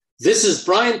This is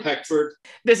Brian Peckford.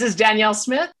 This is Danielle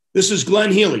Smith. This is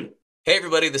Glenn Healy. Hey,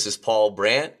 everybody, this is Paul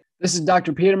Brandt. This is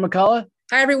Dr. Peter McCullough.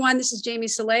 Hi, everyone. This is Jamie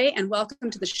Soleil, and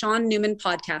welcome to the Sean Newman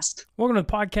Podcast. Welcome to the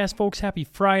podcast, folks. Happy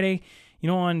Friday. You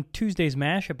know, on Tuesday's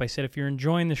mashup, I said if you're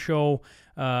enjoying the show,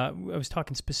 I was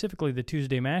talking specifically the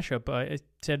Tuesday mashup. It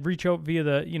said reach out via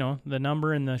the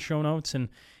number in the show notes and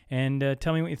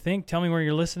tell me what you think. Tell me where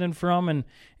you're listening from,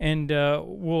 and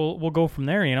we'll go from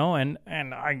there.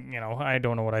 And I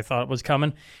don't know what I thought was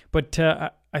coming, but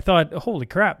I thought, holy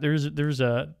crap, there's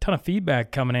a ton of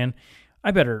feedback coming in. I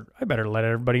better let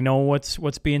everybody know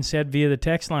what's being said via the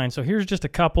text line. So here's just a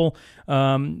couple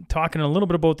talking a little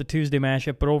bit about the Tuesday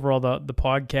mashup, but overall the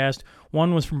podcast.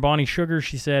 One was from Bonnie Sugar.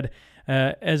 She said,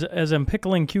 as I'm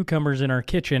pickling cucumbers in our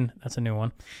kitchen, that's a new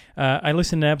one, I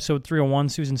listened to episode 301,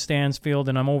 Susan Stansfield,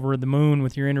 and I'm over the moon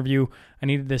with your interview. I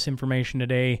needed this information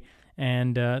today,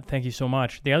 and thank you so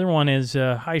much. The other one is,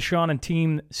 hi, Sean and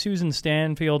team, Susan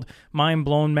Stanfield, mind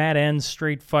blown, mad ends,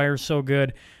 straight fire, so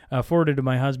good. Forwarded to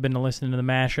my husband to listen to the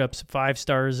mashups. 5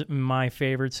 stars, my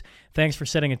favorites. Thanks for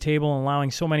setting a table and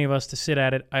allowing so many of us to sit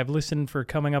at it. I've listened for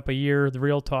coming up a year. The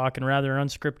real talk and rather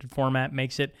unscripted format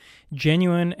makes it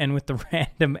genuine, and with the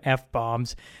random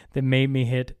F-bombs that made me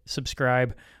hit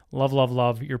subscribe. Love, love,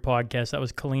 love your podcast. That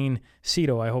was Colleen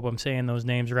Cito. I hope I'm saying those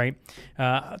names right.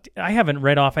 I haven't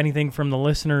read off anything from the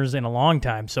listeners in a long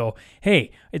time. So,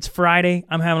 hey, it's Friday.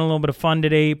 I'm having a little bit of fun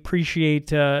today.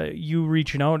 Appreciate you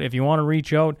reaching out. If you want to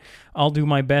reach out, I'll do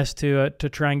my best to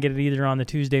try and get it either on the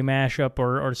Tuesday mashup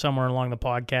or somewhere along the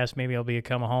podcast. Maybe I'll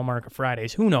become a hallmark of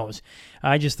Fridays. Who knows?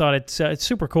 I just thought it's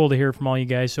super cool to hear from all you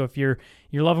guys. So if you're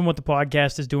loving what the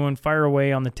podcast is doing, fire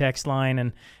away on the text line,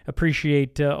 and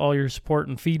appreciate all your support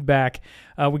and feedback.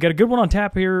 We got a good one on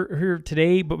tap here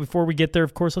today, but before we get there,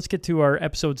 of course, let's get to our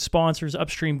episode sponsors.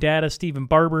 Upstream Data, Stephen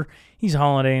Barber. He's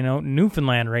holidaying out in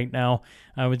Newfoundland right now.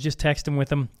 I was just texting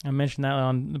with him. I mentioned that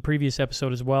on the previous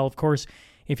episode as well. Of course,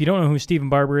 if you don't know who Stephen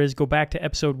Barber is, go back to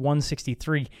episode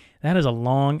 163. That is a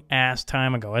long-ass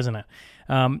time ago, isn't it?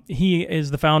 He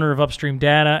is the founder of Upstream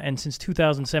Data, and since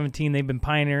 2017, they've been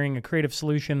pioneering a creative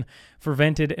solution for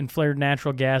vented and flared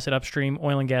natural gas at upstream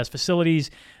oil and gas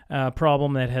facilities, a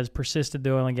problem that has persisted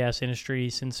the oil and gas industry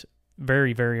since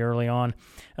very, very early on.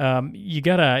 You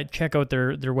got to check out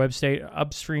their website,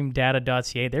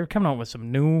 upstreamdata.ca. They're coming out with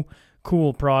some new,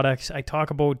 cool products. I talk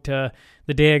about the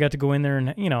day I got to go in there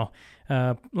and,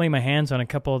 lay my hands on a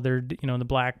couple of their, the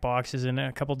black boxes and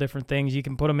a couple different things. You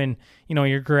can put them in,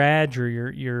 your garage or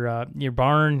your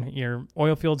barn, your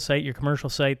oil field site, your commercial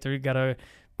site. They've got a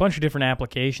bunch of different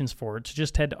applications for it. So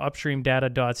just head to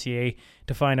upstreamdata.ca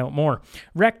to find out more.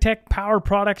 RecTech Power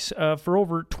Products, for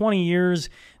over 20 years,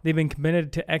 they've been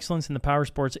committed to excellence in the power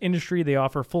sports industry. They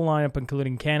offer a full lineup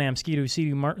including Can-Am, Ski-Doo,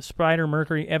 Sea-Doo, Spyder,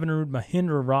 Mercury, Evinrude,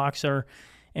 Mahindra, Roxor.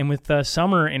 And with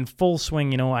summer in full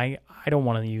swing, I don't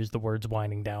want to use the words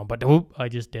winding down, but I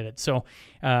just did it. So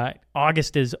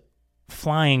August is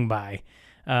flying by.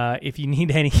 If you need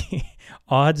any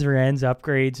odds or ends,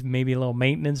 upgrades, maybe a little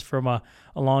maintenance from a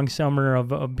long summer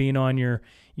of being on your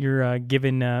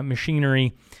given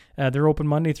machinery, they're open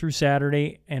Monday through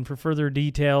Saturday. And for further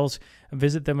details,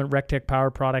 visit them at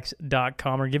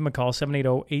rectechpowerproducts.com or give them a call,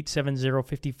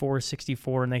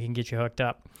 780-870-5464, and they can get you hooked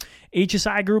up.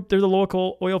 HSI Group, they're the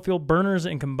local oil field burners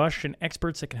and combustion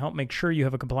experts that can help make sure you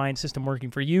have a compliant system working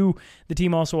for you. The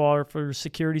team also offers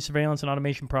security, surveillance, and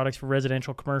automation products for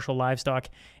residential, commercial, livestock,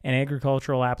 and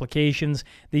agricultural applications.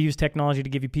 They use technology to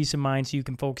give you peace of mind so you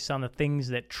can focus on the things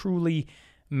that truly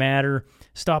matter.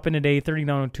 Stop in today,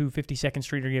 3902 52nd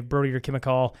Street, or give Brody or Kim a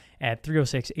call at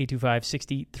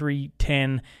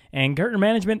 306-825-6310. And Gartner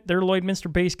Management, they're a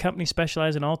Lloydminster-based company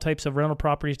specialized in all types of rental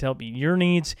properties to help meet your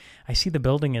needs. I see the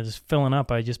building is filling up.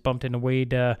 I just bumped into Wade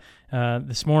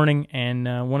this morning,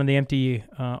 and one of the empty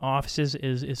offices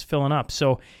is filling up.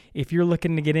 So if you're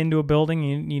looking to get into a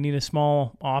building, you need a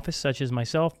small office such as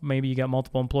myself, maybe you got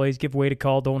multiple employees, give Wade a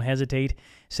call. Don't hesitate,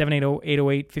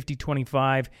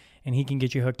 780-808-5025. And he can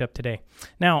get you hooked up today.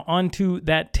 Now, on to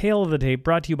that tale of the day,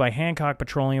 brought to you by Hancock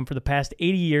Petroleum. For the past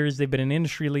 80 years, they've been an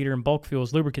industry leader in bulk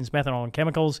fuels, lubricants, methanol, and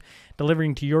chemicals,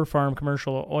 delivering to your farm,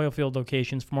 commercial, oil field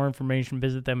locations. For more information,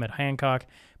 visit them at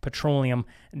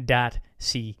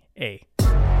hancockpetroleum.ca.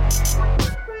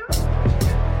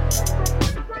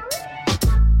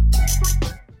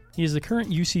 He is the current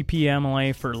UCP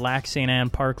MLA for Lac St. Anne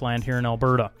Parkland here in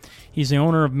Alberta. He's the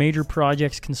owner of Major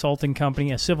Projects Consulting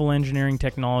Company, a civil engineering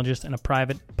technologist, and a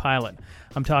private pilot.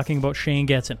 I'm talking about Shane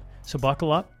Getson. So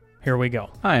buckle up. Here we go.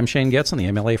 Hi, I'm Shane Getson, the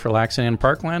MLA for Lac St. Anne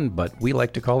Parkland, but we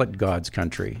like to call it God's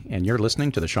country. And you're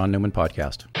listening to the Sean Newman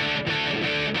Podcast.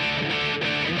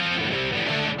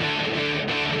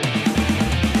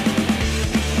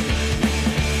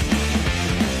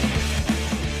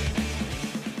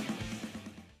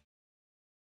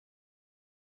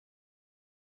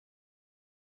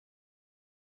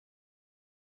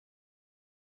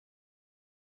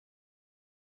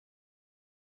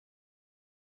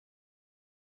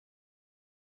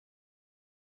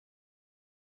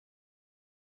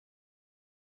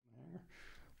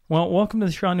 Well, welcome to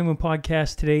the Sean Newman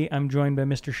Podcast. Today, I'm joined by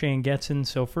Mr. Shane Getson.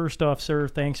 So first off, sir,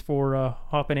 thanks for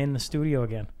hopping in the studio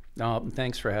again.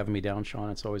 Thanks for having me down, Sean.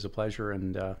 It's always a pleasure,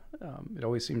 and it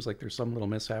always seems like there's some little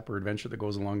mishap or adventure that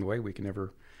goes along the way. We can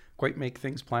never quite make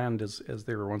things planned as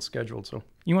they were once scheduled. So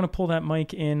you want to pull that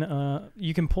mic in?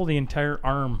 You can pull the entire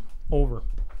arm over.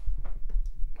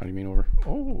 How do you mean over?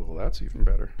 Oh, well, that's even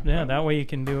better. Yeah, that way you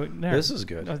can do it there. This is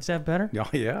good. Is that better? Oh,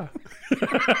 yeah.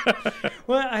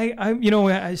 Well,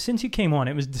 I since you came on,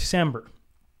 it was December,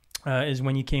 is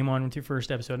when you came on with your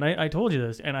first episode. And I told you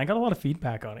this, and I got a lot of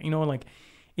feedback on it. Like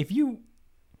if you, I'm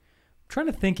trying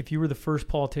to think if you were the first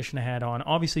politician I had on,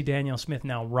 obviously Danielle Smith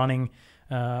now running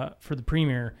for the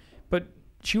premier, but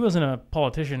she wasn't a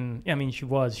politician. I mean, she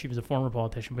was a former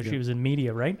politician, but she was in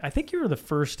media, right? I think you were the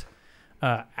first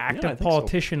active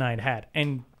politician I'd had.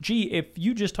 And gee, if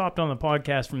you just hopped on the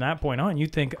podcast from that point on,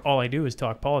 you'd think all I do is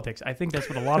talk politics. I think that's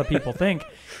what a lot of people think,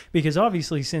 because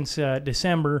obviously since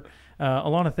December, a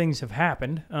lot of things have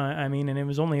happened. And it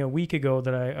was only a week ago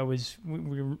that I was,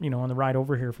 we were, on the ride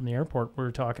over here from the airport, we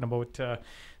were talking about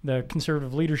the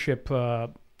Conservative leadership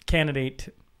candidate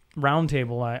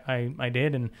roundtable I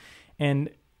did, and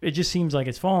it just seems like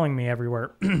it's following me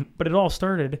everywhere. But it all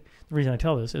started, the reason I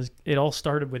tell this is it all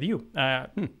started with you.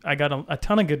 I got a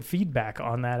ton of good feedback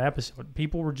on that episode.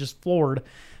 People were just floored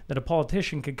that a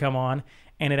politician could come on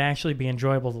and it actually be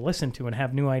enjoyable to listen to and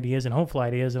have new ideas and hopeful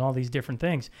ideas and all these different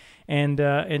things. And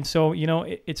so,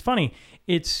 it's funny.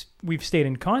 We've stayed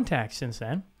in contact since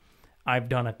then. I've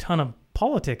done a ton of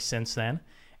politics since then.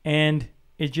 And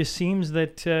it just seems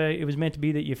that it was meant to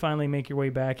be that you finally make your way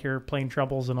back here, playing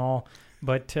troubles and all.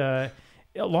 But a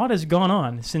lot has gone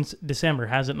on since December,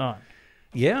 has it not?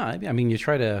 Yeah, you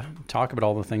try to talk about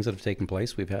all the things that have taken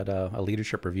place. We've had a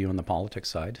leadership review on the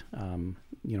politics side.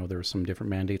 There were some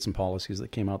different mandates and policies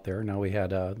that came out there. Now we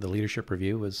had the leadership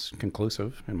review was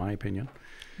conclusive, in my opinion.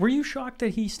 Were you shocked that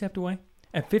he stepped away?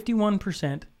 At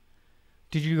 51%,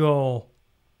 did you go,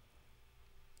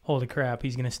 holy crap,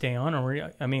 he's going to stay on? Or were you,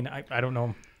 I don't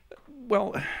know.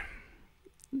 Well,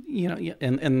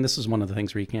 and this is one of the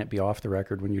things where you can't be off the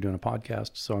record when you're doing a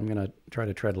podcast, so I'm going to try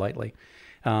to tread lightly,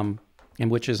 and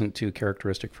which isn't too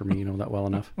characteristic for me, you know that well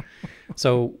enough.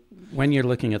 So when you're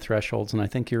looking at thresholds, and I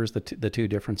think here's the two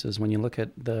differences. When you look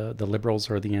at the Liberals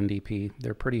or the NDP,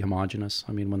 they're pretty homogenous.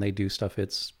 When they do stuff,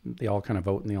 they all kind of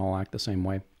vote and they all act the same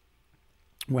way.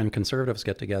 When Conservatives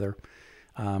get together,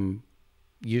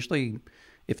 usually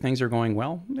if things are going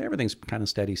well, everything's kind of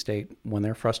steady state. When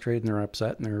they're frustrated and they're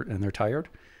upset and they're tired,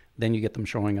 then you get them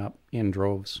showing up in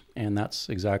droves, and that's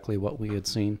exactly what we had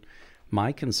seen.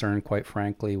 My concern, quite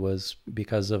frankly, was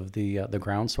because of the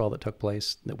groundswell that took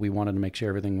place, that we wanted to make sure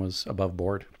everything was above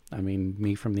board.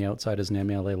 Me from the outside as an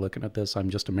MLA looking at this, I'm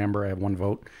just a member. I have one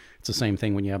vote. It's the same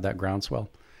thing when you have that groundswell.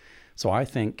 So I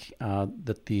think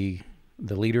that the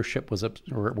leadership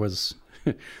was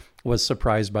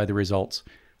surprised by the results.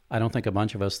 I don't think a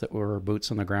bunch of us that were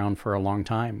boots on the ground for a long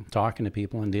time, talking to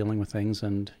people and dealing with things,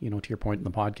 and to your point in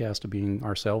the podcast of being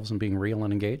ourselves and being real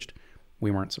and engaged,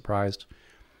 we weren't surprised.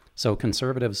 So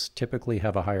Conservatives typically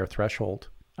have a higher threshold,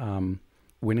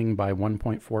 winning by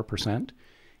 1.4%.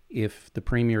 If the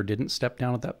Premier didn't step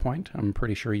down at that point, I'm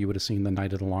pretty sure you would have seen the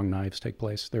Night of the Long Knives take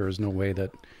place. There is no way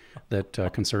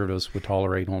that Conservatives would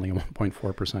tolerate only a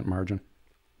 1.4% margin.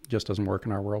 It just doesn't work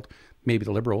in our world. Maybe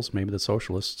the Liberals, maybe the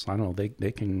Socialists, I don't know,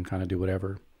 they can kind of do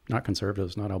whatever. Not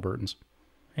Conservatives, not Albertans.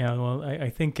 Yeah, well,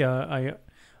 I think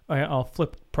I'll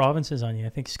flip provinces on you. I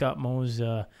think Scott Moe's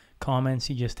comments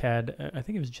he just had, I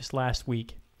think it was just last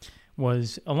week,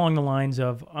 was along the lines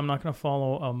of, I'm not going to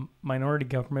follow a minority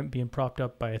government being propped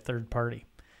up by a third party.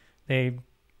 They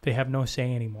have no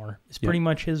say anymore. It's pretty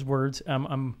much his words.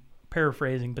 I'm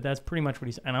paraphrasing, but that's pretty much what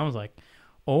he said. And I was like,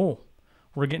 oh,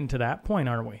 we're getting to that point,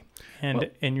 aren't we?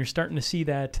 And you're starting to see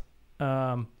that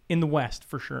in the West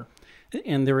for sure.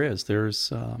 And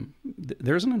there's an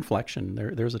inflection.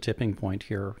 There's a tipping point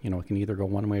here. It can either go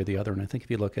one way or the other. And I think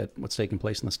if you look at what's taking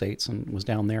place in the States, and was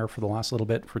down there for the last little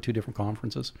bit for two different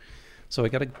conferences, so I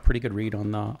got a pretty good read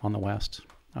on the West,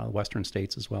 the Western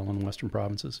states as well, and the Western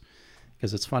provinces.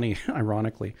 Because it's funny,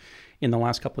 ironically, in the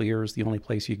last couple of years, the only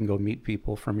place you can go meet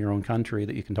people from your own country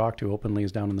that you can talk to openly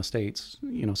is down in the States.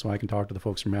 So I can talk to the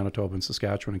folks from Manitoba and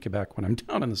Saskatchewan and Quebec when I'm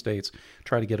down in the States.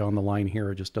 Try to get on the line here,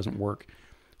 it just doesn't work.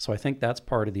 So I think that's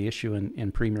part of the issue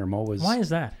in Premier Moe is... Why is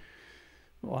that?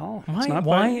 Well,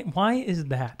 why is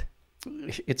that?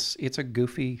 It's a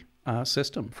goofy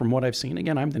system. From what I've seen,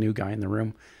 again, I'm the new guy in the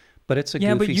room, but it's a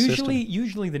goofy system. Yeah, but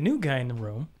usually the new guy in the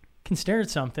room can stare at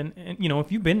something, and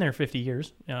if you've been there 50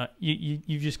 years,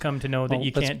 you just come to know that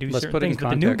you can't do certain things. But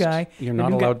the new guy, you're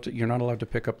not allowed to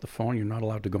pick up the phone. You're not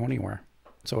allowed to go anywhere.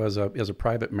 So as a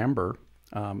private member,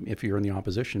 if you're in the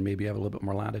opposition, maybe you have a little bit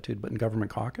more latitude. But in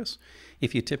government caucus,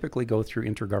 if you typically go through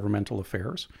intergovernmental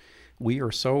affairs, we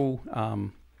are so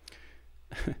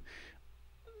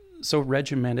so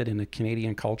regimented in the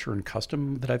Canadian culture and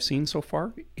custom that I've seen so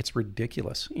far. It's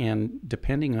ridiculous. And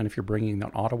depending on if you're bringing that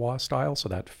Ottawa style, so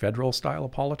that federal style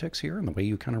of politics here and the way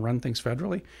you kind of run things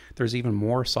federally, there's even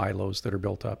more silos that are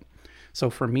built up.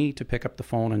 So for me to pick up the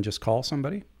phone and just call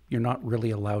somebody, you're not really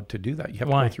allowed to do that. You have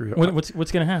Why? to go through.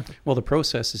 What's going to happen? Well, the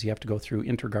process is you have to go through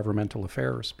intergovernmental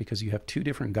affairs because you have two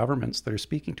different governments that are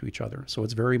speaking to each other. So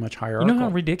it's very much hierarchical. You know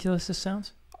how ridiculous this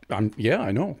sounds? Yeah,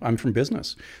 I know. I'm from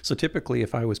business. So typically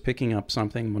if I was picking up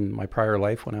something when my prior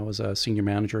life, when I was a senior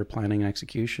manager of planning and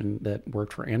execution that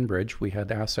worked for Enbridge, we had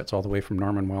assets all the way from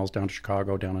Norman Wells down to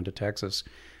Chicago, down into Texas.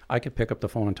 I could pick up the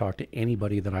phone and talk to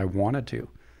anybody that I wanted to.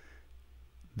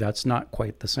 That's not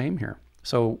quite the same here.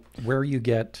 So where you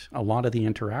get a lot of the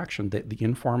interaction, the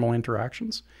informal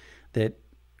interactions that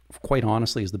quite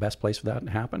honestly is the best place for that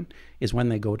to happen is when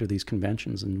they go to these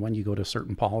conventions and when you go to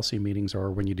certain policy meetings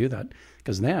or when you do that.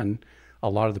 Because then a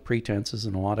lot of the pretenses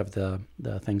and a lot of the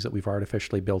things that we've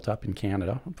artificially built up in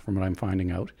Canada, from what I'm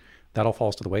finding out, that all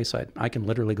falls to the wayside. I can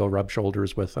literally go rub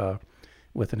shoulders with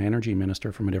an energy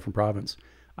minister from a different province.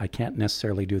 I can't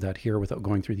necessarily do that here without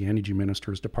going through the energy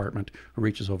minister's department, who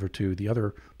reaches over to the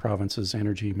other province's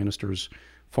energy minister's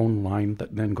phone line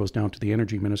that then goes down to the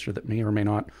energy minister that may or may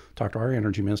not talk to our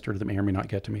energy minister that may or may not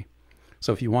get to me.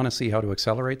 So if you want to see how to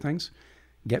accelerate things,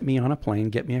 get me on a plane,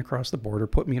 get me across the border,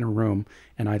 put me in a room,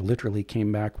 and I literally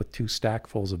came back with 2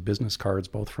 stackfuls of business cards,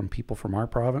 both from people from our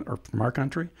province or from our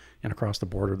country and across the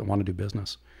border that want to do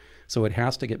business. So it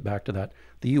has to get back to that.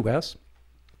 The U.S.,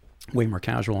 way more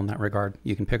casual in that regard.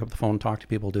 You can pick up the phone, talk to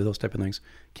people, do those type of things.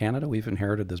 Canada, we've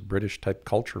inherited this British type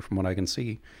culture from what I can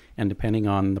see. And depending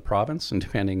on the province and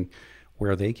depending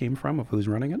where they came from, of who's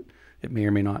running it, it may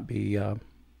or may not be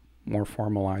more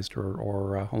formalized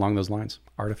or along those lines.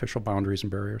 Artificial boundaries and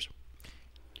barriers.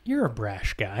 You're a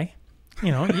brash guy.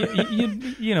 You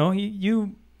know,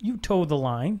 you toe the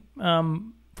line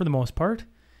for the most part.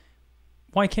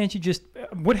 Why can't you just?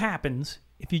 What happens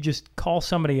if you just call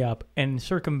somebody up and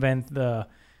circumvent the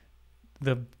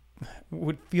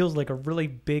what feels like a really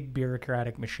big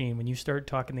bureaucratic machine? When you start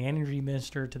talking the energy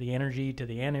minister to the energy to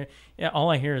the energy, all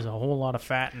I hear is a whole lot of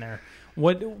fat in there.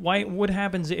 What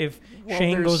happens if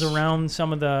Shane goes around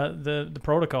some of the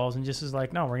protocols and just is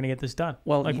like, no, we're going to get this done?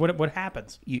 Well, like what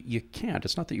happens? You can't.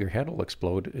 It's not that your head will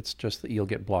explode. It's just that you'll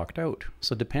get blocked out.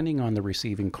 So depending on the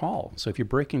receiving call. So if you're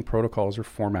breaking protocols or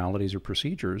formalities or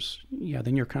procedures, yeah,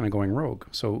 then you're kind of going rogue.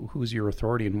 So who's your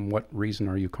authority and what reason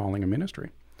are you calling a ministry?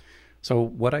 So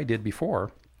what I did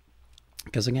before,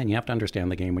 because again, you have to understand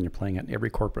the game when you're playing it.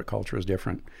 Every corporate culture is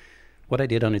different. What I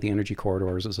did under the energy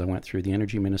corridors is I went through the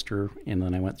energy minister and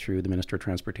then I went through the minister of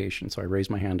transportation. So I raised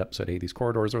my hand up, said, hey, these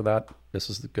corridors are that. This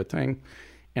is the good thing.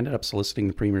 Ended up soliciting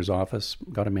the premier's office,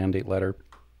 got a mandate letter,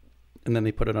 and then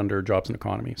they put it under jobs and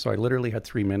economy. So I literally had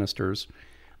 3 ministers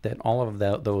that all of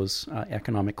those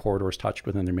economic corridors touched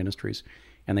within their ministries,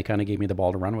 and they kind of gave me the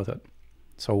ball to run with it.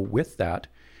 So with that,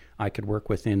 I could work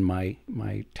within my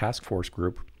task force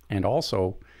group, and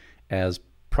also as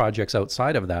projects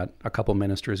outside of that, a couple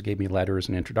ministers gave me letters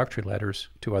and introductory letters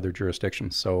to other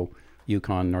jurisdictions. So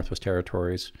Yukon, Northwest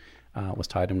Territories, was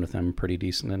tied in with them pretty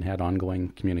decent and had ongoing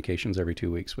communications every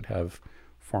 2 weeks, would have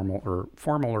formal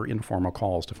or informal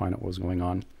calls to find out what was going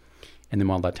on. And then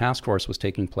while that task force was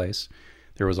taking place,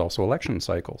 there was also election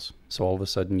cycles. So all of a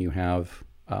sudden you have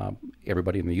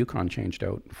everybody in the Yukon changed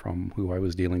out from who I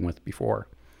was dealing with before.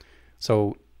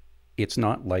 So it's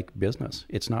not like business.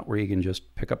 It's not where you can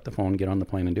just pick up the phone, get on the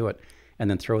plane and do it, and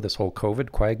then throw this whole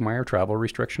COVID quagmire, travel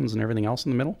restrictions and everything else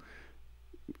in the middle.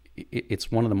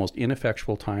 It's one of the most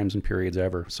ineffectual times and periods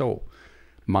ever. So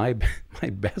my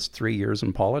best 3 years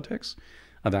in politics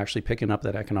of actually picking up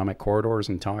that economic corridors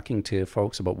and talking to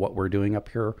folks about what we're doing up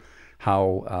here,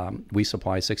 how we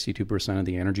supply 62% of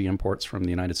the energy imports from the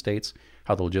United States,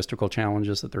 how the logistical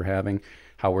challenges that they're having,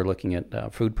 how we're looking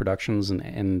at food productions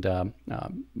and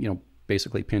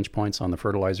basically pinch points on the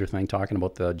fertilizer thing, talking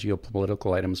about the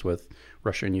geopolitical items with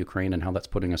Russia and Ukraine and how that's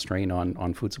putting a strain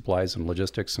on food supplies and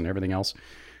logistics and everything else,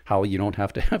 how you don't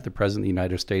have to have the President of the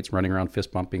United States running around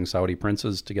fist-bumping Saudi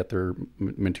princes to get their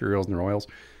materials and their oils.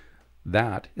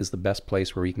 That is the best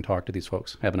place where you can talk to these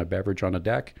folks, having a beverage on a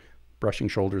deck, brushing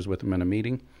shoulders with them in a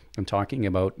meeting, and talking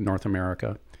about North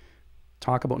America.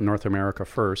 Talk about North America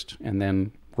first, and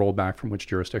then roll back from which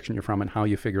jurisdiction you're from and how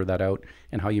you figure that out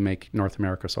and how you make North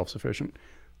America self-sufficient.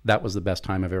 That was the best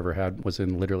time I've ever had, was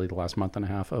in literally the last month and a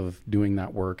half of doing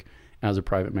that work as a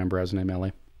private member, as an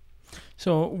MLA.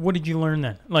 So what did you learn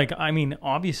then? Like, I mean,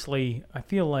 obviously, I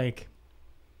feel like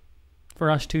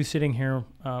for us two sitting here,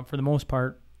 for the most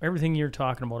part, everything you're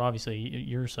talking about, obviously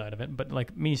your side of it, but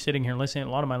like me sitting here listening, a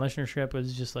lot of my listenership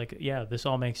was just like, yeah, this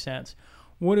all makes sense.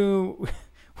 What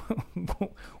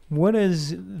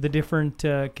is the different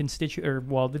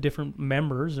the different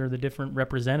members or the different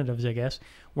representatives, I guess,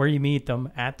 where you meet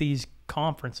them at these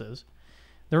conferences?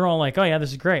 They're all like, oh yeah,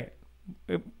 this is great.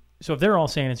 So if they're all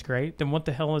saying it's great, then what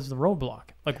the hell is the roadblock?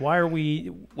 Like, why are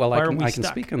we? Well, I can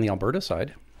speak on the Alberta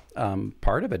side.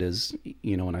 Part of it is,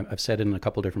 and I've said it in a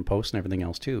couple different posts and everything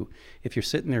else too. If you're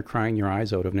sitting there crying your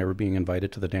eyes out of never being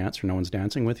invited to the dance or no one's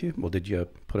dancing with you, well, did you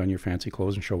put on your fancy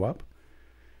clothes and show up?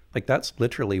 Like, that's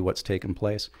literally what's taken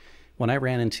place. When I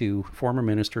ran into former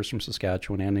ministers from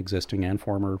Saskatchewan and existing and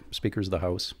former speakers of the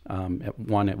House,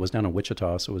 it was down in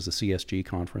Wichita, so it was the CSG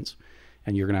conference.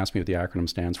 And you're going to ask me what the acronym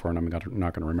stands for, and I'm not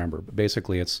going to remember. But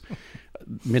basically, it's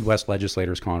Midwest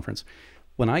Legislators Conference.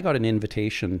 When I got an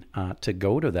invitation to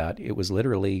go to that, it was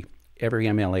literally every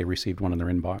MLA received one in their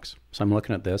inbox. So I'm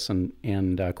looking at this,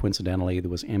 and coincidentally, there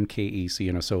was MKEC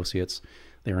and Associates.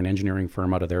 They're an engineering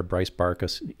firm out of there. Bryce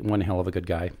Barkus, one hell of a good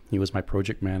guy. He was my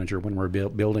project manager when we were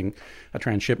building a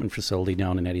transshipment facility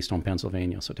down in Eddystone,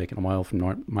 Pennsylvania. So taking a while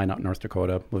from Minot, North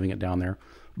Dakota, moving it down there.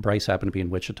 Bryce happened to be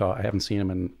in Wichita. I haven't seen him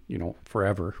in,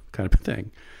 forever, kind of a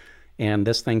thing. And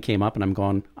this thing came up, and I'm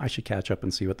going, I should catch up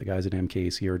and see what the guys at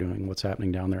MKC are doing, what's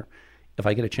happening down there. If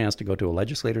I get a chance to go to a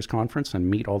legislators conference and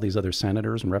meet all these other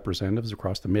senators and representatives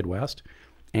across the Midwest,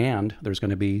 and there's going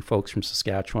to be folks from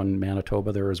Saskatchewan,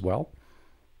 Manitoba there as well,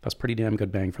 that's pretty damn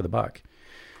good bang for the buck.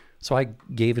 So I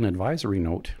gave an advisory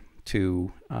note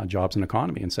to Jobs and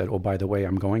Economy and said, oh, by the way,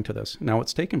 I'm going to this. Now,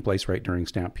 it's taking place right during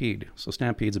Stampede. So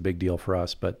Stampede's a big deal for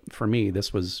us. But for me,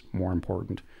 this was more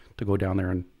important to go down there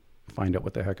and find out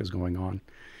what the heck is going on.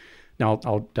 Now,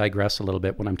 I'll digress a little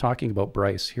bit. When I'm talking about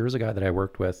Bryce, here's a guy that I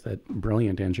worked with, a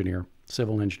brilliant engineer,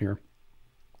 civil engineer.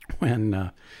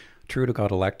 When Trudeau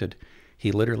got elected,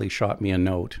 he literally shot me a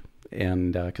note,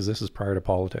 and because this is prior to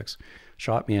politics,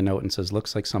 shot me a note and says,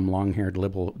 looks like some long-haired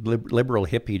liberal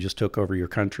hippie just took over your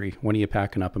country. When are you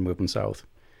packing up and moving south?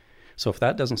 So if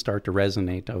that doesn't start to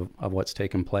resonate of what's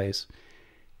taken place,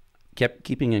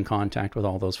 keeping in contact with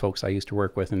all those folks I used to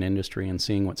work with in industry and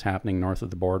seeing what's happening north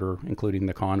of the border, including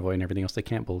the convoy and everything else, they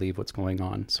can't believe what's going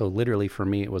on. So literally for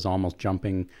me, it was almost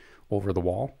jumping over the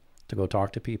wall to go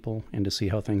talk to people and to see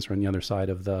how things are on the other side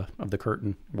of the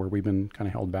curtain where we've been kind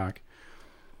of held back.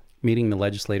 Meeting the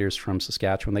legislators from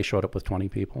Saskatchewan, they showed up with 20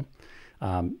 people.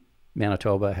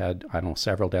 Manitoba had,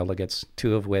 several delegates,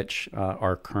 two of which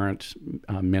are current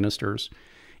ministers,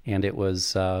 and it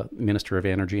was Minister of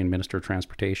Energy and Minister of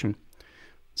Transportation.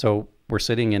 So we're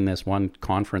sitting in this one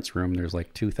conference room. There's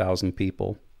like 2,000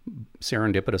 people.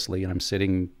 Serendipitously, I'm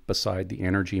sitting beside the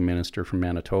Energy Minister from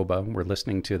Manitoba. We're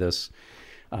listening to this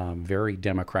very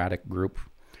democratic group,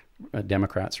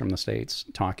 Democrats from the States,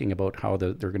 talking about how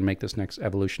they're going to make this next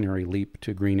evolutionary leap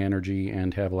to green energy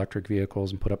and have electric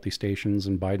vehicles and put up these stations,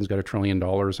 and Biden's got $1 trillion,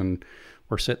 and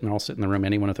we're all sitting in the room,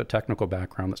 anyone with a technical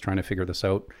background that's trying to figure this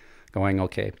out, going,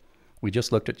 okay, we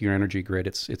just looked at your energy grid.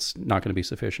 It's not going to be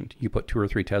sufficient. You put 2 or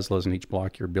 3 Teslas in each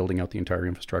block, you're building out the entire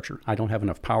infrastructure. I don't have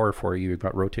enough power for you. You've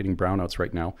got rotating brownouts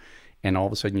right now, and all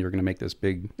of a sudden you're going to make this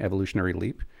big evolutionary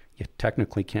leap. You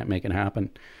technically can't make it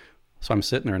happen. So I'm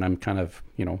sitting there and I'm kind of,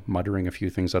 muttering a few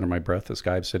things under my breath. This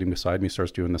guy sitting beside me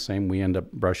starts doing the same. We end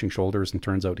up brushing shoulders, and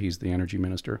turns out he's the energy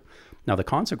minister. Now, the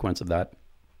consequence of that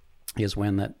is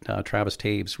when Travis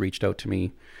Taves reached out to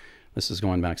me. This is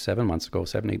going back 8 months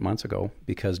ago,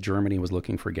 because Germany was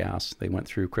looking for gas. They went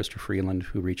through Christopher Freeland,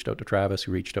 who reached out to Travis,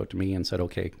 who reached out to me and said,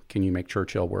 okay, can you make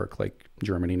Churchill work? Like,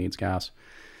 Germany needs gas.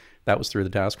 That was through the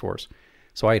task force.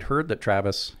 So I had heard that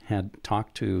Travis had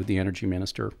talked to the energy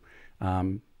minister.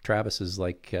 Travis is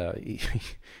like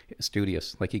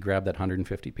studious. Like, he grabbed that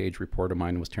 150-page report of mine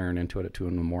and was tearing into it at 2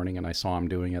 a.m, and I saw him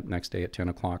doing it. Next day at 10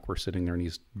 o'clock, we're sitting there and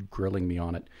he's grilling me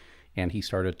on it. And he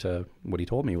started to, what he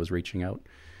told me was reaching out.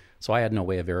 So I had no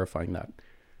way of verifying that.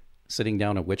 Sitting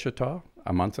down at Wichita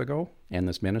a month ago, and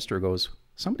this minister goes,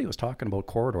 somebody was talking about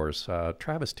corridors.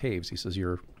 Travis Taves, he says,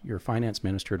 your finance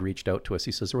minister had reached out to us.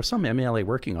 He says, there was some MLA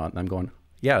working on it. And I'm going,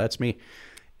 yeah, that's me.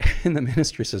 And the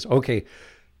minister says, okay,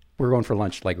 we're going for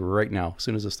lunch, like right now, as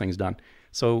soon as this thing's done.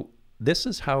 So this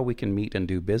is how we can meet and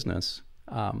do business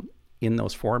in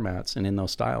those formats and in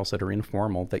those styles that are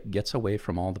informal, that gets away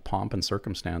from all the pomp and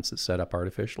circumstance that's set up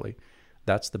artificially.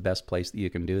 That's the best place that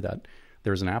you can do that.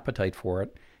 There's an appetite for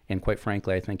it. And quite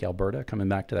frankly, I think Alberta, coming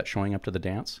back to that showing up to the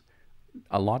dance,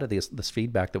 a lot of this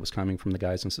feedback that was coming from the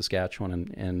guys in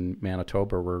Saskatchewan and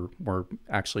Manitoba were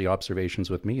actually observations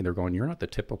with me. They're going, "You're not the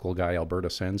typical guy Alberta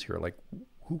sends here. Like,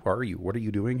 who are you? What are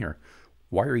you doing here?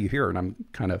 Why are you here?" And I'm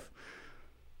kind of,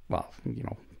 well,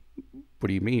 what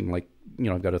do you mean? Like,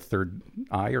 I've got a third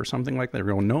eye or something like that?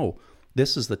 They're going, "No,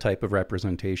 this is the type of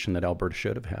representation that Alberta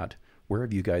should have had. Where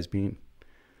have you guys been?"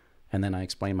 And then I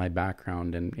explained my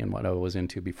background and what I was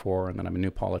into before, and then I'm a new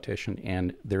politician,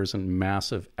 and there's a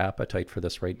massive appetite for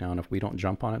this right now, and if we don't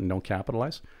jump on it and don't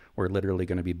capitalize, we're literally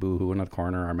going to be boo-hoo in the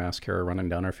corner, our mascara running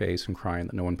down our face and crying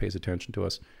that no one pays attention to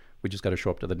us. We just got to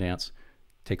show up to the dance,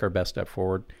 take our best step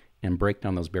forward, and break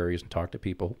down those barriers and talk to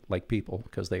people like people,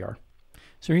 because they are.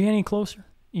 So are you any closer?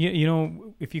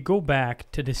 If you go back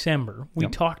to December, we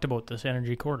Yep. talked about this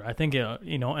energy corridor. I think, you're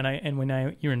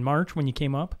in March when you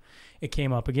came up, it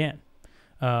came up again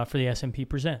for the SMP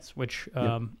Presents, which,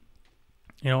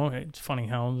 it's funny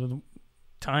how the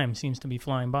time seems to be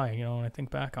flying by, when I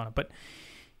think back on it. But,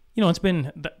 it's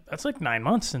been, that's like 9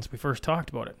 months since we first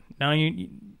talked about it. Now,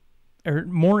 are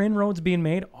more inroads being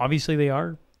made? Obviously they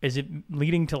are. Is it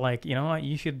leading to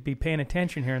you should be paying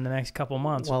attention here in the next couple of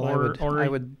months? Well, I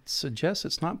would suggest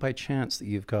it's not by chance that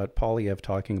you've got Polyev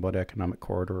talking about economic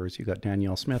corridors, you got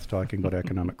Danielle Smith talking about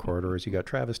economic corridors, you got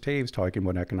Travis Taves talking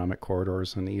about economic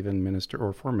corridors, and even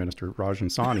former Minister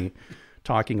Rajan Sani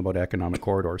talking about economic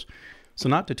corridors. So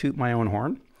not to toot my own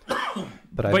horn,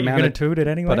 but you're going to toot it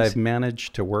anyways? But I've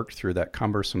managed to work through that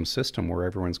cumbersome system where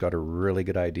everyone's got a really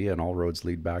good idea and all roads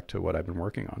lead back to what I've been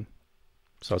working on.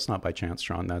 So it's not by chance,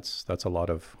 Sean. That's a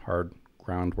lot of hard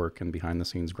groundwork and behind the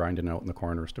scenes grinding out in the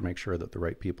corners to make sure that the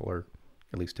right people are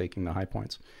at least taking the high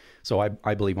points. So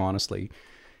I believe honestly,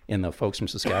 and the folks from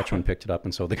Saskatchewan picked it up,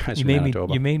 and so the guys from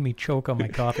Manitoba. You made me choke on my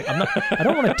coffee. I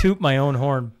don't want to toot my own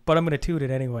horn, but I'm going to toot it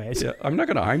anyways. Yeah, I'm not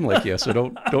going to Heimlich you, so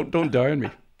don't die on me.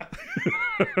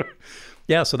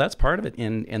 Yeah, so that's part of it,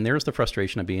 and there's the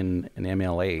frustration of being an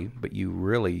MLA, but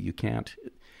you can't.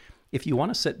 If you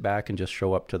want to sit back and just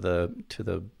show up to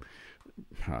the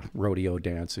rodeo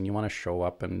dance, and you want to show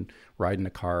up and ride in a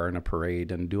car in a parade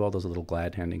and do all those little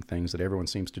glad-handing things that everyone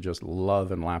seems to just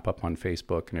love and lap up on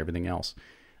Facebook and everything else,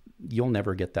 you'll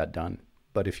never get that done.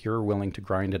 But if you're willing to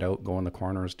grind it out, go in the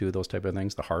corners, do those type of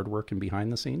things, the hard work and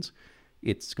behind the scenes,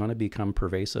 it's going to become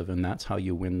pervasive, and that's how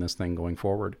you win this thing going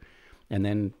forward. And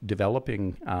then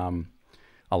developing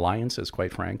alliances,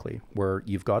 quite frankly, where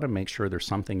you've got to make sure there's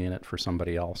something in it for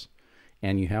somebody else.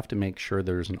 And you have to make sure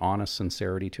there's an honest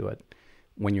sincerity to it.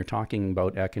 When you're talking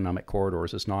about economic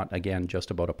corridors, it's not, again, just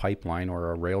about a pipeline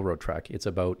or a railroad track. It's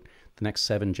about the next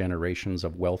 7 generations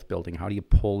of wealth building. How do you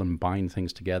pull and bind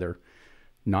things together,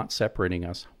 not separating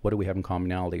us? What do we have in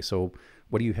commonality? So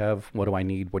what do you have? What do I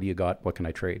need? What do you got? What can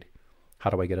I trade?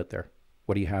 How do I get it there?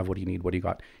 What do you have? What do you need? What do you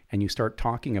got? And you start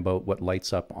talking about what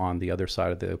lights up on the other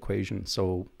side of the equation.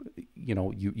 So,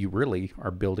 you really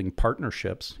are building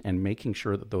partnerships and making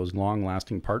sure that those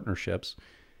long-lasting partnerships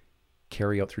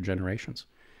carry out through generations.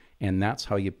 And that's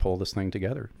how you pull this thing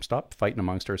together. Stop fighting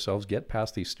amongst ourselves. Get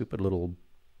past these stupid little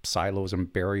silos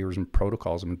and barriers and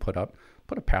protocols that have been put up.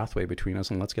 Put a pathway between us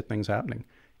and let's get things happening.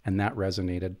 And that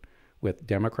resonated with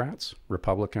Democrats,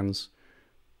 Republicans,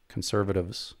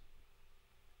 conservatives,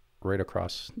 right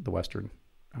across the western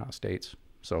states.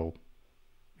 So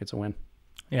it's a win.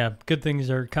 Yeah, good things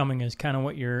are coming is kind of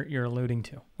what you're alluding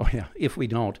to. Oh yeah, if we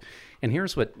don't. And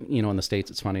here's what, in the States,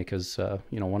 it's funny because,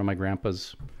 one of my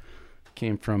grandpas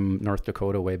came from North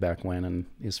Dakota way back when, and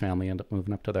his family ended up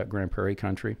moving up to that Grand Prairie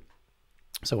country.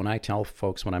 So when I tell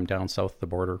folks when I'm down south of the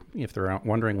border, if they're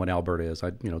wondering what Alberta is,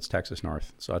 it's Texas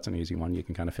North. So that's an easy one. You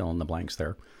can kind of fill in the blanks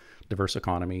there. Diverse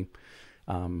economy,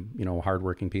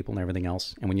 hardworking people and everything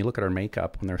else. And when you look at our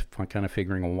makeup, when they're kind of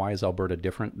figuring, well, why is Alberta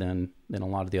different than a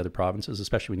lot of the other provinces,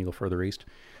 especially when you go further east?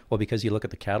 Well, because you look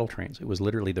at the cattle trains. It was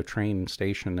literally the train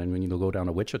station. And when you go down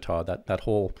to Wichita, that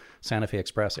whole Santa Fe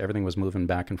Express, everything was moving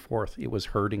back and forth. It was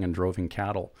herding and droving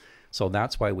cattle. So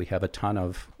that's why we have a ton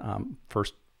of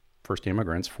first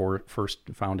immigrants, first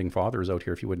founding fathers out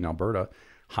here, if you would, in Alberta,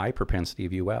 high propensity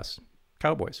of U.S.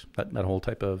 cowboys, that whole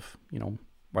type of,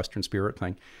 Western spirit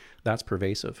thing. That's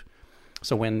pervasive.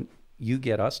 So when you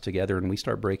get us together and we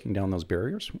start breaking down those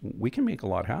barriers, we can make a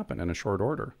lot happen in a short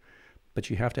order. But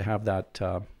you have to have that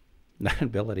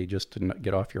ability just to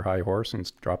get off your high horse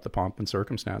and drop the pomp and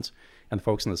circumstance. And the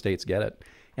folks in the States get it.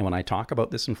 And when I talk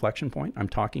about this inflection point, I'm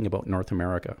talking about North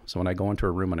America. So when I go into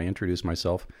a room and I introduce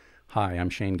myself, hi, I'm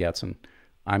Shane Getson.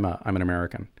 I'm an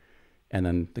American. And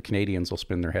then the Canadians will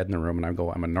spin their head in the room and I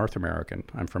go, I'm a North American.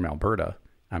 I'm from Alberta.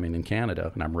 I'm in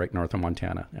Canada, and I'm right north of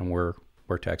Montana, and we're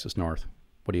Texas North.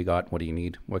 What do you got? What do you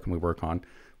need? What can we work on?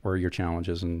 Where are your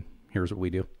challenges? And here's what we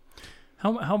do.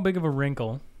 How big of a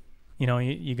wrinkle,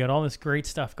 you got all this great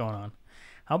stuff going on.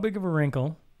 How big of a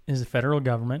wrinkle is the federal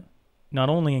government, not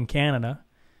only in Canada,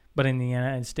 but in the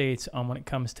United States, when it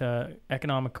comes to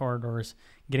economic corridors,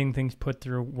 getting things put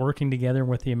through, working together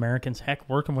with the Americans, heck,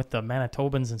 working with the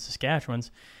Manitobans and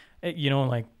Saskatchewans,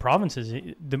 like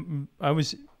provinces. I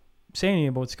was saying to you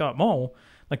about Scott Moe,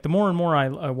 like the more and more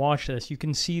I watch this, you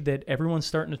can see that everyone's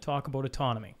starting to talk about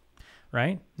autonomy.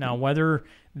 Right now, whether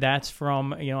that's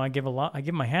from I give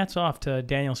my hats off to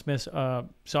Danielle Smith's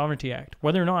Sovereignty Act.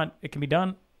 Whether or not it can be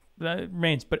done, that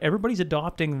remains. But everybody's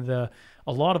adopting a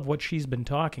lot of what she's been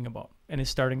talking about, and is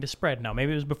starting to spread. Now,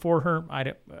 maybe it was before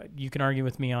her. You can argue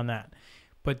with me on that.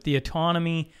 But the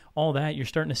autonomy, all that, you're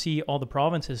starting to see all the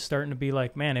provinces starting to be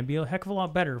like, man, it'd be a heck of a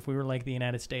lot better if we were like the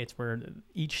United States, where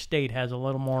each state has a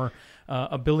little more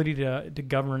ability to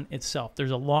govern itself.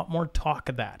 There's a lot more talk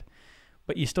of that.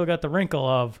 But you still got the wrinkle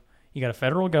of you got a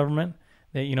federal government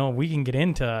that, we can get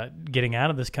into getting out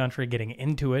of this country, getting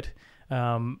into it,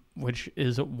 which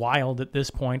is wild at this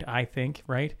point, I think,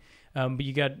 right? But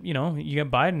you got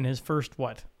Biden, his first,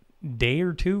 day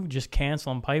or two, just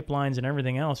canceling pipelines and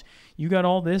everything else. You got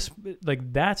all this,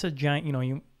 like that's a giant,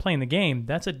 you playing the game,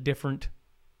 that's a different,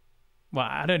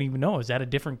 I don't even know. Is that a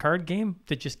different card game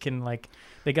that just can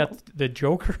they got the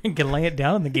Joker and can lay it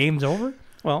down and the game's over?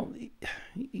 Well,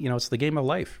 it's the game of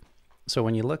life. So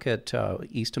when you look at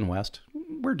East and West,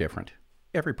 we're different.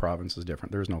 Every province is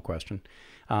different. There's no question.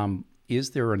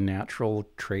 Is there a natural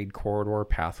trade corridor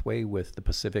pathway with the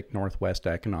Pacific Northwest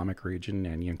economic region,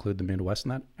 and you include the Midwest in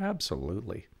that?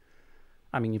 Absolutely.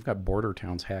 I mean, you've got border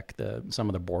towns. Heck, some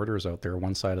of the borders out there,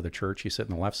 one side of the church, you sit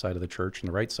on the left side of the church, and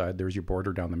the right side, there's your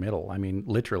border down the middle. I mean,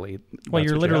 literally. Well,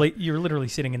 you're literally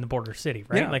sitting in the border city,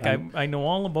 right? Yeah, I know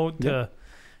all about. Yeah.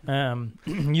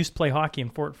 Used to play hockey in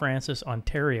Fort Francis,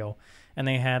 Ontario, and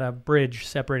they had a bridge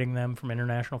separating them from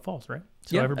International Falls, right?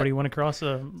 So everybody went across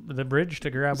the bridge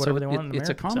to grab whatever they want. It's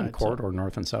a common corridor,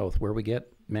 north and south. Where we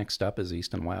get mixed up is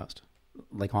east and west.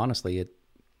 Like honestly,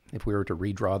 if we were to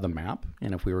redraw the map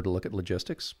and if we were to look at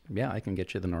logistics, I can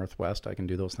get you the Northwest. I can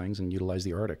do those things and utilize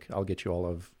the Arctic. I'll get you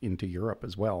all into Europe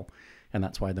as well. And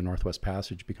that's why the Northwest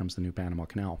Passage becomes the new Panama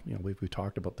Canal. We've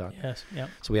talked about that. Yes, yeah.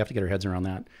 So we have to get our heads around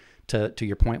that. To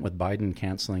your point with Biden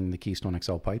canceling the Keystone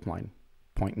XL pipeline,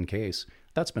 point in case,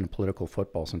 that's been a political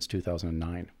football since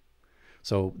 2009.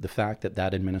 So the fact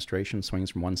that administration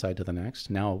swings from one side to the next,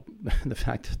 now the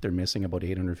fact that they're missing about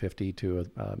 850 to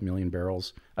a million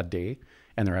barrels a day,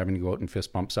 and they're having to go out and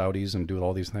fist bump Saudis and do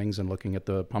all these things and looking at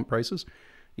the pump prices,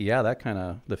 that kind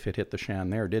of, the fit hit the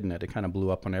shan there, didn't it? It kind of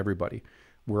blew up on everybody.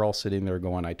 We're all sitting there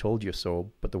going, I told you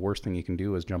so, but the worst thing you can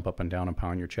do is jump up and down and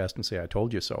pound your chest and say, I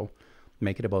told you so.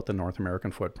 Make it about the North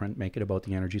American footprint, make it about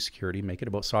the energy security, make it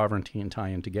about sovereignty and tie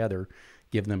in together,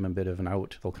 give them a bit of an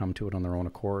out. They'll come to it on their own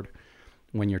accord.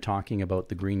 When you're talking about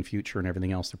the green future and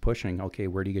everything else they're pushing, okay,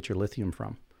 where do you get your lithium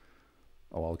from?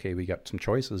 Oh, okay, we got some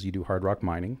choices. You do hard rock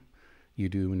mining. You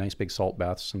do nice big salt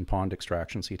baths and pond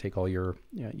extraction. So you take all your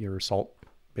salt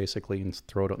basically and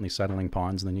throw it out in these settling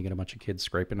ponds, and then you get a bunch of kids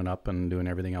scraping it up and doing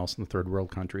everything else in the third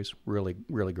world countries. Really,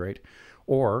 really great.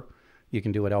 Or you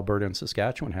can do what Alberta and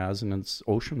Saskatchewan has, and it's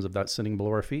oceans of that sitting below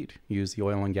our feet. Use the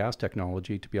oil and gas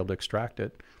technology to be able to extract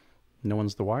it. No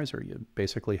one's the wiser. You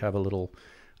basically have a little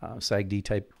SAGD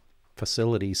type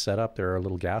facility set up there, a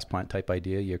little gas plant type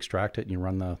idea. You extract it and you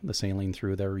run the saline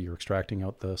through there. You're extracting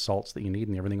out the salts that you need,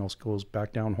 and everything else goes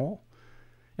back down whole.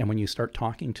 And when you start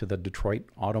talking to the Detroit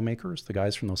automakers, the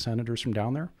guys from those senators from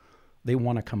down there, they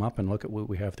want to come up and look at what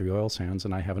we have through the oil sands,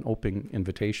 and I have an open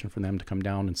invitation for them to come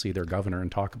down and see their governor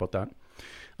and talk about that.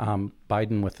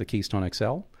 Biden with the Keystone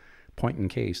XL, point in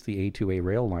case, the A2A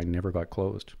rail line never got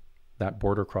closed. That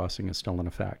border crossing is still in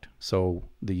effect. So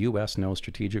the U.S. knows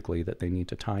strategically that they need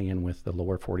to tie in with the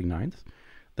lower 49th,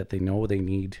 that they know they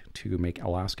need to make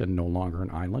Alaska no longer an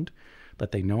island,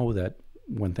 that they know that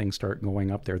when things start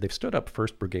going up there, they've stood up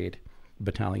 1st Brigade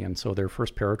Battalion, so their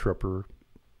 1st paratrooper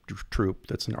troop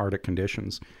that's in Arctic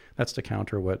conditions. That's to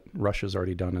counter what Russia's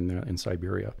already done in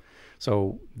Siberia.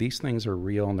 So these things are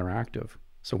real and they're active.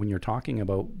 So when you're talking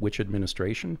about which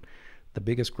administration, the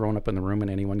biggest grown-up in the room at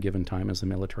any one given time is the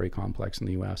military complex in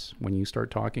the U.S. When you start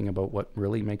talking about what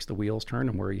really makes the wheels turn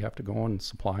and where you have to go and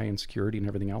supply and security and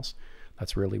everything else,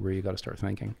 that's really where you got to start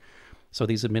thinking. So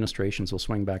these administrations will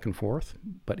swing back and forth.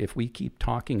 But if we keep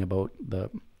talking about the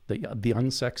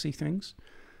unsexy things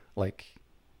like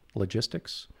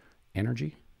logistics,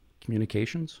 energy,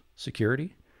 communications,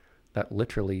 security, that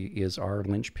literally is our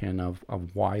linchpin of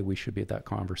why we should be at that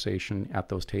conversation at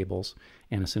those tables.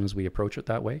 And as soon as we approach it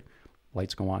that way,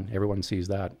 lights go on. Everyone sees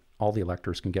that. All the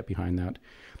electors can get behind that.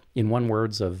 In one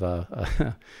words of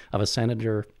a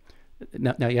senator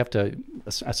Now you have to,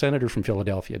 a senator from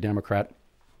Philadelphia, Democrat,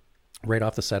 right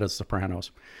off the set of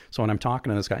Sopranos. So when I'm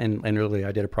talking to this guy, and really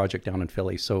I did a project down in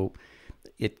Philly, so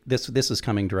this is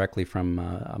coming directly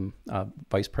from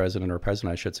vice president, or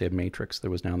president, I should say, of Matrix that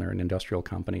was down there, an industrial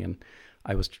company. And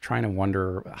I was trying to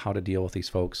wonder how to deal with these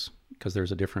folks because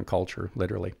there's a different culture,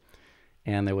 literally.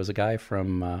 And there was a guy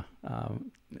from,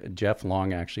 Jeff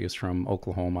Long actually is from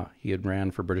Oklahoma. He had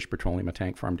ran for British Petroleum, a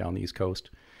tank farm down the East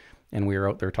Coast. And we were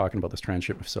out there talking about this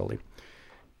transshipment facility.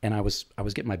 And I was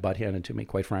getting my butt handed to me,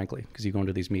 quite frankly, because you go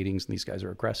into these meetings and these guys are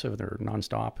aggressive, they're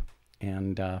nonstop.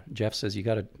 And Jeff says, you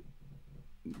got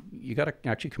to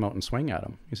actually come out and swing at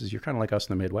them. He says, you're kind of like us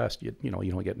in the Midwest. You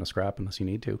don't get in a scrap unless you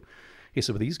need to. He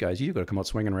said, with these guys, you got to come out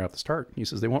swinging right off the start. He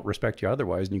says, they won't respect you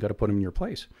otherwise, and you got to put them in your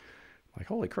place. I'm like,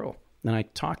 holy crow. Then I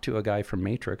talked to a guy from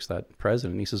Matrix, that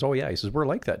president, and he says, oh yeah, he says, we're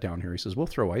like that down here. He says, we'll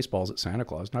throw ice balls at Santa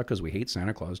Claus, not because we hate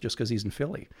Santa Claus, just because he's in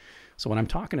Philly. So when I'm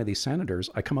talking to these senators,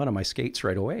 I come out of my skates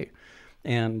right away.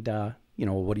 And,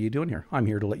 what are you doing here? I'm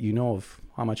here to let you know of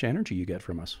how much energy you get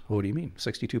from us. What do you mean?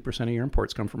 62% of your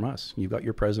imports come from us. You've got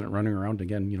your president running around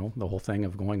again, the whole thing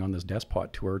of going on this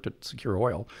despot tour to secure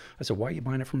oil. I said, why are you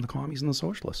buying it from the commies and the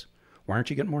socialists? Why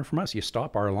aren't you getting more from us? You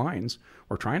stop our lines.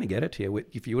 We're trying to get it to you.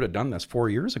 If you would have done this 4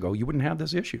 years ago, you wouldn't have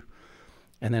this issue.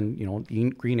 And then,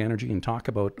 green energy, and talk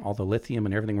about all the lithium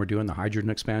and everything we're doing, the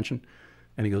hydrogen expansion.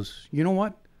 And he goes, you know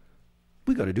what?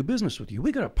 We got to do business with you.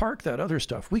 We got to park that other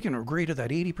stuff. We can agree to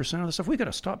that 80% of the stuff. We got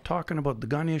to stop talking about the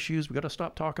gun issues. We got to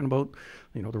stop talking about,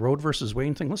 the Roe versus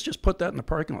Wade thing. Let's just put that in the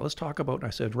parking lot. Let's talk about, and I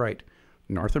said, right,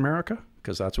 North America,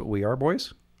 because that's what we are,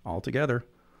 boys, all together.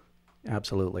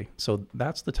 Absolutely. So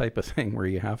that's the type of thing where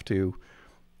you have to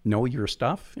know your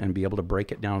stuff and be able to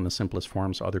break it down in the simplest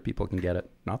form so other people can get it.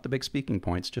 Not the big speaking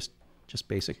points, just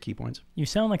basic key points. You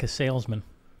sound like a salesman.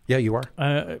 Yeah, you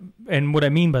are. And what I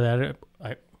mean by that,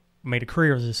 I made a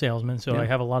career as a salesman, so I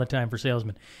have a lot of time for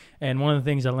salesmen. And one of the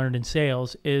things I learned in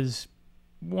sales is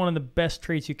one of the best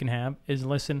traits you can have is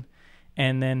listen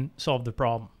and then solve the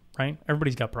problem, right?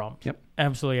 Everybody's got problems. Yep.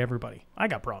 Absolutely everybody. I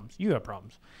got problems. You got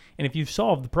problems. And if you've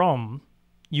solved the problem,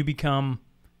 you become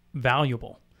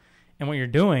valuable. And what you're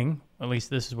doing, at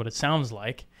least this is what it sounds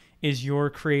like, is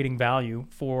you're creating value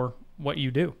for what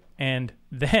you do. And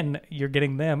then you're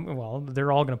getting them,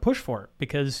 they're all going to push for it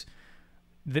because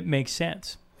that makes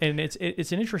sense. And it's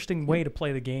an interesting way to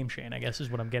play the game, Shane, I guess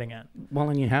is what I'm getting at. Well,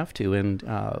 and you have to. And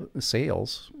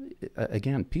sales,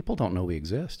 again, people don't know we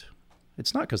exist.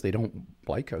 It's not because they don't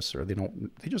like us or they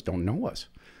just don't know us.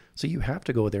 So you have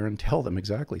to go there and tell them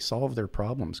exactly, solve their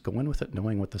problems, go in with it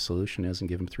knowing what the solution is and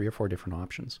give them 3 or 4 different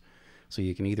options. So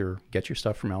you can either get your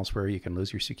stuff from elsewhere, you can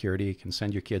lose your security, you can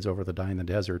send your kids over to die in the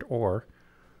desert, or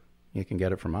you can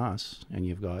get it from us and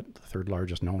you've got the 3rd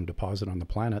largest known deposit on the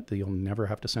planet that you'll never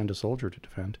have to send a soldier to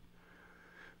defend.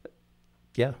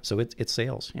 Yeah, so it's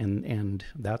sales, and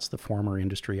that's the former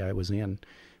industry I was in.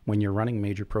 When you're running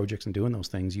major projects and doing those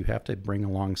things, you have to bring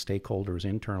along stakeholders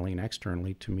internally and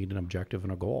externally to meet an objective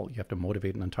and a goal. You have to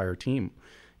motivate an entire team.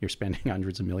 You're spending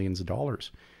hundreds of millions of dollars,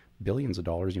 billions of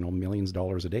dollars, millions of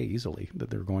dollars a day easily.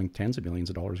 That they're going tens of millions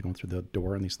of dollars going through the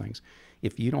door on these things.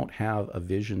 If you don't have a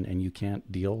vision and you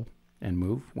can't deal and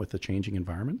move with the changing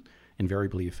environment,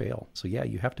 invariably you fail. So yeah,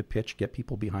 you have to pitch, get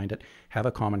people behind it, have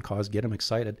a common cause, get them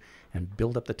excited, and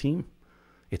build up the team.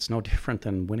 It's no different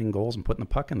than winning goals and putting the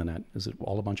puck in the net. Is it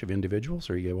all a bunch of individuals,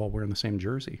 or are you all wearing the same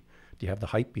jersey? Do you have the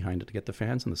hype behind it to get the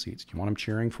fans in the seats? Do you want them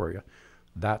cheering for you?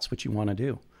 That's what you want to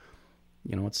do.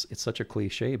 It's such a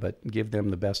cliche, but give them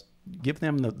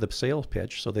the sales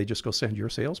pitch, so they just go send your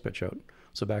sales pitch out.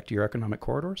 So back to your economic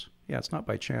corridors. Yeah, it's not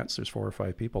by chance there's 4 or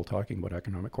 5 people talking about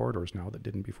economic corridors now that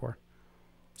didn't before.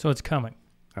 So it's coming.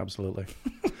 Absolutely.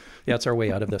 Yeah, it's our way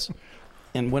out of this.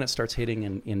 And when it starts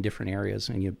hitting in different areas,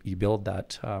 and you build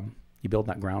that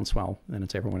groundswell, then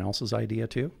it's everyone else's idea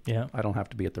too. Yeah. I don't have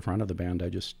to be at the front of the band. I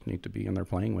just need to be in there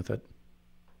playing with it.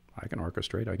 I can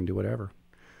orchestrate. I can do whatever.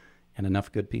 And enough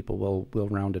good people will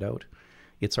round it out.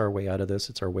 It's our way out of this.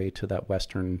 It's our way to that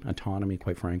Western autonomy,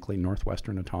 quite frankly,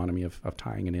 Northwestern autonomy of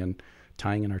tying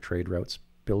in our trade routes,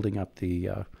 building up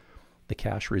the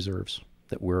cash reserves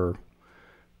that were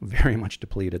very much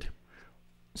depleted.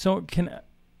 So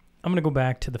I'm going to go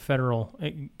back to the federal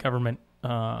government,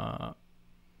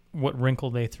 what wrinkle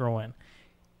they throw in.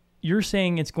 You're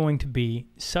saying it's going to be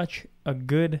such a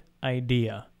good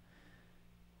idea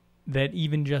that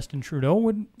even Justin Trudeau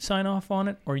would sign off on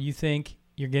it, or you think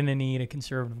you're going to need a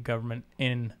conservative government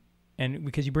and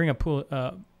because you bring up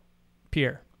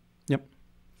Pierre. Yep.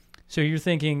 So you're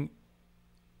thinking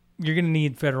you're going to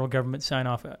need federal government sign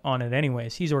off on it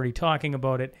anyways. He's already talking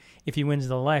about it. If he wins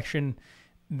the election,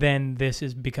 then this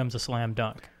becomes a slam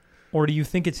dunk. Or do you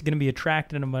think it's going to be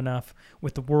attractive enough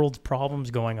with the world's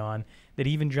problems going on that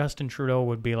even Justin Trudeau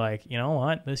would be like, you know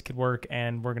what, this could work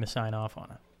and we're going to sign off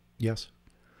on it? Yes.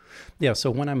 Yeah, so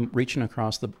when I'm reaching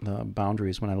across the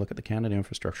boundaries, when I look at the Canada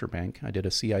Infrastructure Bank, I did a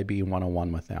CIB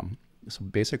 101 with them. So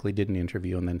basically did an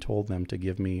interview and then told them to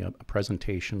give me a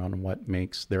presentation on what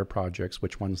makes their projects,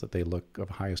 which ones that they look of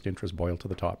highest interest, boil to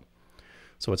the top.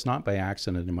 So it's not by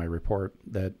accident in my report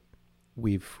that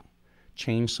we've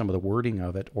changed some of the wording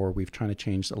of it, or we've tried to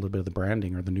change a little bit of the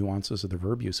branding or the nuances of the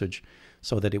verb usage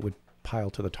so that it would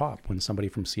pile to the top when somebody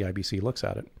from CIBC looks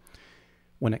at it.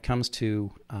 When it comes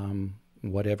to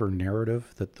whatever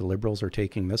narrative that the Liberals are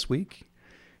taking this week,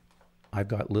 I've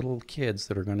got little kids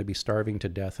that are going to be starving to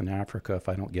death in Africa if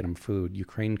I don't get them food.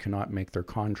 Ukraine cannot make their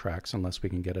contracts unless we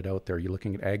can get it out there. You're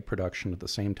looking at ag production at the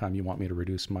same time you want me to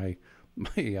reduce my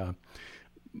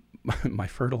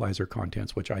fertilizer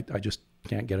contents, which I just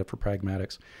can't get it for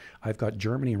pragmatics. I've got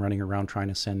Germany running around trying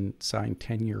to sign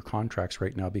 10-year contracts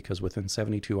right now because within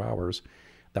 72 hours,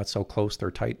 that's how close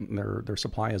they're tight their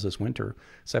supply is this winter.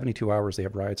 72 hours, they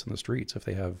have riots in the streets if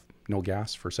they have no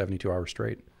gas for 72 hours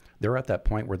straight. They're at that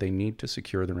point where they need to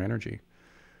secure their energy.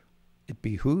 It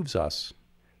behooves us,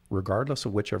 regardless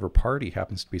of whichever party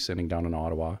happens to be sitting down in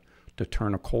Ottawa, to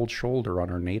turn a cold shoulder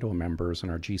on our NATO members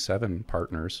and our G7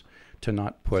 partners to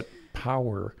not put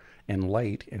power and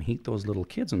light and heat those little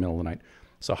kids in the middle of the night.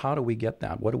 So how do we get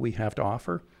that? What do we have to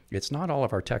offer? It's not all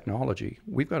of our technology.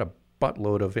 We've got a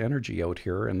buttload of energy out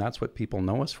here, and that's what people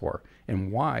know us for.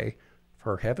 And why,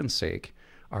 for heaven's sake,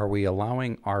 are we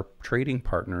allowing our trading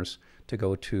partners to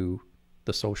go to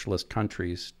the socialist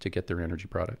countries to get their energy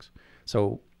products?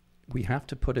 So we have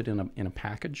to put it in a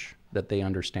package that they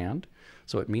understand,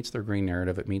 so it meets their green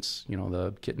narrative. It meets,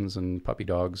 the kittens and puppy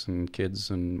dogs and kids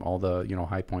and all the,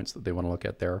 high points that they want to look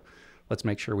at there. Let's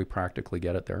make sure we practically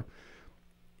get it there.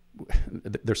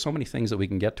 There's so many things that we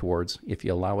can get towards if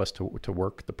you allow us to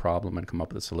work the problem and come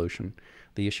up with a solution.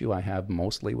 The issue I have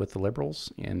mostly with the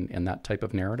Liberals in that type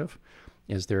of narrative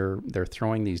is they're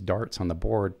throwing these darts on the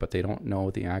board, but they don't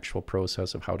know the actual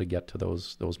process of how to get to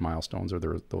those milestones or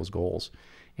those goals.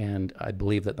 And I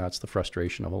believe that that's the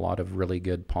frustration of a lot of really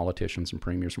good politicians and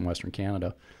premiers from Western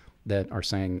Canada that are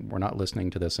saying, we're not listening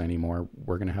to this anymore.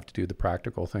 We're going to have to do the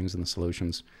practical things and the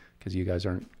solutions because you guys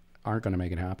aren't going to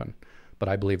make it happen. But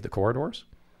I believe the corridors,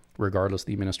 regardless of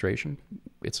the administration,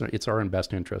 it's our in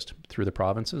best interest. Through the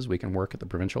provinces, we can work at the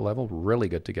provincial level really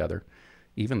good together.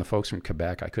 Even the folks from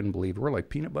Quebec, I couldn't believe we're like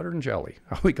peanut butter and jelly.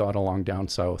 How we got along down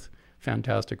south.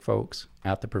 Fantastic folks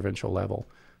at the provincial level.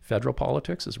 Federal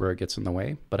politics is where it gets in the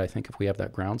way. But I think if we have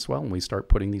that groundswell and we start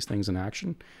putting these things in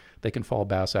action, they can fall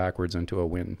backwards into a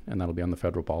win, and that'll be on the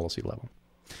federal policy level.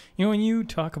 When you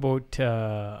talk about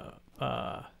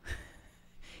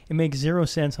it makes zero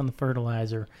sense on the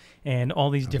fertilizer and all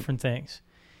these different things.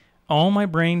 All my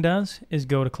brain does is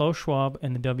go to Klaus Schwab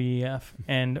and the WEF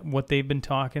and what they've been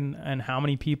talking and how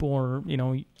many people are,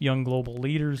 young global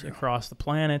leaders across the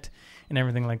planet and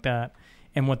everything like that.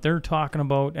 And what they're talking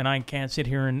about, and I can't sit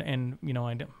here and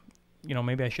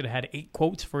maybe I should have had 8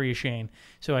 quotes for you, Shane,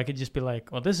 so I could just be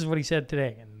like, well, this is what he said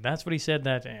today, and that's what he said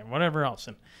that day, and whatever else.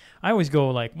 And I always go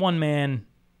like, one man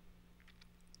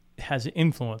has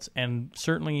influence and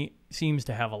certainly seems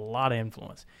to have a lot of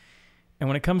influence. And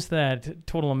when it comes to that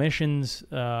total emissions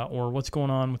or what's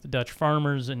going on with the Dutch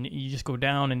farmers, and you just go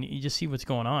down and you just see what's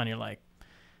going on, you're like,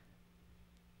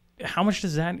 how much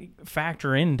does that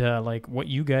factor into like what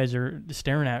you guys are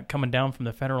staring at coming down from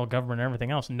the federal government and everything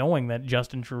else, knowing that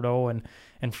Justin Trudeau and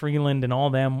Freeland and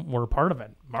all them were a part of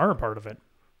it, are a part of it?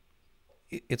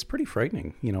 It's pretty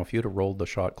frightening. If you'd have rolled the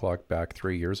shot clock back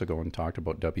 3 years ago and talked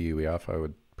about WEF, I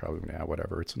would probably,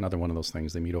 whatever. It's another one of those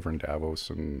things. They meet over in Davos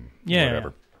and whatever.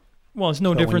 Yeah. Well, it's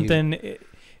no different than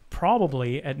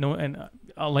probably at no, and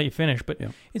I'll let you finish, but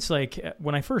it's like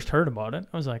when I first heard about it,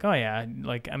 I was like, oh yeah,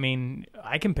 I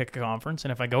can pick a conference,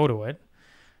 and if I go to it,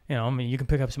 you can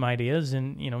pick up some ideas,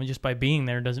 and just by being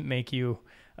there doesn't make you,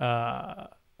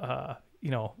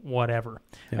 whatever.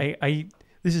 Yeah.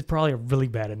 This is probably a really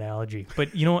bad analogy, but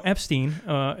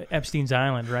Epstein's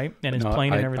Island, right? And his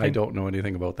plane and everything. I don't know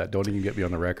anything about that. Don't even get me on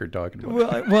the record talking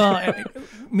about it. Well,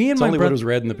 me and it's my only what was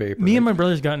read in the paper. Me and my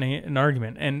brothers got in an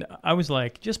argument, and I was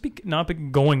like, not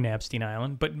going to Epstein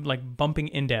Island, but like bumping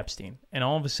into Epstein. And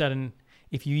all of a sudden,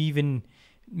 if you even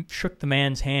shook the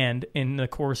man's hand in the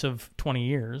course of 20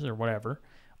 years or whatever,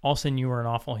 all of a sudden you were an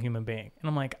awful human being. And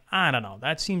I'm like, I don't know.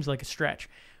 That seems like a stretch.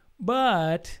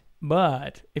 But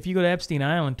if you go to Epstein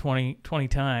Island 20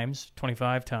 times,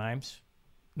 25 times,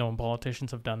 known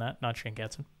politicians have done that, not Shane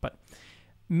Getson, but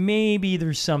maybe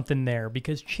there's something there,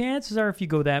 because chances are if you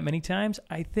go that many times,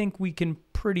 I think we can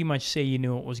pretty much say you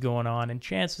knew what was going on, and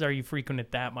chances are you frequent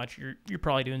it that much, you're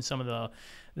probably doing some of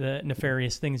the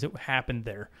nefarious things that happened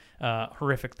there,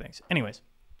 horrific things. Anyways,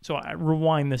 so I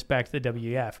rewind this back to the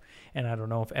WEF, and I don't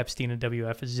know if Epstein and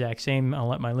WF is the exact same. I'll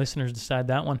let my listeners decide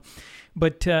that one.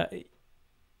 But,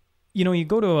 you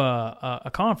go to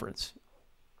a conference,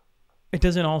 it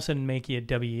doesn't all of a sudden make you a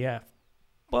WEF.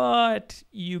 But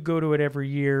you go to it every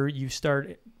year, you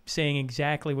start saying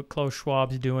exactly what Klaus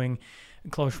Schwab's doing.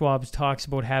 Klaus Schwab talks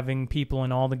about having people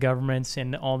in all the governments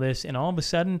and all this, and all of a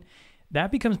sudden,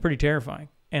 that becomes pretty terrifying.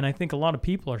 And I think a lot of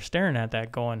people are staring at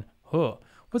that going, huh,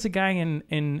 what's a guy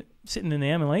in sitting in the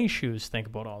MLA shoes think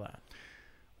about all that?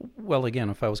 Well, again,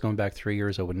 if I was going back 3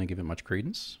 years, I wouldn't have given it much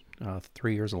credence.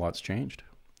 3 years, a lot's changed.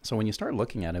 So when you start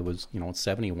looking at it, was,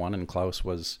 71, and Klaus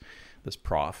was this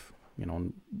prof.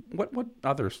 What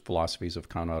other philosophies have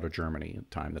come out of Germany at the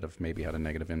time that have maybe had a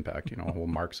negative impact? The whole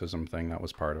Marxism thing, that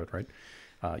was part of it, right?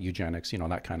 Eugenics,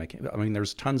 that kind of. I mean,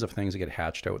 there's tons of things that get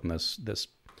hatched out in this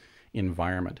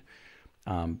environment.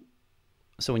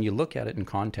 So when you look at it in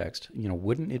context,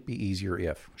 wouldn't it be easier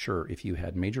if you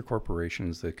had major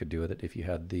corporations that could do it, if you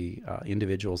had the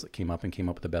individuals that came up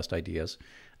with the best ideas,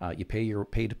 you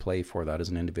pay to play for that as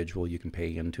an individual, you can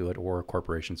pay into it, or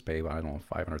corporations pay, I don't know,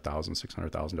 $500,000,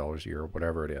 $600,000 a year,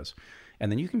 whatever it is.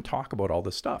 And then you can talk about all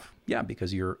this stuff. Yeah,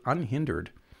 because you're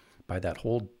unhindered by that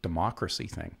whole democracy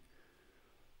thing.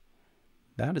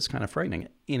 That is kind of frightening.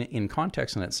 In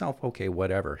context in itself, okay,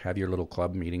 whatever. Have your little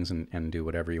club meetings and do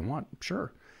whatever you want,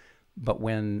 sure. But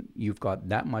when you've got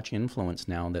that much influence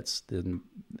now that's been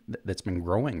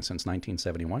growing since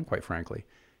 1971, quite frankly,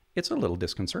 it's a little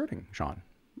disconcerting, Sean.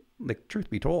 The truth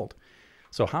be told.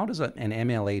 So how does an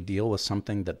MLA deal with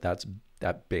something that's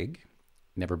that big,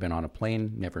 never been on a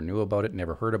plane, never knew about it,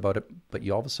 never heard about it, but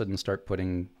you all of a sudden start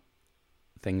putting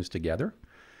things together?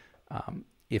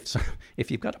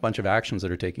 If you've got a bunch of actions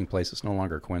that are taking place, it's no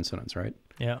longer a coincidence, right?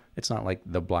 Yeah. It's not like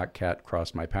the black cat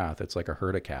crossed my path. It's like a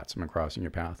herd of cats have been crossing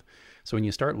your path. So when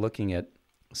you start looking at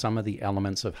some of the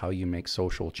elements of how you make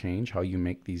social change, how you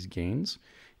make these gains,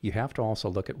 you have to also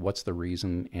look at what's the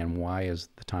reason and why is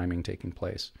the timing taking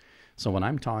place. So when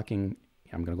I'm talking,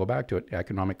 I'm going to go back to it,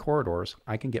 economic corridors,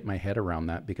 I can get my head around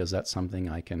that because that's something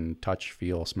I can touch,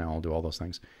 feel, smell, do all those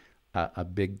things. A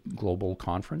big global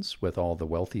conference with all the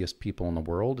wealthiest people in the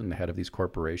world and the head of these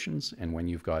corporations. And when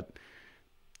you've got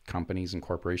companies and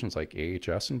corporations like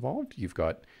AHS involved, you've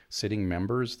got sitting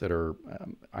members that are,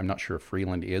 I'm not sure if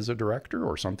Freeland is a director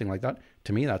or something like that.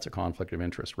 To me, that's a conflict of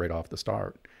interest right off the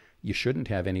start. You shouldn't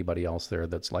have anybody else there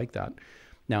that's like that.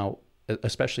 Now,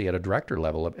 especially at a director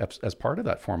level as part of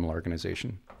that formal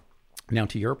organization. Now,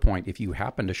 to your point, if you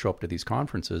happen to show up to these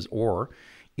conferences, or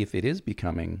if it is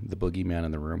becoming the boogeyman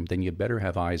in the room, then you better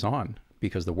have eyes on,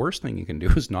 because the worst thing you can do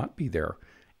is not be there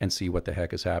and see what the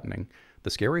heck is happening. The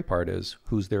scary part is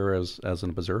who's there as an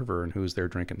observer and who's there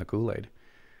drinking the Kool-Aid.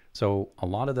 So a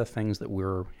lot of the things that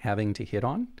we're having to hit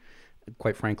on,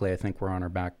 quite frankly, I think we're on our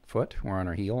back foot, we're on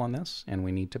our heel on this, and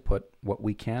we need to put what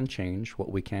we can change,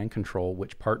 what we can control,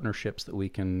 which partnerships that we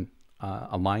can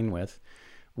align with,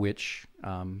 which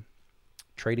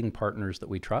trading partners that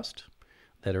we trust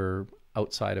that are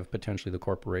outside of potentially the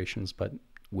corporations, but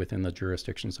within the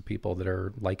jurisdictions of people that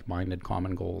are like-minded,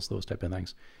 common goals, those type of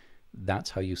things.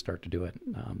 That's how you start to do it.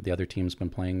 The other team's been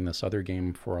playing this other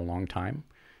game for a long time,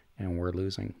 and we're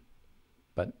losing.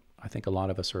 But I think a lot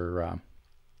of us are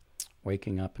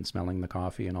waking up and smelling the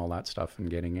coffee and all that stuff and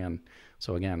getting in.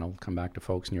 So again, I'll come back to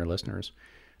folks and your listeners.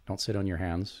 Don't sit on your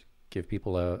hands. Give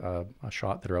people a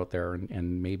shot that are out there,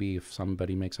 and maybe if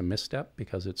somebody makes a misstep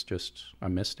because it's just a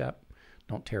misstep,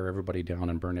 don't tear everybody down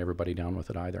and burn everybody down with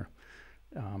it either.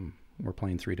 We're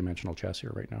playing three-dimensional chess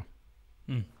here right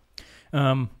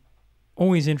now.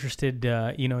 Always interested.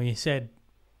 You said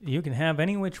you can have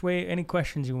any which way, any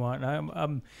questions you want.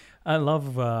 I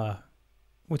love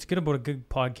what's good about a good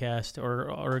podcast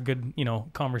or a good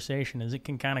conversation is it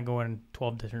can kind of go in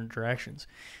 12 different directions.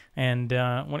 And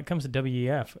when it comes to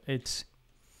WEF,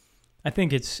 I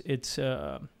think it's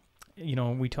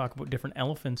we talk about different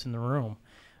elephants in the room.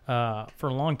 For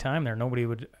a long time there, nobody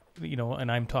would,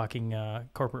 and I'm talking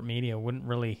corporate media, wouldn't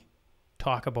really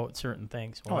talk about certain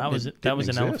things. Well, that was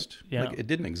an elephant. Yeah. Like, it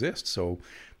didn't exist. So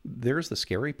there's the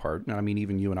scary part. I mean,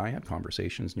 even you and I had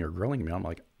conversations and you're grilling me. I'm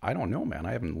like, I don't know, man.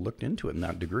 I haven't looked into it in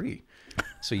that degree.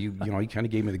 So you kind of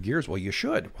gave me the gears. Well, you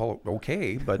should. Well,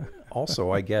 okay. But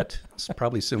also I get, it's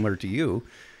probably similar to you.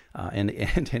 And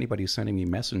anybody who's sending me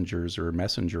Messenger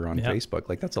on Facebook,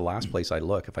 like that's the last place I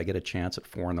look. If I get a chance at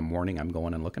 4 a.m, I'm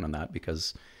going and looking on that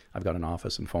because I've got an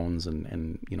office and phones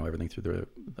and everything through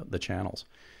the channels.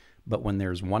 But when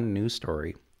there's one news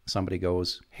story, somebody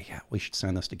goes, hey, yeah, we should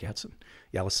send this to Getson.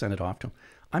 Yeah, let's send it off to him.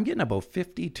 I'm getting about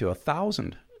 50 to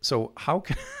 1,000. So how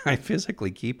can I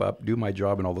physically keep up, do my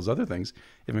job and all those other things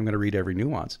if I'm going to read every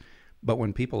nuance? But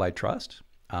when people I trust,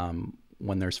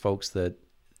 when there's folks that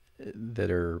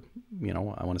are,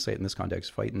 I want to say it in this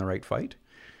context, fighting the right fight,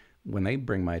 when they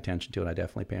bring my attention to it, I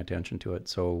definitely pay attention to it.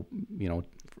 So,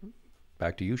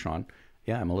 back to you, Sean.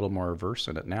 Yeah, I'm a little more versed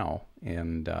in it now,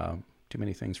 and too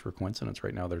many things for coincidence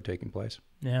right now that are taking place.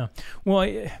 Yeah.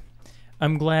 Well,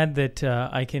 I'm glad that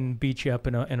I can beat you up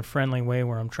in a friendly way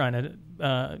where I'm trying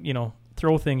to,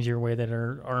 throw things your way that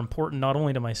are important not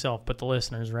only to myself but the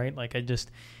listeners, right? Like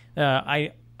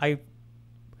I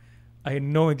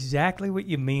know exactly what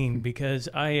you mean because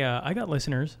I got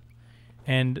listeners,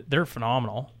 and they're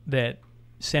phenomenal, that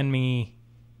send me.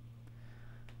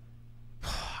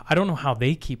 I don't know how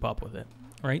they keep up with it,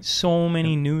 right? So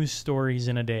many news stories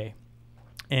in a day,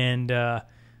 and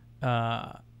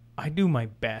I do my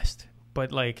best,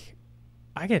 but like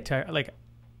I get tired. Like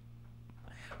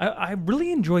I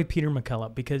really enjoy Peter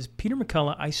McCullough because Peter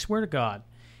McCullough, I swear to God,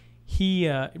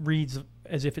 he reads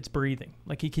as if it's breathing.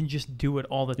 Like he can just do it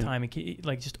all the time. He can,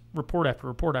 like just report after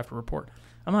report after report.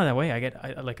 I'm not that way.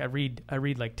 I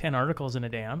read like 10 articles in a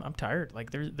day. I'm tired.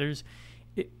 Like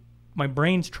my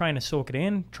brain's trying to soak it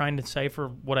in, trying to decipher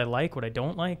what I like, what I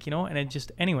don't like, and it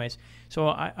just, anyways. So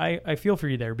I feel for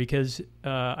you there because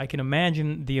I can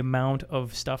imagine the amount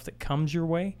of stuff that comes your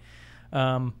way.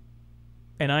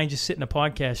 And I just sit in a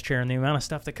podcast chair, and the amount of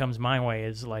stuff that comes my way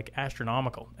is like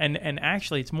astronomical. And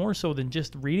actually, it's more so than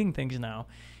just reading things now.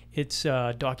 It's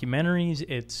documentaries,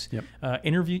 it's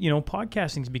interview.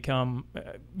 Podcasting's become,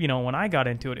 when I got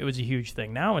into it, it was a huge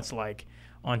thing. Now it's like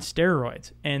on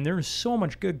steroids, and there's so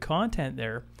much good content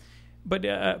there. But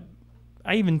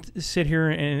I even sit here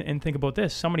and think about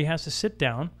this. Somebody has to sit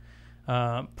down,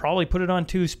 probably put it on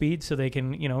 2-speed so they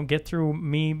can, get through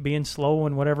me being slow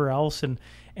and whatever else, and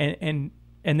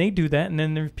they do that, and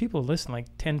then there's people who listen like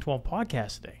 10, 12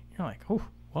 podcasts a day. You're like, oh,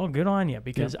 well, good on you,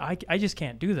 because I just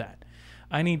can't do that.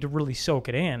 I need to really soak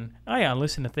it in. I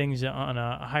listen to things on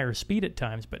a higher speed at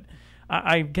times, but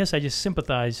I guess I just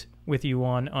sympathize with you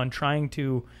on trying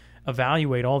to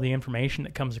evaluate all the information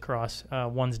that comes across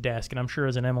one's desk. And I'm sure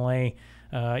as an MLA,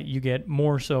 you get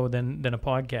more so than a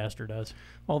podcaster does.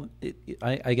 Well,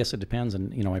 I guess it depends.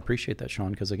 And, I appreciate that,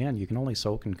 Sean, because, again, you can only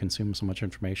soak and consume so much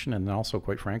information, and also,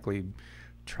 quite frankly,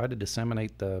 try to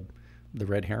disseminate the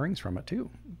red herrings from it, too.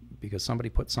 Because somebody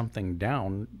put something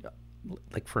down,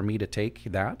 like for me to take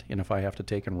that, and if I have to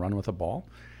take and run with a ball,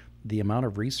 the amount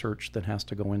of research that has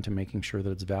to go into making sure that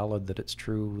it's valid, that it's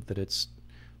true, that it's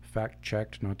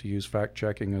fact-checked, not to use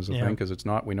fact-checking as a thing, because it's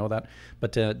not, we know that,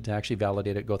 but to actually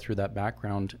validate it, go through that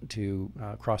background, to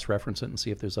cross-reference it and see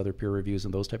if there's other peer reviews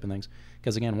and those type of things.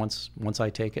 Because again, once I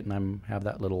take it and have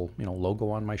that little logo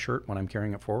on my shirt when I'm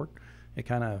carrying it forward, it's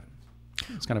kind of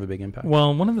a big impact.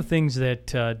 Well, one of the things that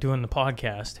doing the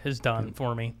podcast has done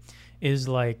for me is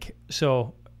like,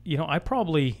 so, I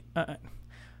probably,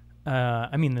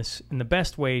 I mean this in the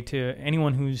best way to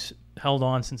anyone who's held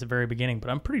on since the very beginning,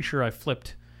 but I'm pretty sure I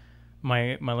flipped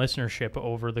my listenership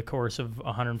over the course of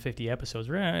 150 episodes.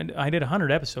 I did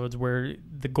 100 episodes where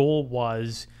the goal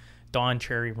was Don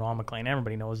Cherry, Ron McLean.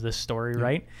 Everybody knows this story,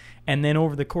 right? And then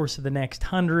over the course of the next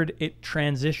 100, it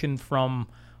transitioned from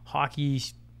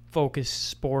hockey-focused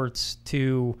sports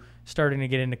to starting to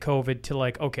get into COVID to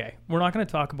like, okay, we're not going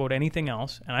to talk about anything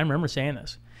else. And I remember saying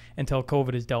this until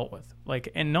COVID is dealt with. Like,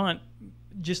 and not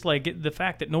just like the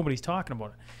fact that nobody's talking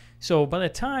about it. So by the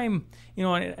time,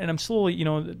 and I'm slowly,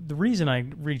 the reason I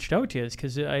reached out to you is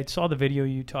because I saw the video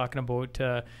you talking about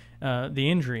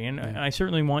the injury, and I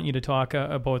certainly want you to talk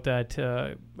about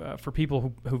that for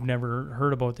people who've never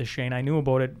heard about this, Shane. I knew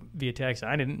about it via text.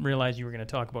 I didn't realize you were going to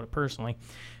talk about it personally,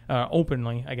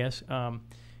 openly, I guess.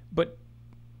 But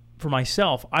for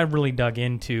myself, I really dug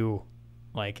into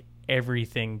like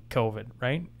everything COVID,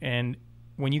 right? And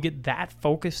when you get that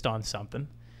focused on something,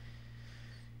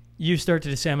 you start to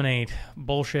disseminate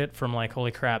bullshit from like, holy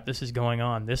crap, this is going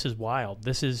on. This is wild.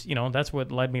 This is, that's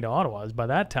what led me to Ottawa. Is by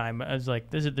that time, I was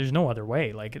like, there's no other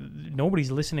way. Like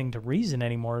nobody's listening to reason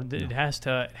anymore. No. It has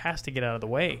to get out of the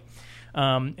way.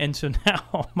 And so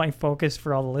now my focus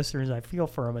for all the listeners, I feel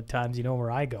for them at times,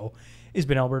 where I go, has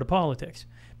been Alberta politics.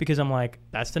 Because I'm like,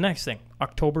 that's the next thing.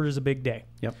 October is a big day.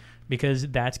 Yep. Because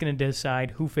that's going to decide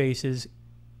who faces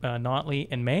Notley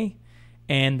in May.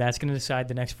 And that's going to decide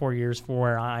the next 4 years for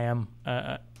where I am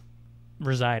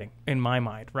residing, in my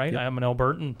mind, right? Yep. I'm an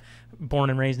Albertan,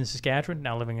 born and raised in Saskatchewan,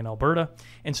 now living in Alberta.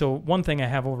 And so one thing I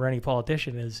have over any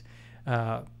politician is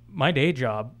my day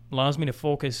job allows me to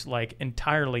focus like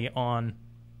entirely on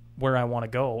where I want to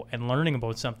go and learning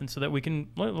about something so that we can,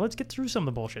 let's get through some of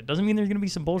the bullshit. Doesn't mean there's going to be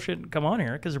some bullshit come on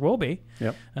here, because there will be.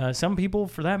 Yep. Some people,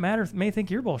 for that matter, may think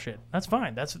you're bullshit. That's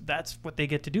fine. That's what they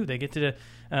get to do. They get to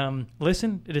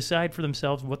listen, to decide for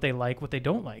themselves what they like, what they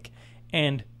don't like.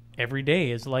 And every day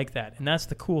is like that. And that's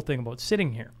the cool thing about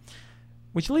sitting here.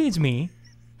 Which leads me,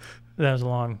 that was a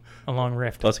long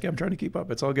riff. Plus, I'm trying to keep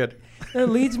up. It's all good. It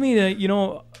leads me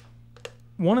to,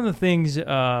 one of the things,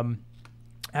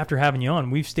 after having you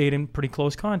on, we've stayed in pretty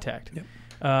close contact. Yep.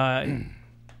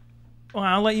 Well,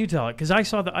 I'll let you tell it, because I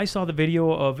saw the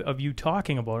video of you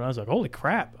talking about it. I was like, holy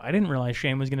crap! I didn't realize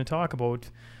Shane was going to talk about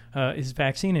his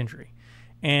vaccine injury,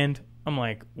 and I'm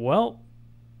like, well,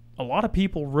 a lot of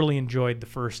people really enjoyed the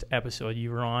first episode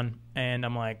you were on, and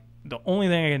I'm like, the only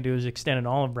thing I can do is extend an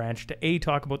olive branch to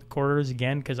talk about the corridors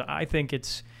again, because I think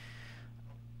it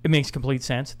makes complete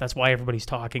sense. That's why everybody's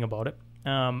talking about it.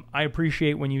 I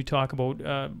appreciate when you talk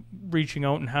about reaching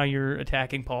out and how you're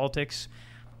attacking politics.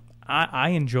 I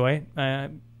enjoy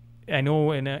it. I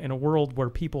know in a world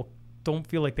where people don't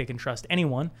feel like they can trust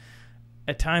anyone,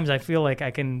 at times I feel like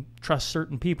I can trust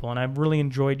certain people, and I've really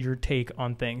enjoyed your take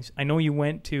on things. I know you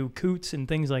went to Coots and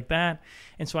things like that,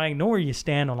 and so I know where you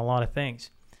stand on a lot of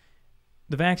things.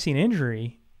 The vaccine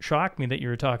injury shocked me that you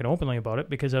were talking openly about it,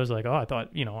 because I was like, I thought,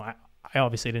 I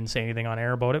obviously didn't say anything on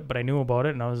air about it, but I knew about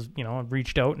it, and I was, I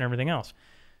reached out and everything else.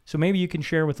 So maybe you can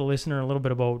share with the listener a little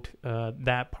bit about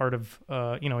that part of,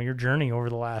 your journey over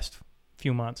the last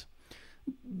few months.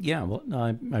 Yeah, well,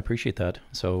 I appreciate that.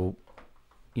 So,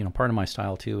 part of my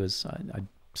style too is I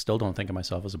still don't think of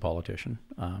myself as a politician.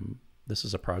 This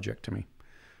is a project to me.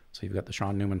 So you've got the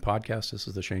Shaun Newman podcast. This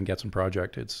is the Shane Getson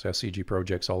project. It's SCG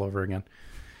projects all over again.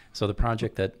 So the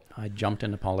project that I jumped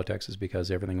into politics is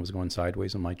because everything was going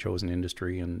sideways in my chosen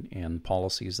industry, and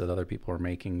policies that other people were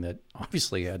making that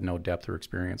obviously had no depth or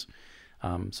experience.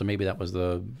 So maybe that was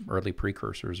the early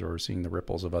precursors, or seeing the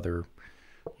ripples of other,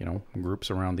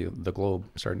 groups around the globe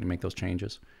starting to make those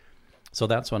changes. So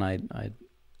that's when I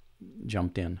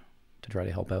jumped in to try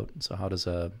to help out. So how does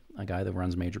a guy that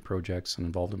runs major projects and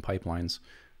involved in pipelines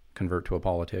convert to a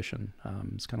politician?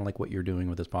 It's kind of like what you're doing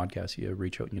with this podcast. You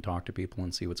reach out and you talk to people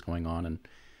and see what's going on. And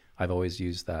I've always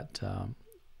used that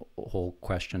whole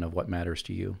question of what matters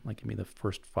to you. Like, give me the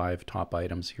first 5 top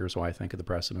items. Here's what I think of the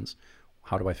precedents.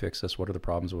 How do I fix this? What are the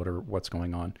problems? What's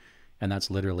going on? And that's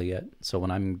literally it. So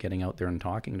when I'm getting out there and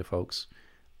talking to folks,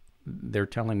 they're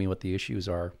telling me what the issues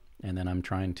are, and then I'm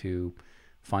trying to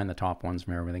find the top ones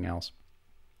from everything else.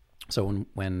 So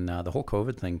when the whole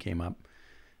COVID thing came up,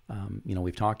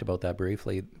 we've talked about that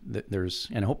briefly.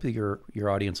 And hopefully your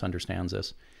audience understands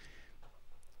this.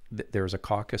 There's a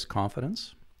caucus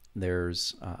confidence.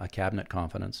 There's a cabinet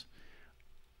confidence.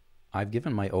 I've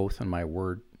given my oath and my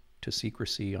word to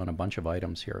secrecy on a bunch of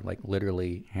items here, like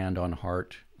literally hand on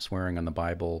heart, swearing on the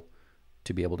Bible,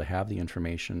 to be able to have the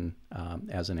information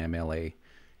as an MLA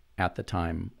at the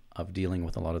time of dealing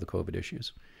with a lot of the COVID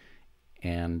issues.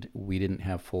 And we didn't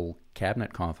have full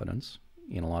cabinet confidence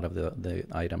in a lot of the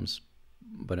items,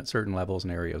 but at certain levels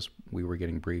and areas, we were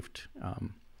getting briefed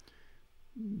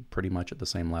pretty much at the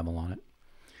same level on it.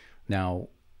 Now,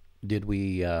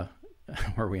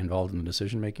 were we involved in the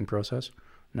decision-making process?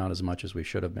 Not as much as we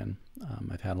should have been.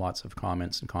 I've had lots of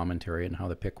comments and commentary on how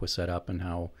the PIC was set up and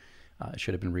how it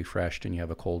should have been refreshed, and you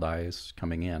have a cold eyes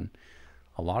coming in.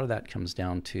 A lot of that comes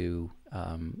down to,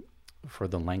 for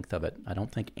the length of it, I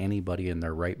don't think anybody in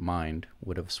their right mind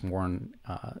would have sworn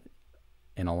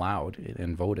and allowed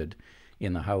and voted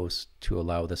in the House to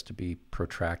allow this to be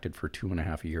protracted for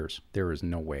 2.5 years. There is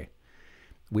no way.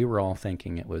 We were all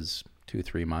thinking it was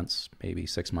 2-3 months, maybe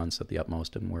 6 months at the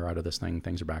utmost, and we're out of this thing.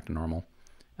 Things are back to normal.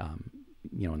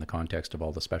 In the context of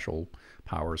all the special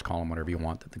powers, call them whatever you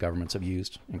want, that the governments have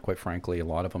used. And quite frankly, a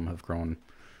lot of them have grown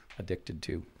addicted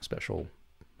to special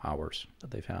powers that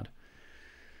they've had.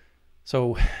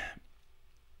 So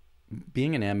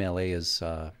being an MLA is,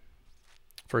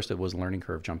 first it was a learning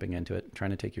curve jumping into it,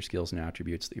 trying to take your skills and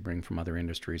attributes that you bring from other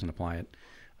industries and apply it,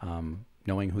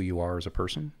 knowing who you are as a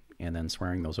person, and then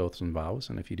swearing those oaths and vows.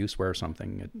 And if you do swear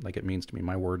something, it means to me,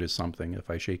 my word is something. If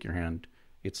I shake your hand,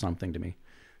 it's something to me.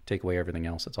 Take away everything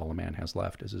else, that's all a man has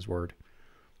left is his word.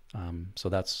 So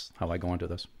that's how I go into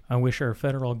this. I wish our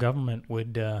federal government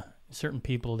would, certain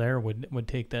people there would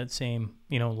take that same,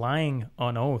 lying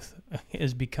on oath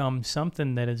has become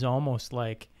something that is almost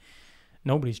like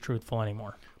nobody's truthful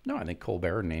anymore. No, I think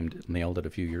Colbert nailed it a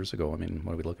few years ago. I mean,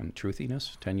 what are we looking at?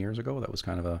 Truthiness 10 years ago? That was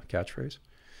kind of a catchphrase.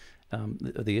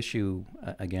 The issue,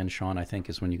 again, Sean, I think,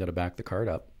 is when you got to back the card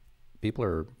up. People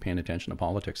are paying attention to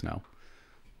politics now.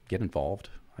 Get involved.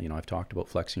 I've talked about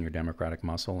flexing your democratic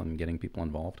muscle and getting people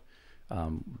involved.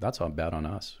 That's all bad on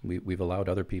us. We've allowed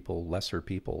other people, lesser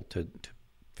people, to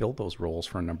fill those roles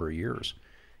for a number of years.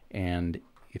 And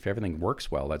if everything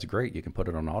works well, that's great. You can put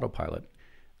it on autopilot.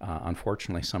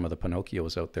 Unfortunately, some of the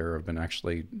Pinocchios out there have been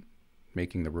actually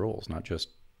making the rules, not just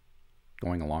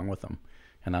going along with them.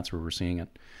 And that's where we're seeing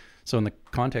it. So in the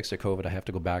context of COVID, I have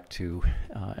to go back to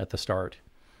at the start.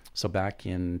 So back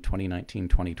in 2019,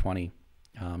 2020,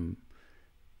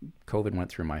 COVID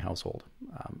went through my household.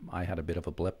 I had a bit of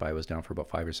a blip. I was down for about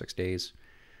 5 or 6 days.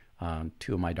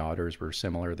 Two of my daughters were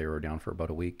similar. They were down for about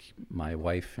a week. My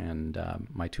wife and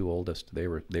my two oldest, they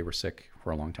were sick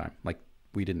for a long time. Like,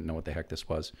 we didn't know what the heck this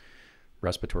was.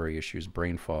 Respiratory issues,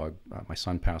 brain fog. My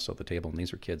son passed out the table, and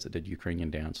these are kids that did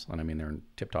Ukrainian dance. And I mean, they're in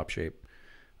tip-top shape.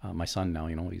 My son now,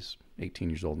 he's 18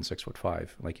 years old and 6'5".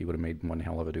 Like, he would have made one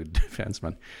hell of a dude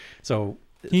defenseman. So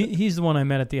he's the one I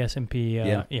met at the SMP.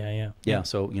 Yeah.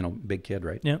 So, big kid,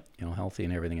 right? Yeah. Healthy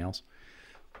and everything else.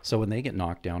 So when they get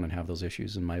knocked down and have those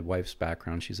issues, and my wife's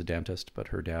background, she's a dentist, but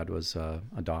her dad was a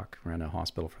doc, ran a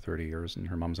hospital for 30 years, and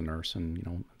her mom's a nurse,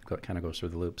 and, kind of goes through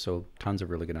the loop. So tons of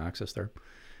really good access there.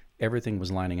 Everything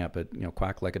was lining up at,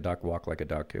 quack like a duck, walk like a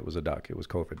duck. It was a duck. It was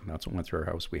COVID. That's what went through our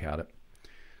house. We had it.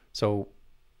 So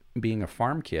being a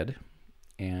farm kid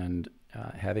and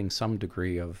having some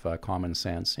degree of common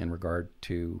sense in regard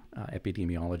to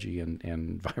epidemiology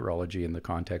and virology in the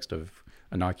context of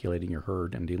inoculating your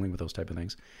herd and dealing with those type of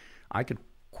things, I could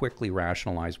quickly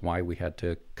rationalize why we had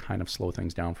to kind of slow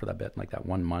things down for that bit, like that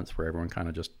 1 month where everyone kind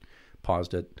of just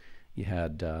paused it. You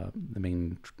had the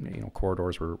main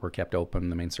corridors were kept open,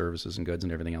 the main services and goods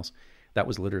and everything else. That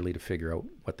was literally to figure out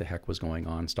what the heck was going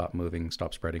on, stop moving,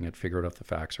 stop spreading it, figure out if the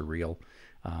facts are real,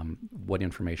 what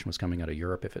information was coming out of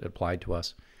Europe, if it applied to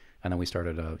us. And then we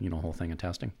started a whole thing of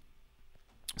testing.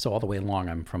 So all the way along,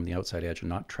 I'm from the outside edge and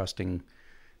not trusting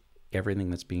everything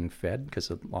that's being fed, because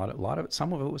a lot of it,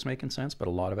 some of it was making sense, but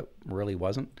a lot of it really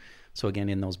wasn't. So again,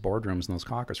 in those boardrooms and those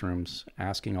caucus rooms,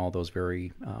 asking all those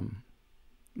very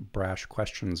brash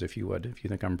questions, if you would. If you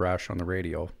think I'm brash on the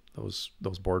radio, those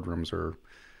boardrooms are,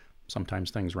 sometimes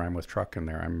things rhyme with truck in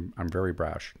there. I'm very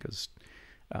brash, because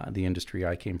the industry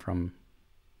I came from,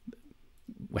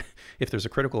 if there's a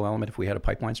critical element, if we had a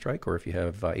pipeline strike, or if you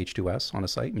have H2S on a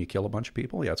site and you kill a bunch of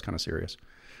people, yeah, it's kind of serious.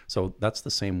 So that's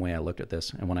the same way I looked at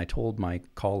this. And when I told my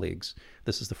colleagues,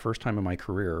 this is the first time in my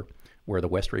career where the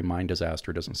Westray mine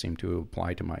disaster doesn't seem to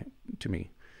apply to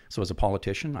me. So as a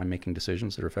politician, I'm making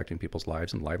decisions that are affecting people's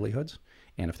lives and livelihoods.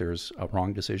 And if there's a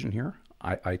wrong decision here,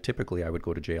 I typically would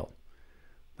go to jail.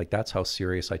 Like, that's how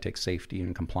serious I take safety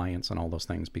and compliance and all those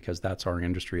things, because that's our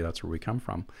industry. That's where we come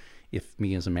from. If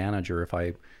me as a manager, if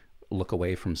I look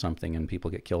away from something and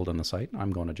people get killed on the site,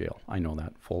 I'm going to jail. I know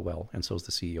that full well. And so is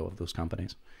the CEO of those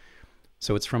companies.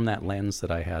 So it's from that lens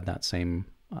that I had that same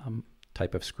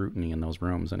type of scrutiny in those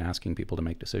rooms, and asking people to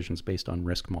make decisions based on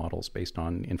risk models, based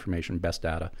on information, best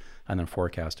data, and then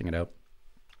forecasting it out.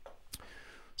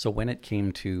 So when it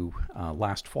came to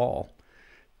last fall,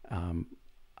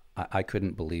 I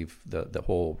couldn't believe the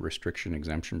whole restriction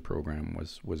exemption program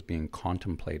was being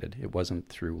contemplated. It wasn't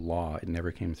through law. It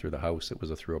never came through the House. It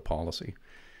was through a policy.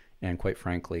 And quite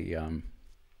frankly,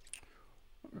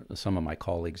 some of my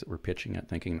colleagues that were pitching it,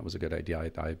 thinking it was a good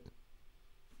idea, I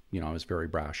was very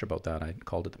brash about that. I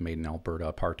called it the Made in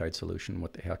Alberta apartheid solution.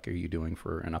 What the heck are you doing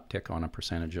for an uptick on a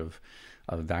percentage of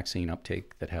vaccine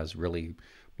uptake that has really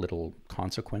little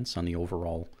consequence on the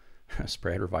overall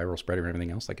spread or viral spread or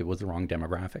everything else? Like, it was the wrong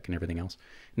demographic and everything else.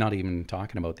 Not even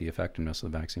talking about the effectiveness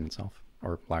of the vaccine itself,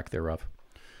 or lack thereof.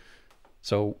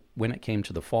 So when it came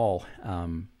to the fall,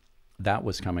 that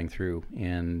was coming through,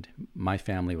 and my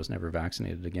family was never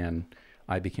vaccinated again.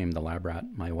 I became the lab rat.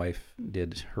 My wife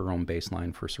did her own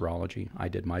baseline for serology. I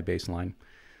did my baseline.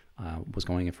 Was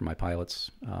going in for my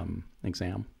pilot's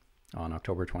exam on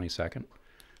October 22nd.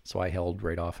 So I held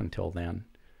right off until then.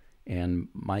 And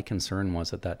my concern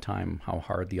was at that time how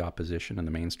hard the opposition and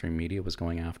the mainstream media was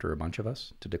going after a bunch of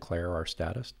us to declare our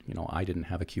status. I didn't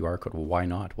have a QR code. Well, why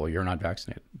not? Well, you're not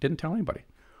vaccinated. Didn't tell anybody.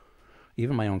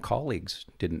 Even my own colleagues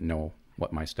didn't know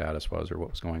what my status was or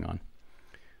what was going on.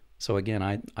 So again,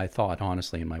 I thought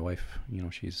honestly, and my wife,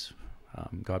 she's,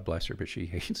 God bless her, but she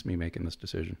hates me making this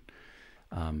decision.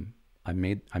 I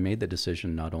made the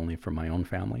decision not only for my own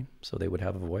family, so they would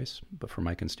have a voice, but for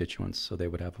my constituents, so they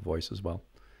would have a voice as well.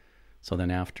 So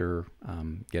then after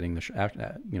getting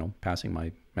passing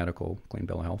my medical clean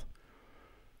bill of health,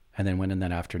 and then went in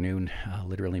that afternoon,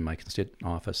 literally my constituent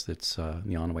office, that's the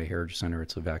Onaway Heritage Center,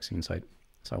 it's a vaccine site.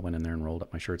 So I went in there and rolled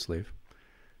up my shirt sleeve.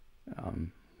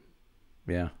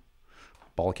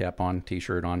 Ball cap on,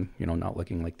 t-shirt on, not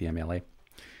looking like the MLA.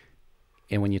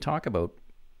 And when you talk about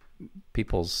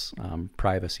people's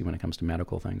privacy when it comes to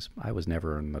medical things, I was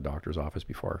never in the doctor's office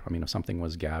before. I mean, if something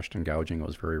was gashed and gouging, it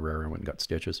was very rare. I went and got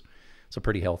stitches. So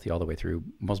pretty healthy all the way through.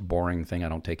 Most boring thing, I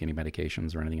don't take any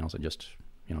medications or anything else. I just,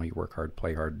 you work hard,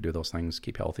 play hard, do those things,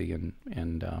 keep healthy.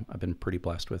 And I've been pretty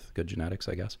blessed with good genetics,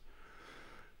 I guess.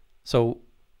 So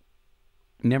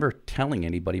never telling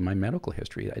anybody my medical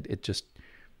history, it just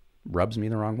rubs me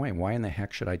the wrong way. Why in the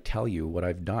heck should I tell you what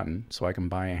I've done so I can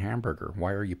buy a hamburger?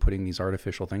 Why are you putting these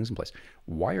artificial things in place?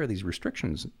 Why are these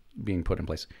restrictions being put in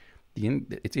place?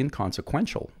 It's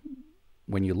inconsequential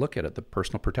when you look at it, the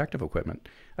personal protective equipment.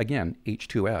 Again,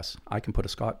 H2S, I can put a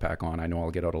Scott pack on, I know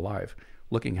I'll get out alive.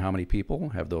 Looking how many people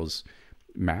have those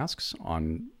masks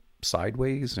on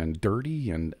sideways and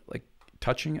dirty and like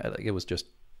touching, it was just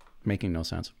making no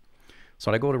sense.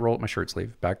 So I go to roll up my shirt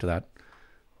sleeve, back to that.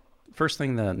 First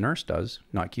thing the nurse does,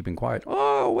 not keeping quiet.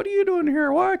 Oh, what are you doing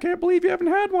here? Why? I can't believe you haven't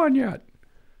had one yet.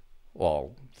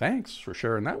 Well, thanks for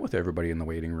sharing that with everybody in the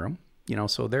waiting room.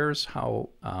 So there's how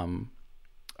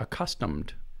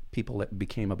accustomed people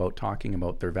became about talking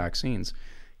about their vaccines,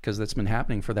 because that's been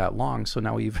happening for that long. So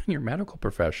now even your medical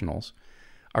professionals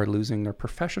are losing their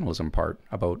professionalism part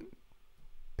about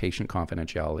patient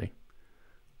confidentiality.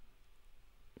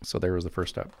 So there was the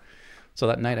first step. So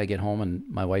that night I get home and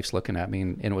my wife's looking at me,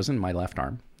 and it was in my left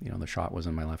arm. The shot was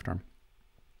in my left arm.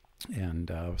 And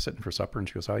I was sitting for supper and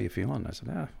she goes, how are you feeling? I said,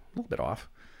 a little bit off.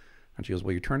 And she goes,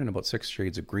 well, you're turning about 6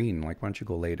 shades of green. Like, why don't you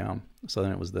go lay down? So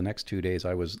then it was the next 2 days.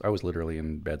 I was literally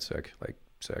in bed sick.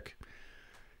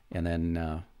 And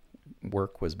then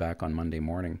work was back on Monday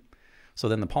morning. So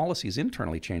then the policies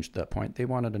internally changed at that point. They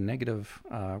wanted a negative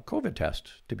COVID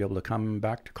test to be able to come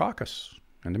back to caucus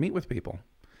and to meet with people.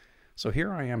 So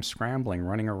here I am scrambling,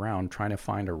 running around, trying to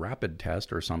find a rapid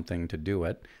test or something to do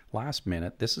it. Last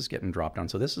minute, this is getting dropped down.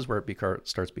 So this is where it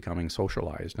starts becoming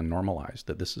socialized and normalized,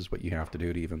 that this is what you have to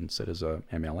do to even sit as a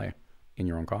MLA in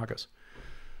your own caucus.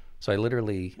 So I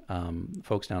literally,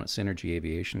 folks down at Synergy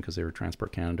Aviation, because they were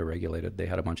Transport Canada regulated, they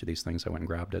had a bunch of these things. I went and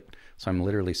grabbed it. So I'm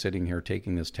literally sitting here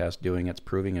taking this test, doing it,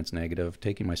 proving it's negative,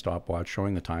 taking my stopwatch,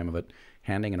 showing the time of it,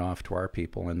 handing it off to our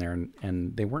people in there.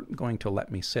 And they weren't going to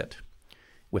let me sit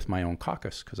with my own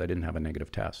caucus because I didn't have a negative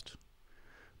test.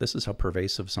 This is how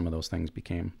pervasive some of those things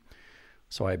became.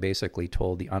 So I basically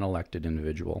told the unelected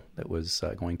individual that was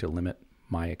going to limit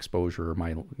my exposure, or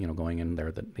my, going in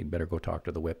there, that he'd better go talk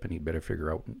to the whip and he'd better figure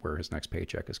out where his next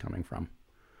paycheck is coming from.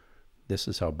 This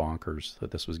is how bonkers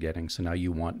that this was getting. So now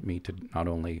you want me to not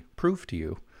only prove to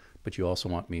you, but you also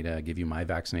want me to give you my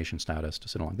vaccination status to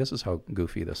sit along. This is how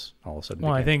goofy this all of a sudden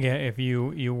became. I think if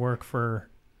you work for,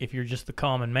 if you're just the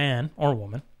common man or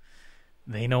woman,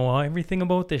 they know everything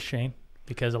about this, Shane,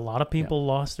 because a lot of people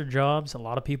lost their jobs. A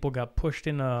lot of people got pushed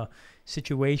into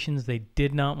situations they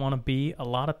did not want to be. A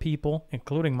lot of people,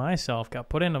 including myself, got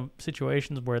put into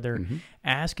situations where they're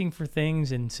asking for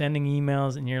things and sending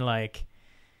emails, and you're like,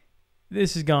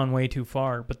 this has gone way too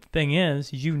far. But the thing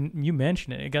is, you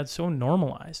mentioned it got so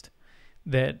normalized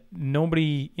that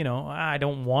nobody, I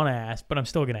don't want to ask, but I'm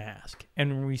still going to ask.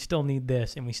 And we still need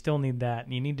this, and we still need that,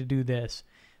 and you need to do this.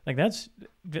 Like, that's,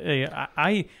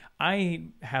 I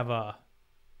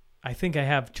think I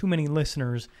have too many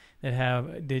listeners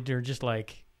they're just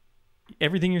like,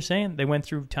 everything you're saying, they went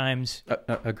through times.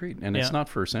 Agreed. And it's not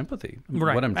for sympathy.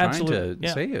 Right. What I'm trying to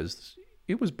say is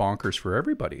it was bonkers for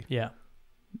everybody. Yeah.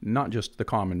 Not just the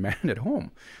common man at home.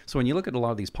 So when you look at a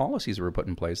lot of these policies that were put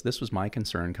in place, this was my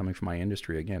concern coming from my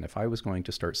industry. Again, if I was going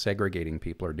to start segregating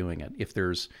people or doing it, if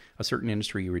there's a certain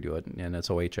industry you would do it, and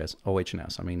it's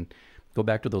OH&S. I mean, go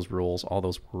back to those rules. All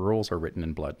those rules are written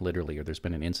in blood, literally. Or there's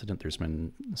been an incident, there's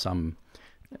been some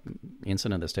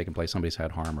incident that's taken place, somebody's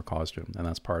had harm or caused to them, and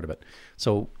that's part of it.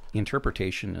 So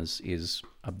interpretation is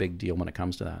a big deal when it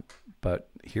comes to that. But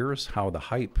here's how the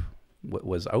hype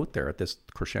was out there at this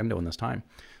crescendo in this time.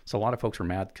 So a lot of folks were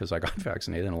mad because I got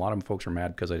vaccinated, and a lot of folks were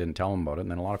mad because I didn't tell them about it,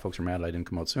 and then a lot of folks were mad I didn't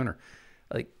come out sooner.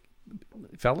 Like,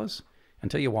 fellas,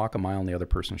 until you walk a mile in the other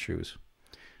person's shoes.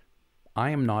 I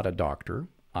am not a doctor.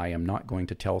 I am not going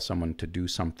to tell someone to do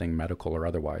something medical or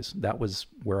otherwise. That was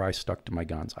where I stuck to my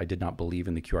guns. I did not believe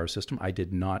in the QR system. I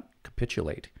did not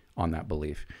capitulate on that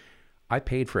belief. I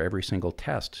paid for every single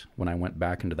test when I went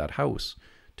back into that house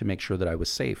to make sure that I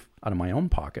was safe out of my own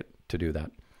pocket to do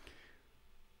that.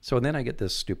 So then I get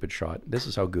this stupid shot. This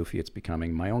is how goofy it's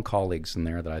becoming. My own colleagues in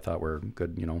there that I thought were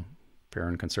good, fair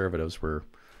and conservatives were,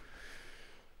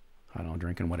 I don't know,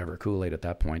 drinking whatever Kool-Aid at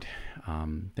that point,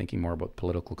 thinking more about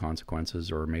political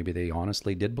consequences, or maybe they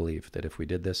honestly did believe that if we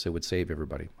did this, it would save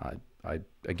everybody. I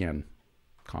again,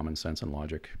 common sense and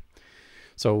logic.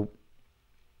 So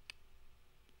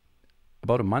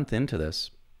about a month into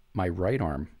this, my right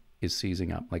arm is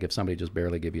seizing up. Like if somebody just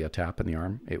barely gave you a tap in the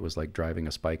arm, it was like driving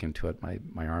a spike into it.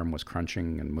 My arm was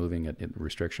crunching and moving at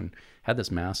restriction. Had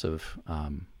this massive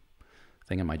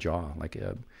thing in my jaw. Like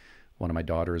one of my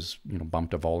daughters,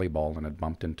 bumped a volleyball and it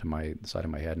bumped into the side of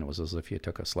my head, and it was as if you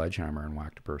took a sledgehammer and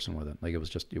whacked a person with it. Like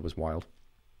it was wild.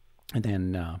 And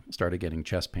then started getting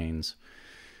chest pains.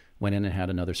 Went in and had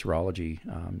another serology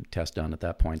test done at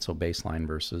that point, so baseline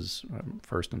versus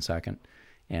first and second.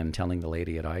 And telling the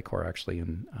lady at ICOR, actually,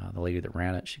 and the lady that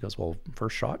ran it, she goes, well,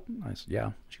 first shot? I said,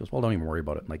 yeah. She goes, well, don't even worry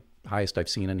about it. Like, highest I've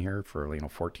seen in here for,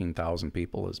 14,000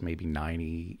 people is maybe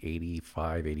 90,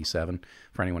 85, 87.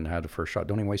 For anyone that had the first shot,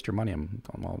 don't even waste your money. I'm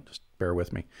going, well, just bear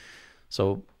with me.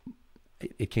 So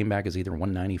it came back as either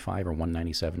 195 or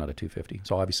 197 out of 250.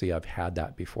 So obviously I've had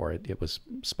that before. It was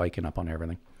spiking up on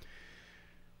everything.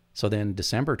 So then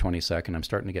December 22nd, I'm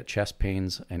starting to get chest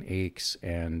pains and aches,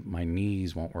 and my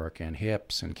knees won't work, and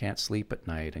hips, and can't sleep at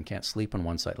night, and can't sleep on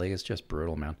one side. Like, it's just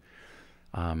brutal,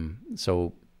 man.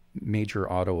 So major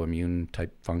autoimmune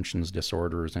type functions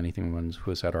disorders, anything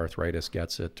who has had arthritis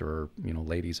gets it, or,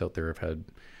 ladies out there have had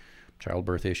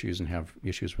childbirth issues and have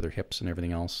issues with their hips and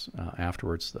everything else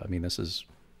afterwards. I mean, this is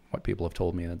what people have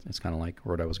told me. It's kind of like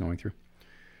what I was going through.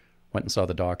 Went and saw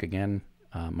the doc again.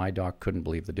 My doc couldn't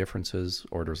believe the differences,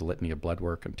 orders a litany of blood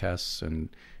work and tests and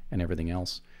everything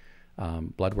else.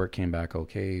 Blood work came back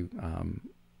okay.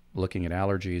 Looking at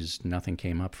allergies, nothing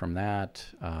came up from that.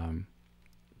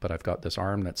 But I've got this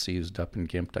arm that's seized up and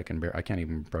gimped. I can't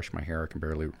even brush my hair. I can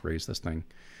barely raise this thing.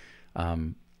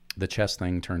 The chest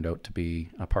thing turned out to be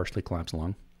a partially collapsed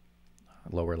lung,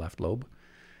 lower left lobe.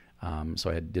 So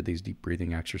I did these deep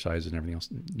breathing exercises and everything else.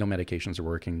 No medications are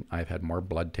working. I've had more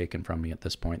blood taken from me at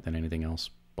this point than anything else.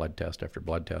 Blood test after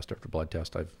blood test after blood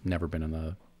test. I've never been in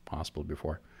the hospital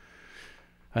before.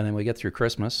 And then we get through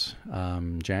Christmas.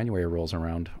 January rolls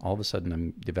around. All of a sudden,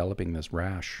 I'm developing this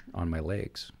rash on my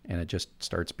legs, and it just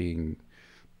starts being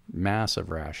massive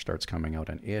rash starts coming out,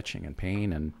 and itching and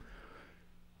pain, and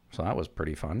so that was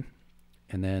pretty fun.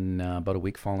 And then about a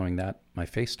week following that, my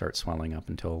face starts swelling up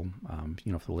until,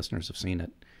 if the listeners have seen it,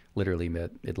 literally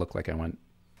it looked like I went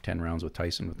 10 rounds with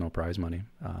Tyson with no prize money.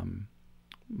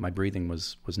 My breathing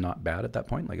was not bad at that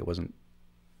point. Like, it wasn't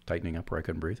tightening up where I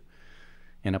couldn't breathe.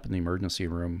 And up in the emergency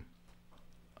room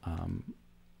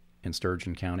in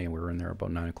Sturgeon County, and we were in there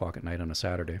about 9 o'clock at night on a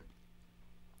Saturday.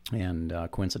 And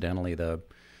coincidentally, the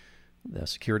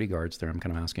security guards there, I'm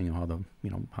kind of asking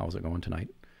how's it going tonight?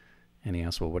 And he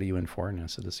asked, well, what are you in for? And I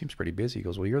said, this seems pretty busy. He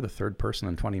goes, well, you're the third person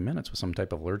in 20 minutes with some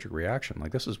type of allergic reaction.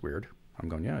 Like, this is weird. I'm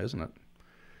going, yeah, isn't it?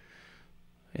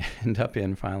 I end up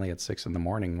in finally at 6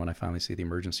 a.m. when I finally see the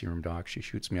emergency room doc. She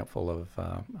shoots me up full of,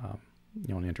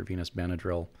 an intravenous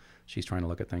Benadryl. She's trying to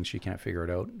look at things. She can't figure it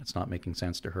out. It's not making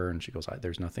sense to her. And she goes,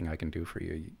 there's nothing I can do for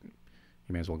you. You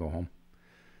may as well go home.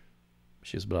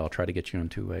 She says, but I'll try to get you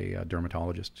into a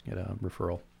dermatologist, get a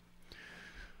referral.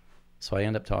 So I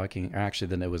end up talking, actually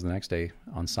then it was the next day,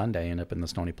 on Sunday, I end up in the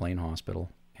Stony Plain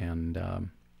Hospital, and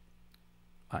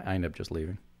I end up just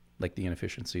leaving. Like, the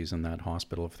inefficiencies in that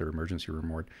hospital, if their emergency room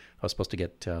ward. I was supposed to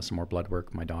get some more blood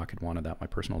work. My doc had wanted that, my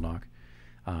personal doc.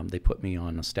 They put me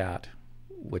on a stat,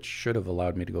 which should have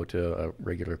allowed me to go to a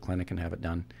regular clinic and have it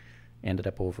done. Ended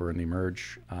up over in the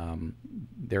Emerge.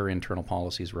 Their internal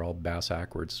policies were all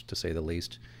bass-ackwards, to say the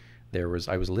least.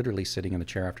 I was literally sitting in the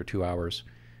chair after 2 hours,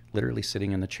 literally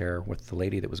sitting in the chair with the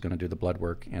lady that was going to do the blood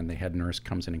work, and the head nurse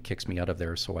comes in and kicks me out of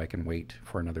there so I can wait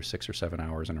for another 6 or 7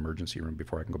 hours in emergency room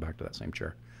before I can go back to that same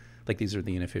chair. Like, these are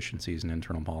the inefficiencies and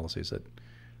internal policies that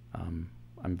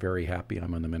I'm very happy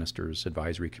I'm on the minister's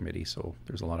advisory committee, so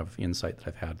there's a lot of insight that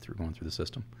I've had through going through the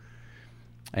system.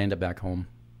 I end up back home.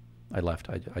 I left.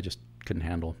 I just couldn't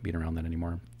handle being around that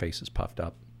anymore. Face is puffed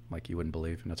up like you wouldn't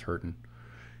believe, and it's hurting.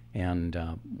 And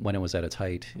when it was at its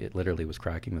height, it literally was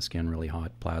cracking the skin really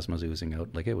hot. Plasma's oozing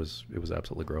out. Like, it was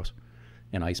absolutely gross.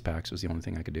 And ice packs was the only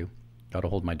thing I could do. Got a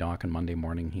hold of my doc on Monday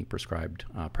morning. He prescribed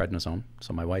prednisone.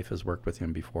 So my wife has worked with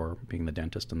him before, being the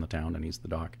dentist in the town, and he's the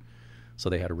doc. So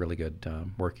they had a really good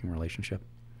working relationship.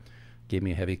 Gave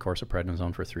me a heavy course of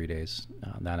prednisone for 3 days.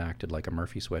 That acted like a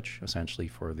Murphy switch, essentially,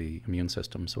 for the immune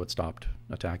system. So it stopped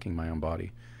attacking my own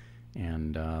body.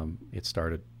 And it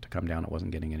started to come down. It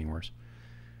wasn't getting any worse.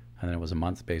 And then it was a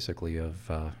month, basically,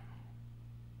 of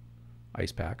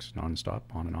ice packs, nonstop,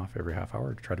 on and off, every half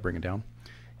hour to try to bring it down.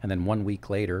 And then 1 week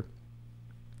later,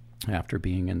 after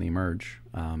being in the Emerge,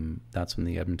 that's when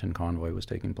the Edmonton convoy was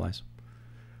taking place.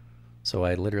 So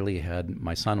I literally had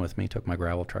my son with me, took my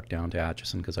gravel truck down to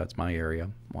Atchison because that's my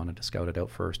area, wanted to scout it out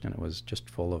first, and it was just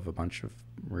full of a bunch of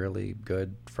really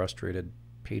good, frustrated,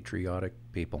 patriotic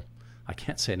people. I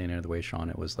can't say it any other way,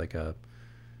 Sean. It was like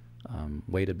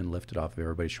Weight had been lifted off of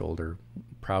everybody's shoulder,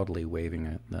 proudly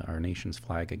waving our nation's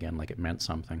flag again like it meant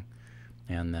something,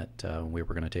 and that we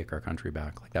were going to take our country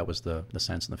back. Like that was the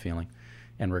sense and the feeling.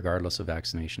 And regardless of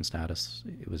vaccination status,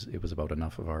 it was about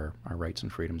enough of our rights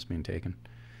and freedoms being taken.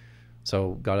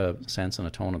 So got a sense and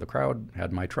a tone of the crowd,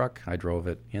 had my truck, I drove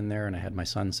it in there, and I had my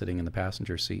son sitting in the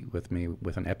passenger seat with me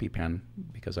with an EpiPen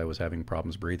because I was having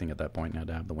problems breathing at that point and had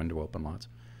to have the window open lots.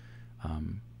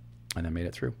 And I made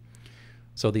it through.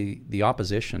 So the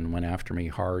opposition went after me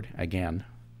hard again,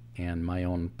 and my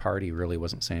own party really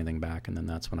wasn't saying anything back. And then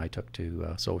that's when I took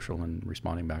to social and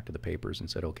responding back to the papers and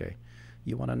said, okay,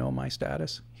 you want to know my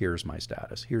status? Here's my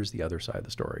status. Here's the other side of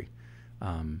the story.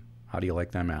 How do you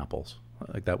like them apples?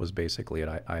 Like that was basically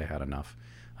it. I had enough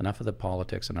of the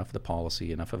politics, enough of the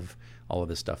policy, enough of all of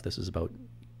this stuff. This is about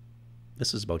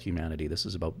humanity. This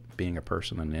is about being a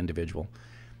person and an individual.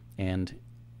 And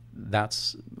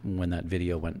that's when that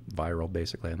video went viral.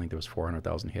 Basically, I think there was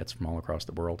 400,000 hits from all across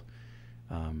the world.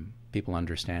 People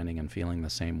understanding and feeling the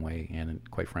same way, and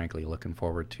quite frankly, looking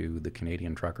forward to the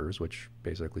Canadian truckers, which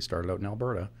basically started out in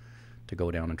Alberta, to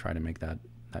go down and try to make that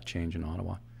change in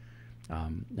Ottawa.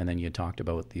 And then you talked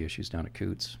about the issues down at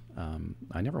Coots.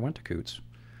 I never went to Coots.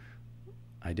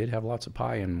 I did have lots of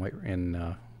pie in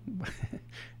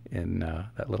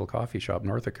that little coffee shop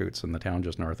north of Coots, in the town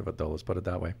just north of it, though. Let's put it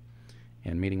that way.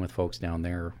 And meeting with folks down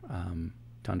there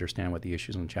to understand what the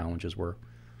issues and challenges were.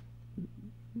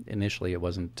 Initially, it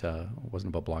wasn't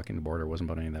about blocking the border. It wasn't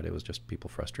about any of that. It was just people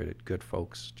frustrated, good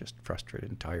folks, just frustrated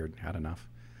and tired, had enough,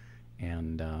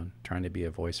 and trying to be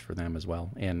a voice for them as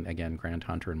well. And again, Grant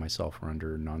Hunter and myself were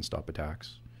under nonstop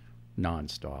attacks,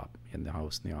 nonstop in the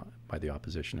House by the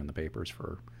opposition in the papers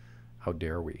for how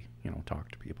dare we,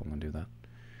 talk to people and do that.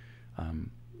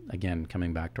 Again,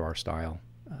 coming back to our style,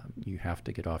 you have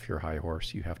to get off your high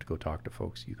horse. You have to go talk to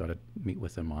folks. You got to meet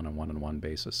with them on a one-on-one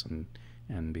basis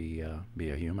and be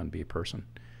a human, be a person,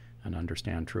 and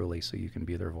understand truly, so you can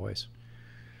be their voice.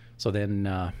 So then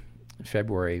in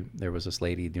February, there was this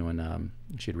lady doing,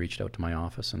 she'd reached out to my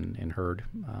office and heard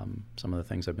some of the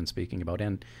things I've been speaking about.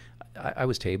 And I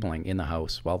was tabling in the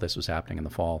House while this was happening in the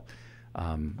fall.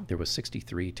 There was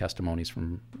 63 testimonies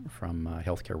from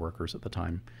healthcare workers at the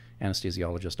time,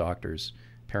 anesthesiologists, doctors,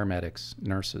 paramedics,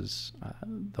 nurses,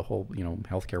 the whole,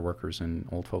 healthcare workers in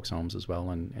old folks' homes as well,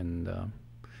 and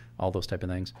all those type of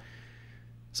things.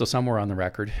 So some were on the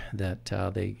record that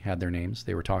they had their names.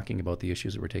 They were talking about the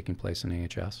issues that were taking place in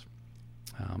AHS.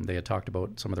 They had talked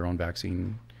about some of their own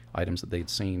vaccine items that they'd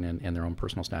seen and their own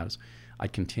personal status. I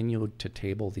continued to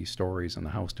table these stories in the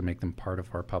House to make them part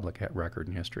of our public record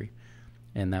and history.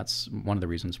 And that's one of the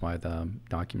reasons why the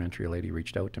documentary lady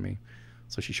reached out to me.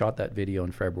 So she shot that video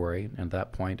in February, and at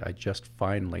that point, I just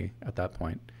finally,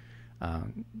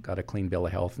 got a clean bill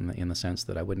of health in the sense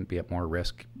that I wouldn't be at more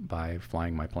risk by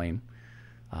flying my plane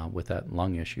with that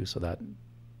lung issue. So that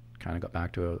kind of got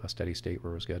back to a steady state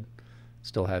where it was good.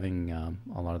 Still having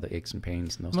a lot of the aches and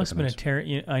pains and those. It must have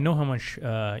been I know how much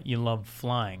you love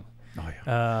flying. Oh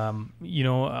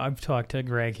yeah. I've talked to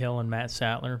Greg Hill and Matt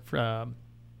Sattler.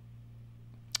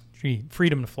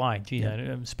 Freedom to Fly.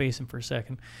 I'm spacing for a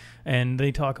second, and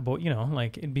they talk about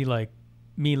like it'd be like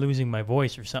me losing my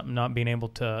voice or something, not being able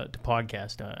to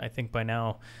podcast. I think by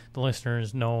now the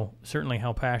listeners know certainly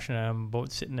how passionate I am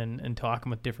about sitting and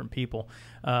talking with different people.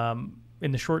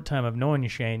 In the short time I've known you,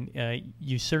 Shane,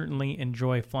 you certainly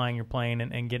enjoy flying your plane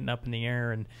and getting up in the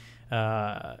air, and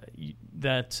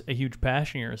that's a huge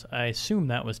passion of yours. I assume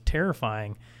that was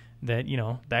terrifying that,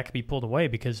 that could be pulled away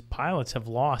because pilots have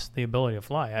lost the ability to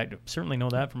fly. I certainly know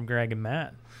that from Greg and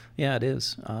Matt. Yeah, it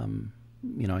is.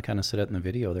 I kind of said it in the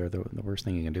video there. The worst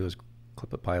thing you can do is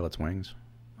clip a pilot's wings.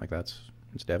 Like it's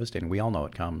devastating. We all know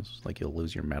it comes. Like you'll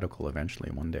lose your medical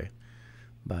eventually one day.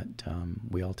 But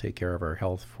we all take care of our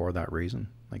health for that reason.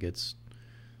 Like it's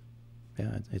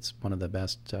one of the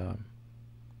best.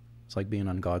 It's like being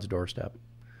on God's doorstep.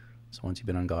 So once you've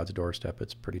been on God's doorstep,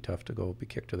 it's pretty tough to go be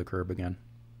kicked to the curb again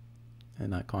in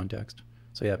that context.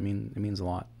 So yeah, it means a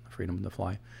lot. Freedom to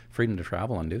fly, freedom to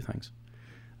travel and do things.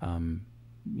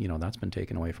 That's been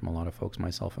taken away from a lot of folks,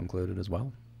 myself included as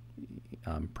well.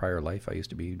 Prior life, I used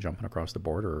to be jumping across the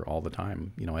border all the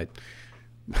time.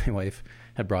 My wife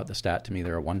had brought the stat to me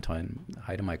there at one time. The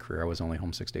height of my career, I was only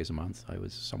home 6 days a month. I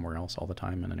was somewhere else all the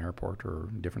time in an airport or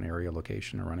a different area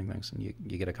location or running things. And you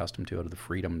get accustomed to it, the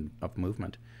freedom of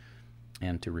movement,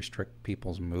 and to restrict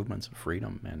people's movements of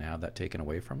freedom and have that taken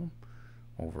away from them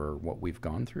over what we've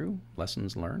gone through,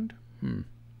 lessons learned.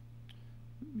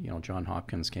 John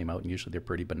Hopkins came out, and usually they're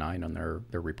pretty benign on their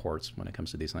reports when it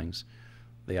comes to these things.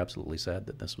 They absolutely said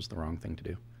that this was the wrong thing to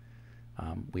do.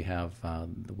 We have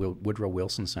the Woodrow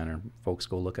Wilson Center. Folks,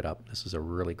 go look it up. This is a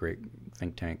really great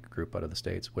think tank group out of the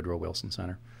States, Woodrow Wilson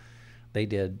Center. They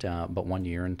did about 1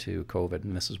 year into COVID,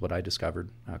 and this is what I discovered.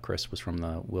 Chris was from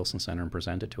the Wilson Center and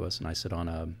presented to us, and I sit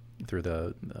on through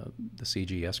the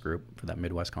CGS group for that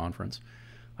Midwest conference.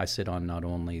 I sit on not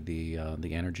only the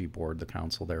Energy Board, the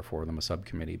council there for them, a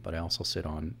subcommittee, but I also sit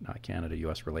on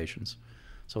Canada-U.S. relations.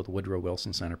 So the Woodrow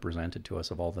Wilson Center presented to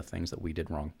us of all the things that we did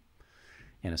wrong.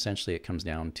 And essentially it comes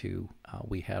down to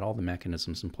we had all the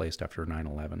mechanisms in place after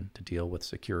 9/11 to deal with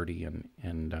security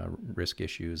and risk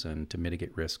issues and to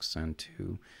mitigate risks and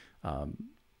to,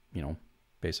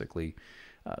 basically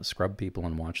scrub people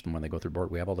and watch them when they go through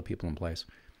board. We have all the people in place.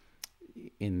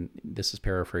 This is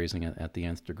paraphrasing at the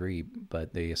nth degree,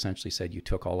 but they essentially said you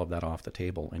took all of that off the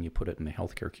table and you put it in the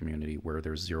healthcare community where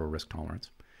there's zero risk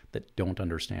tolerance, that don't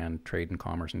understand trade and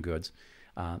commerce and goods,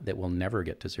 that will never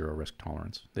get to zero risk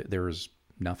tolerance. There's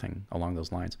nothing along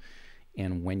those lines.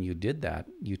 And when you did that,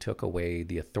 you took away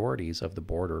the authorities of the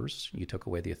borders, you took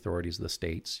away the authorities of the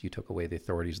states, you took away the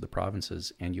authorities of the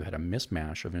provinces, and you had a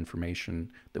mismatch of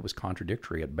information that was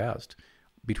contradictory at best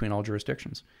between all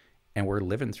jurisdictions. And we're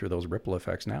living through those ripple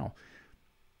effects now.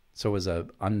 So as a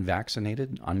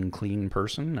unvaccinated, unclean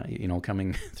person,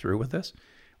 coming through with this,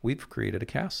 we've created a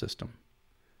caste system.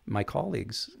 My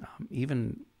colleagues,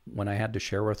 even when I had to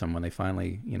share with them, when they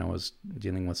finally, was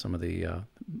dealing with some of the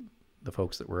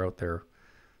folks that were out there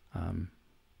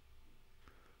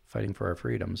fighting for our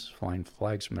freedoms, flying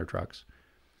flags from their trucks,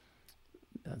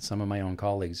 some of my own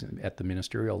colleagues at the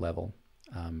ministerial level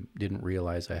didn't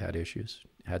realize I had issues,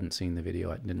 hadn't seen the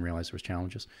video, I didn't realize there was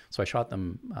challenges. So I shot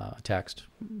them a text,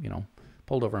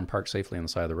 pulled over and parked safely on the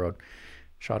side of the road,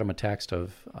 shot them a text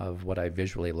of what I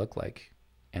visually look like,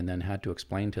 and then had to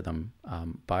explain to them,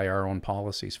 by our own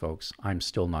policies, folks, I'm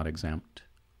still not exempt.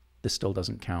 This still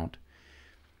doesn't count.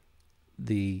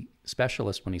 The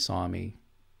specialist, when he saw me,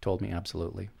 told me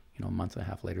absolutely, a month and a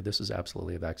half later, this is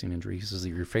absolutely a vaccine injury. He says,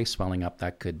 your face swelling up,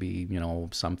 that could be,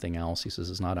 something else. He says,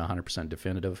 it's not 100%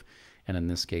 definitive. And in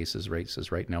this case, his rate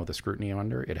says right now, the scrutiny I'm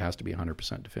under, it has to be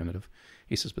 100% definitive.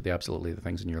 He says, but absolutely the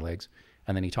things in your legs.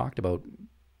 And then he talked about,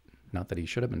 not that he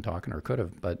should have been talking or could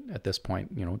have, but at this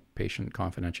point, patient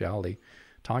confidentiality,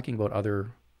 talking about other,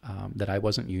 that I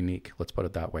wasn't unique, let's put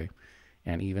it that way.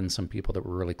 And even some people that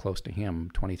were really close to him,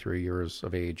 23 years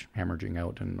of age, hemorrhaging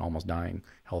out and almost dying,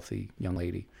 healthy young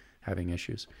lady, having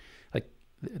issues. Like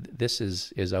this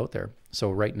is out there.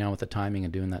 So right now with the timing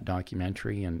of doing that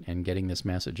documentary and getting this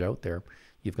message out there,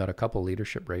 you've got a couple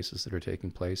leadership races that are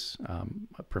taking place,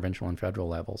 provincial and federal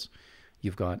levels.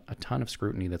 You've got a ton of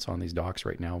scrutiny that's on these docs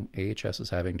right now. AHS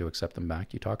is having to accept them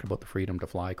back. You talked about the freedom to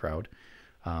fly crowd.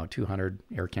 200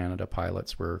 Air Canada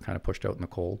pilots were kind of pushed out in the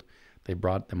cold. They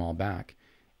brought them all back.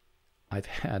 I've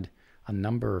had a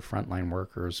number of frontline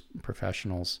workers,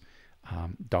 professionals,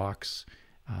 docs.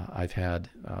 I've had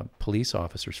police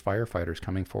officers, firefighters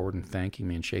coming forward and thanking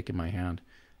me and shaking my hand,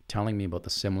 telling me about the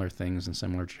similar things and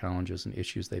similar challenges and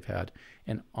issues they've had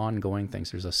and ongoing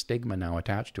things. There's a stigma now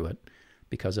attached to it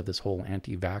because of this whole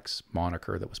anti-vax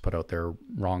moniker that was put out there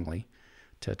wrongly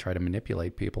to try to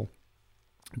manipulate people.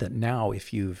 That now,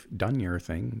 if you've done your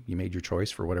thing, you made your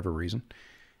choice for whatever reason,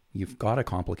 you've got a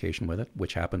complication with it,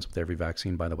 which happens with every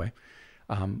vaccine, by the way.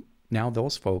 Now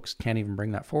those folks can't even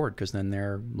bring that forward because then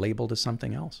they're labeled as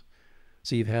something else.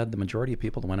 So you've had the majority of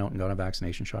people that went out and got a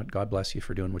vaccination shot. God bless you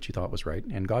for doing what you thought was right.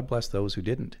 And God bless those who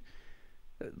didn't.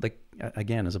 Like,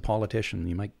 again, as a politician,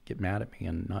 you might get mad at me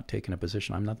and not taking a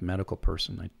position. I'm not the medical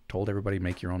person. I told everybody,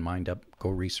 make your own mind up, go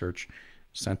research,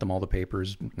 sent them all the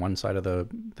papers, one side of the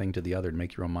thing to the other to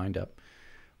make your own mind up.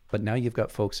 But now you've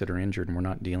got folks that are injured and we're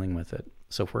not dealing with it.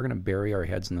 So if we're going to bury our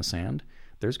heads in the sand,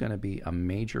 there's going to be a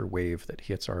major wave that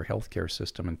hits our healthcare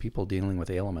system and people dealing with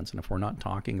ailments. And if we're not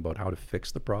talking about how to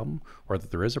fix the problem or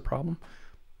that there is a problem,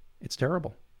 it's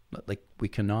terrible. Like we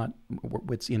cannot,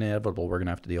 it's inevitable. We're going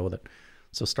to have to deal with it.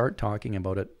 So start talking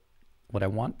about it. What I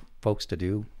want folks to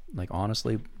do, like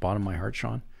honestly, bottom of my heart,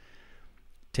 Sean,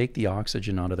 take the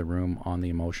oxygen out of the room on the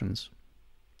emotions.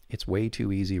 It's way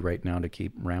too easy right now to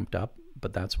keep ramped up,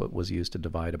 but that's what was used to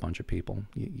divide a bunch of people.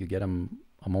 You get them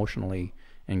emotionally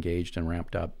engaged and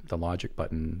ramped up, the logic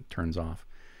button turns off.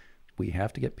 We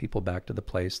have to get people back to the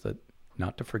place that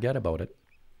not to forget about it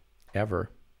ever.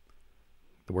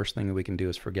 The worst thing that we can do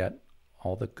is forget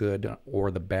all the good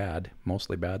or the bad,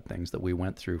 mostly bad things that we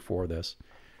went through for this.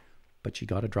 But you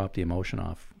got to drop the emotion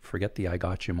off. Forget the I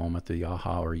got you moment, the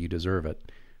aha, or you deserve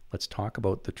it. Let's talk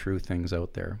about the true things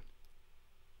out there.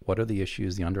 What are the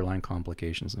issues, the underlying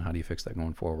complications, and how do you fix that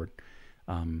going forward?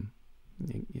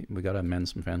 we got to amend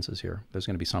some fences here. There's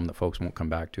going to be some that folks won't come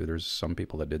back to. There's some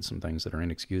people that did some things that are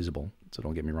inexcusable, so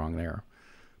don't get me wrong there.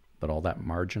 But all that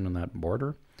margin and that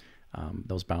border,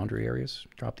 those boundary areas,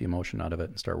 drop the emotion out of it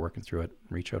and start working through it.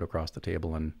 Reach out across the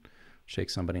table and shake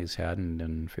somebody's hand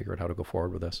and figure out how to go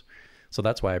forward with this. So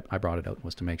that's why I brought it out,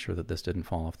 was to make sure that this didn't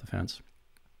fall off the fence.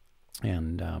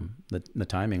 And the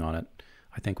timing on it,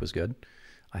 I think, was good.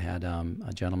 I had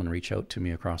a gentleman reach out to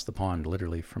me across the pond,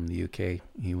 literally from the UK.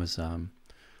 He was a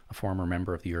former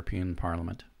member of the European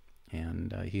Parliament,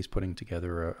 and he's putting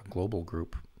together a global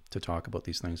group to talk about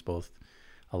these things, both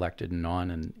elected and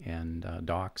non, and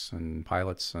docs and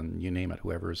pilots and you name it,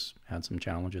 whoever's had some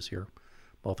challenges here,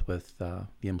 both with the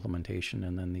implementation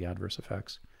and then the adverse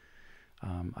effects.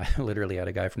 I literally had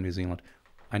a guy from New Zealand.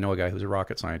 I know a guy who's a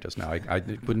rocket scientist now. I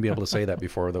wouldn't be able to say that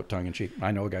before without tongue in cheek.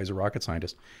 I know a guy who's a rocket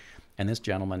scientist. And this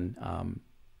gentleman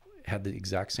had the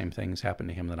exact same things happen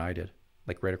to him that I did,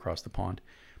 like right across the pond.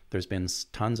 There's been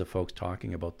tons of folks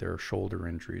talking about their shoulder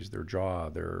injuries, their jaw,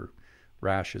 their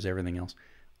rashes, everything else.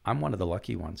 I'm one of the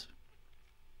lucky ones,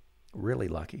 really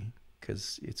lucky,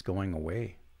 because it's going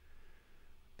away.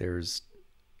 There's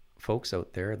folks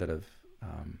out there that have,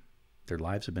 their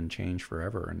lives have been changed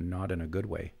forever, and not in a good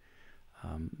way,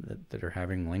 that are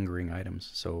having lingering items.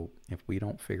 So if we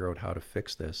don't figure out how to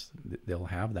fix this, they'll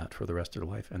have that for the rest of their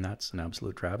life, and that's an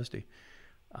absolute travesty.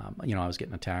 I was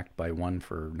getting attacked by one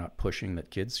for not pushing that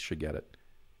kids should get it.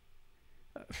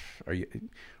 Are you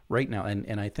right now?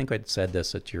 And I think I'd said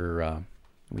this at your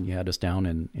when you had us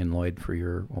down in Lloyd for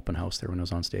your open house there, when I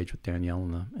was on stage with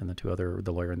Danielle and the two other,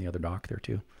 the lawyer and the other doc there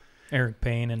too. Eric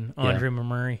Payne and Andre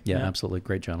Murray. Yeah, absolutely.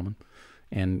 Great gentlemen.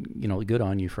 And, good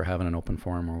on you for having an open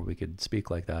forum where we could speak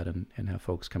like that and have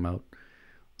folks come out.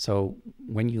 So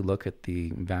when you look at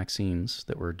the vaccines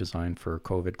that were designed for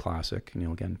COVID Classic,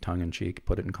 again, tongue in cheek,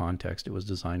 put it in context, it was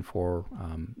designed for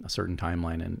a certain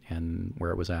timeline and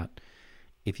where it was at.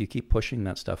 If you keep pushing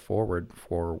that stuff forward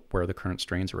for where the current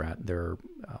strains are at, they're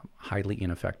highly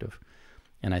ineffective.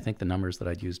 And I think the numbers that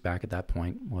I'd used back at that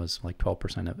point was like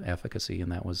 12% of efficacy,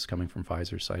 and that was coming from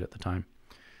Pfizer's site at the time.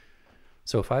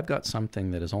 So if I've got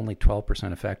something that is only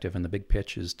 12% effective, and the big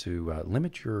pitch is to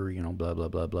limit your, blah, blah,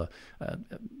 blah, blah,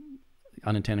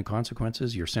 unintended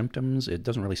consequences, your symptoms, it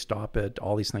doesn't really stop it,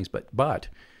 all these things. But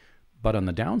on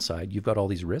the downside, you've got all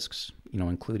these risks,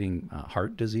 including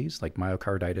heart disease, like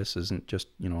myocarditis isn't just,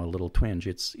 a little twinge.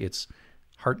 It's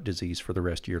heart disease for the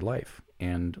rest of your life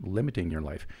and limiting your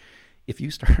life. If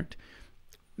you start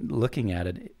looking at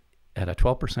it at a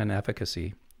 12%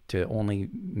 efficacy to only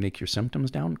make your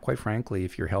symptoms down, quite frankly,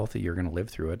 if you're healthy, you're going to live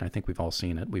through it. And I think we've all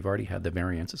seen it. We've already had the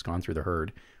variants. It's gone through the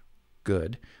herd.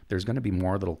 Good. There's going to be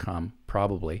more that'll come,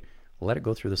 probably. Let it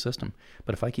go through the system.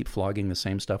 But if I keep flogging the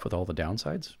same stuff with all the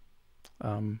downsides,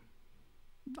 I'm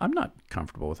not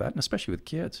comfortable with that, and especially with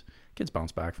kids. Kids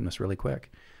bounce back from this really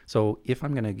quick. So if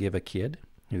I'm going to give a kid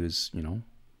who's,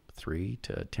 3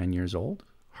 to 10 years old,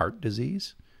 heart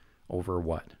disease, over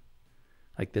what?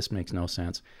 Like, this makes no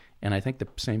sense. And I think the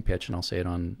same pitch, and I'll say it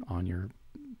on your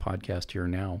podcast here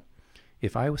now,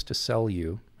 if I was to sell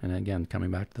you, and again,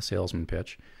 coming back to the salesman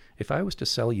pitch, if I was to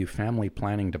sell you family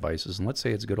planning devices, and let's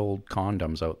say it's good old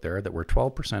condoms out there that were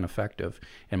 12% effective,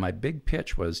 and my big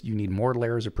pitch was you need more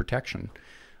layers of protection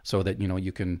so that,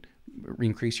 you can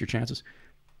increase your chances,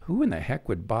 who in the heck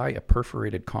would buy a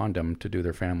perforated condom to do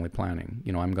their family planning?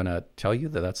 I'm going to tell you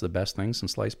that that's the best thing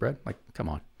since sliced bread? Like, come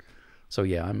on. So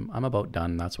yeah, I'm about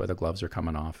done. That's why the gloves are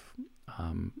coming off.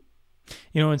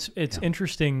 It's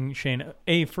interesting, Shane.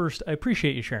 First, I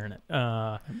appreciate you sharing it.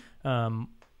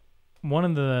 One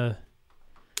of the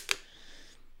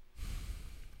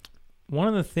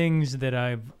things that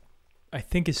I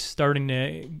think is starting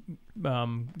to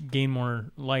gain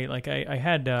more light. Like I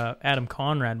had Adam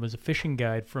Conrad was a fishing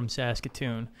guide from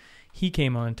Saskatoon. He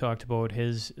came on and talked about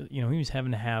his. He was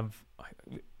having to have.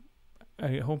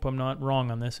 I hope I'm not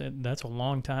wrong on this. That's a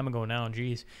long time ago now,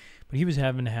 geez. But he was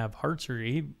having to have heart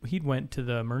surgery. He went to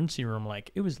the emergency room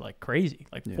it was like crazy,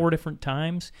 4 different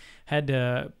times. Had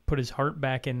to put his heart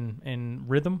back in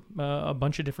rhythm a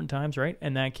bunch of different times, right?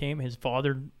 And that came. His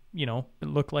father, it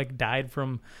looked like died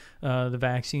from the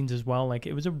vaccines as well. Like,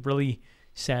 it was a really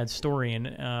sad story.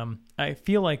 And I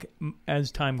feel like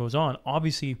as time goes on,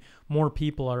 obviously more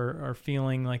people are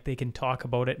feeling like they can talk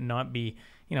about it and not be,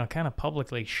 kind of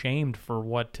publicly shamed for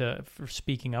for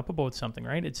speaking up about something,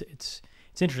 right? It's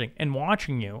interesting. And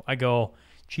watching you, I go,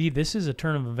 gee, this is a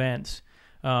turn of events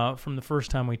from the first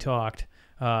time we talked.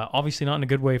 Obviously not in a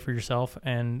good way for yourself,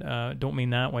 and don't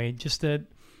mean that way. Just that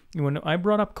when I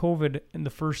brought up COVID in the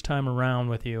first time around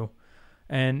with you,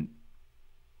 and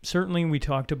certainly we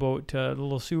talked about the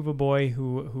little Suva boy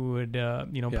who had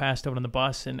passed out on the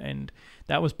bus, and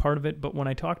that was part of it. But when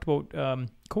I talked about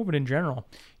COVID in general,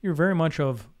 you're very much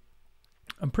of,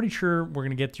 I'm pretty sure we're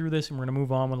going to get through this and we're going to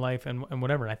move on with life and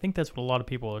whatever. And I think that's what a lot of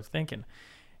people are thinking.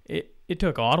 It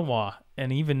took Ottawa,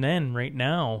 and even then, right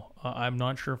now, I'm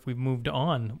not sure if we've moved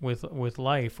on with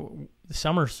life. The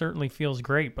summer certainly feels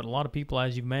great, but a lot of people,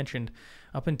 as you mentioned,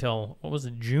 up until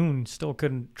June, still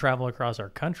couldn't travel across our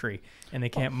country, and they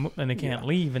can't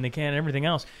leave, and they can't everything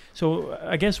else. So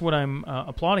I guess what I'm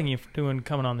applauding you for doing,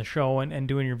 coming on the show and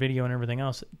doing your video and everything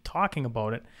else, talking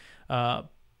about it.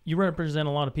 You represent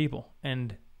a lot of people,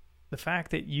 and the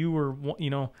fact that you were,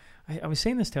 I was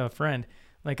saying this to a friend.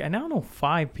 Like, I now know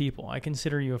 5 people. I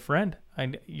consider you a friend.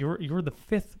 You're the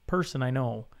 5th person I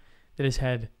know that has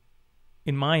had,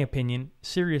 in my opinion,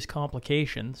 serious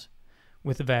complications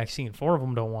with the vaccine. 4 of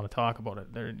them don't want to talk about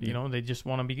it. They just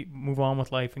want to move on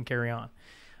with life and carry on.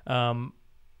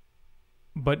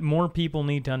 But more people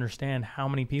need to understand how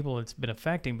many people it's been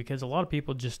affecting, because a lot of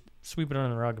people just sweep it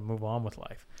under the rug and move on with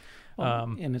life.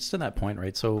 And it's to that point,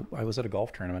 right? So I was at a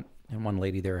golf tournament, and one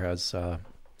lady there has had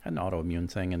an autoimmune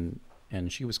thing, and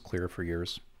she was clear for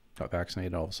years, got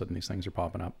vaccinated. All of a sudden, these things are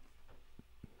popping up.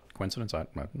 Coincidence? I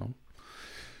don't know.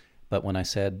 But when I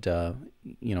said, the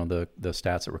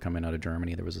stats that were coming out of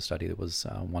Germany, there was a study that was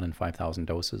 1 in 5,000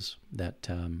 doses that,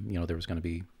 there's going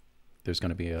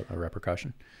to be a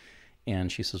repercussion.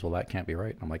 And she says, well, that can't be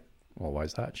right. I'm like, well, why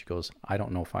is that? She goes, I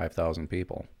don't know 5,000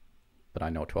 people, but I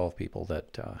know 12 people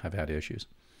that have had issues.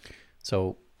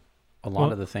 So a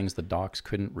lot of the things the docs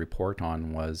couldn't report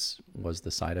on was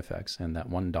the side effects. And that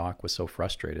one doc was so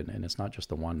frustrated, and it's not just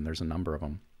the one, there's a number of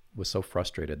them, was so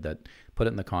frustrated that, put it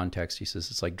in the context, he says,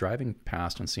 it's like driving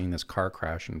past and seeing this car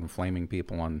crash and flaming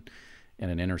people in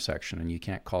an intersection, and you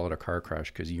can't call it a car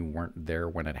crash because you weren't there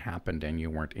when it happened and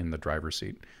you weren't in the driver's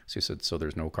seat. So he said, so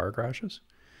there's no car crashes?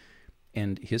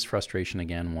 And his frustration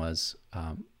again was,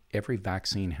 every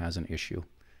vaccine has an issue.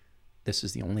 This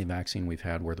is the only vaccine we've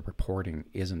had where the reporting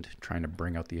isn't trying to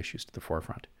bring out the issues to the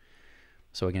forefront.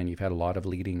 So again, you've had a lot of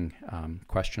leading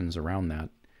questions around that.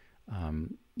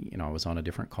 I was on a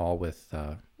different call with,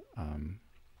 I'm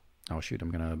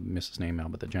going to miss his name now,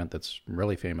 but the gent that's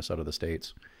really famous out of the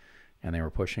States. And they were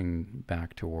pushing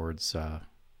back towards the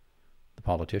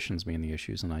politicians being the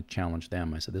issues. And I challenged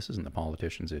them. I said, this isn't the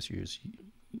politicians' issues.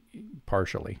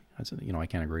 Partially. I said, I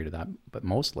can't agree to that. But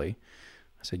mostly,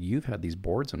 I said, you've had these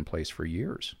boards in place for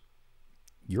years.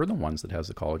 You're the ones that has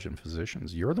the College of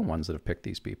Physicians. You're the ones that have picked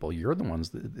these people. You're the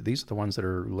ones these are the ones that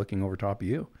are looking over top of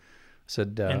you. I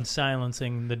said, and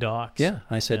silencing the docs. Yeah.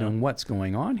 I said, and what's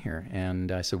going on here?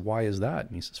 And I said, why is that?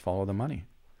 And he says, follow the money.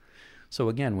 So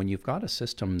again, when you've got a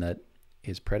system that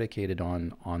is predicated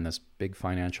on this big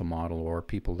financial model, or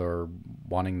people are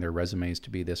wanting their resumes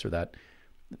to be this or that,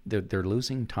 they're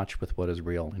losing touch with what is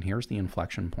real. And here's the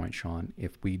inflection point, Sean.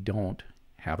 If we don't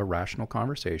have a rational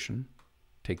conversation,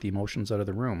 take the emotions out of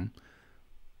the room,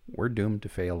 we're doomed to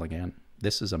fail again.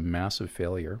 This is a massive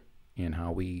failure in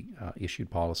how we issued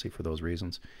policy for those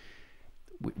reasons.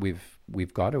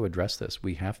 We've got to address this.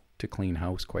 We have to clean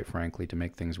house, quite frankly, to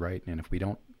make things right. And if we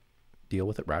don't deal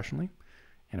with it rationally,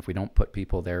 and if we don't put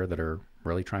people there that are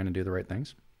really trying to do the right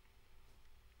things,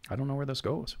 I don't know where this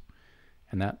goes.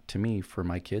 And that, to me, for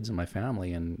my kids and my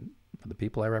family and for the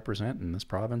people I represent in this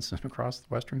province and across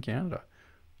Western Canada,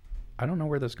 I don't know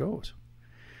where this goes.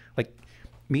 Like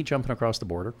me jumping across the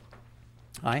border,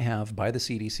 I have, by the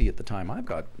CDC at the time, I've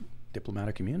got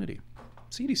diplomatic immunity.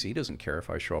 CDC doesn't care if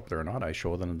I show up there or not. I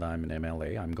show them that I'm an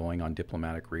MLA. I'm going on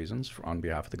diplomatic reasons on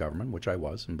behalf of the government, which I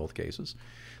was in both cases.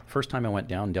 First time I went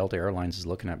down, Delta Airlines is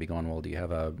looking at me going, well, do you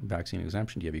have a vaccine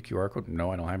exemption? Do you have a QR code?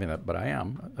 No, I don't have any of that, but I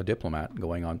am a diplomat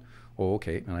going on, oh,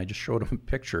 okay. And I just showed them a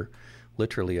picture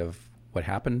literally of what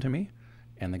happened to me.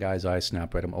 And the guy's eyes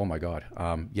snapped at him. Oh my God.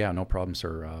 Yeah, no problem,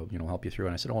 sir. I'll help you through.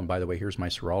 And I said, oh, and by the way, here's my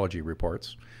serology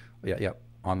reports. Yeah.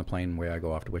 On the plane, way I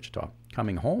go off to Wichita.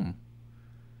 Coming home,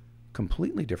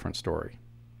 completely different story.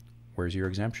 Where's your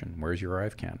exemption? Where's your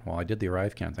ArriveCAN? Well, I did the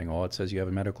ArriveCAN thing. Oh, it says you have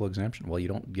a medical exemption. Well, you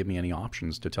don't give me any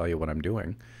options to tell you what I'm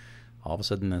doing. All of a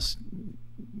sudden, this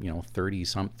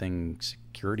 30-something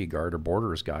security guard or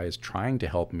borders guy is trying to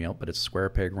help me out, but it's square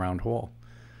peg, round hole.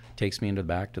 Takes me into the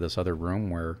back to this other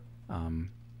room where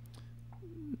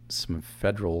some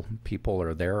federal people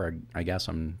are there. I guess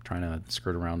I'm trying to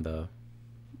skirt around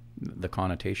the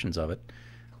connotations of it.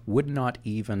 Would not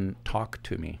even talk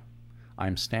to me.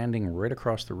 I'm standing right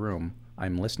across the room.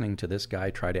 I'm listening to this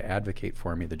guy try to advocate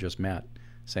for me that just met,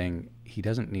 saying he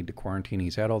doesn't need to quarantine.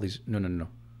 He's had all these. No.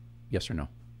 Yes or no?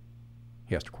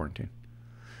 He has to quarantine.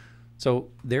 So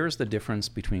there's the difference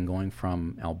between going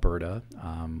from Alberta,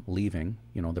 leaving,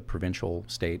 the provincial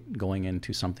state, going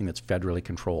into something that's federally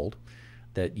controlled,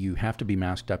 that you have to be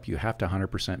masked up, you have to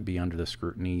 100% be under the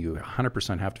scrutiny, you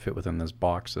 100% have to fit within this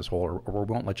box, this hole, or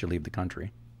we won't let you leave the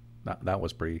country. That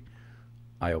was pretty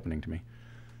eye-opening to me.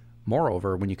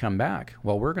 Moreover, when you come back,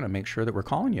 well, we're going to make sure that we're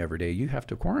calling you every day. You have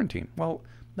to quarantine. Well,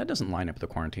 that doesn't line up with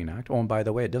the Quarantine Act. Oh, and by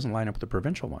the way, it doesn't line up with the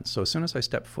provincial ones. So as soon as I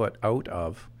step foot out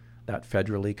of that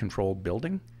federally controlled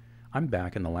building, I'm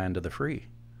back in the land of the free.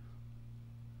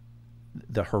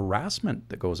 The harassment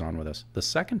that goes on with this, the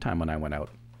second time when I went out,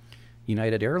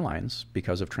 United Airlines,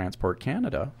 because of Transport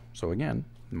Canada, so again,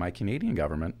 my Canadian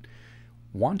government,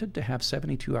 wanted to have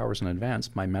 72 hours in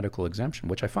advance my medical exemption,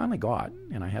 which I finally got,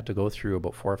 and I had to go through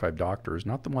about 4 or 5 doctors,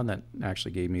 not the one that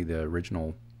actually gave me the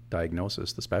original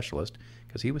diagnosis, the specialist,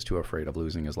 because he was too afraid of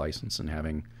losing his license and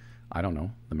having, I don't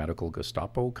know, the medical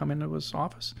Gestapo come into his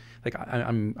office. Like,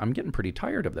 I'm getting pretty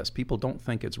tired of this. People don't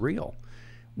think it's real.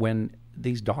 When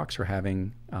these docs are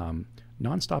having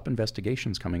nonstop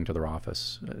investigations coming to their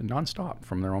office, nonstop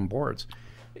from their own boards,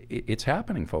 it's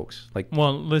happening, folks. Like,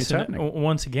 well, listen,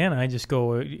 once again, I just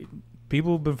go,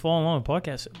 people who've been following along the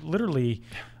podcast, literally,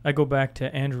 I go back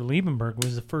to Andrew Liebenberg,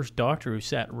 was the first doctor who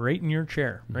sat right in your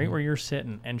chair, right where you're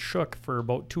sitting, and shook for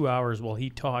about 2 hours while he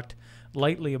talked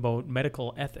lightly about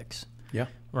medical ethics. Yeah.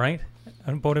 Right?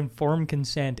 About informed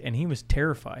consent, and he was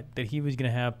terrified that he was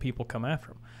going to have people come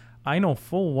after him. I know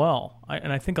full well,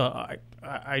 and I think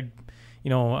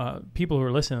people who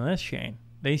are listening to this, Shane,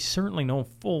 they certainly know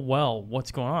full well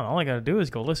what's going on. All I got to do is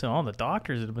go listen to all the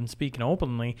doctors that have been speaking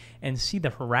openly and see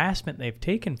the harassment they've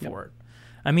taken for it.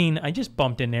 I mean, I just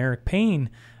bumped into Eric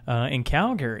Payne in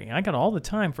Calgary. I got all the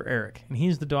time for Eric, and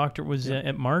he's the doctor was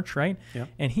at March, right? Yeah.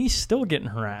 And he's still getting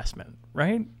harassment,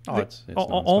 right? Oh, it's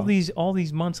all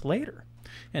these months later.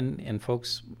 And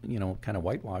folks, kind of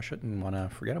whitewash it and want to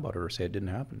forget about it or say it didn't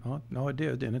happen. Oh, no, it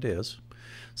did, and it is.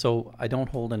 So I don't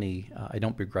I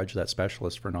don't begrudge that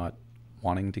specialist for not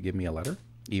wanting to give me a letter,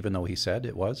 even though he said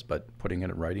it was, but putting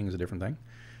it in writing is a different thing.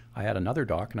 I had another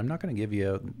doc, and I'm not going to give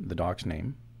you the doc's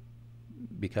name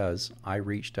because I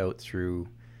reached out through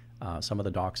some of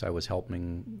the docs I was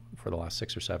helping for the last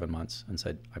 6 or 7 months and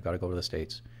said, I've got to go to the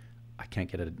States. I can't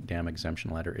get a damn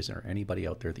exemption letter. Is there anybody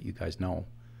out there that you guys know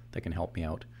that can help me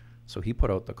out? So he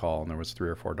put out the call, and there was 3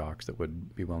 or 4 docs that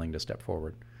would be willing to step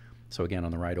forward. So again,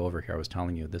 on the ride over here, I was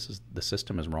telling you, the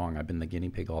system is wrong. I've been the guinea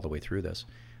pig all the way through this.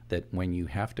 That when you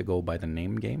have to go by the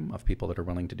name game of people that are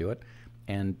willing to do it,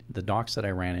 and the docs that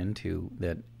I ran into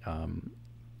that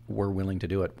were willing to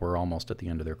do it were almost at the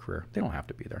end of their career. They don't have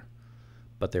to be there.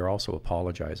 But they're also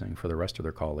apologizing for the rest of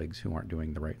their colleagues who aren't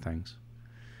doing the right things.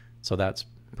 So that's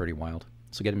pretty wild.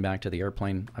 So getting back to the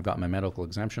airplane, I've got my medical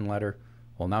exemption letter.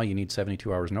 Well, now you need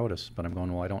 72 hours notice, but I'm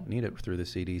going, well, I don't need it through the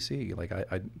CDC. Like,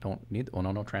 I don't need,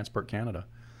 no, Transport Canada.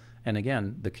 And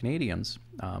again, the Canadians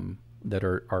that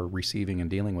are receiving and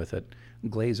dealing with it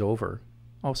glaze over.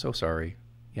 Oh, so sorry.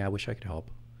 Yeah, I wish I could help.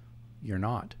 You're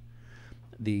not.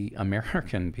 The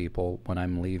American people, when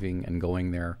I'm leaving and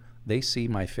going there, they see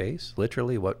my face,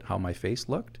 literally how my face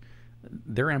looked.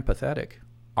 They're empathetic.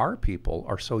 Our people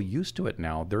are so used to it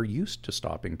now. They're used to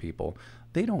stopping people.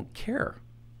 They don't care.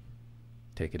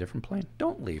 Take a different plane.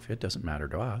 Don't leave. It doesn't matter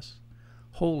to us.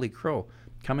 Holy crow.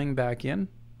 Coming back in,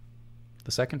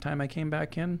 the second time I came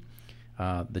back in,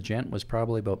 the gent was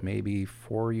probably about maybe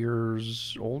 4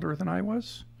 years older than I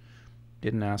was.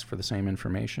 Didn't ask for the same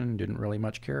information. Didn't really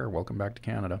much care. Welcome back to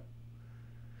Canada.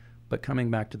 But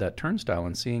coming back to that turnstile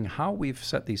and seeing how we've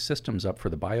set these systems up for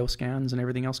the bioscans and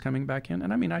everything else coming back in.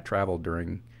 And I mean, I traveled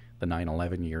during the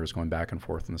 9/11 years going back and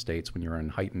forth in the States when you're in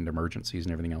heightened emergencies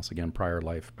and everything else. Again, prior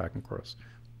life back in course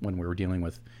when we were dealing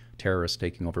with terrorists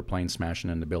taking over planes, smashing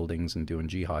into buildings and doing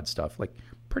jihad stuff, like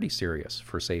pretty serious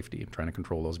for safety and trying to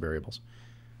control those variables.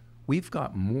 We've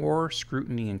got more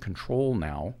scrutiny and control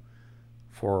now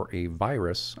for a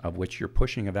virus of which you're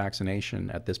pushing a vaccination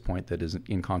at this point that is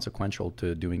inconsequential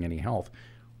to doing any health.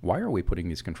 Why are we putting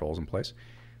these controls in place?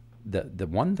 The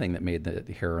one thing that made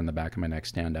the hair on the back of my neck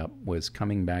stand up was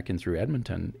coming back in through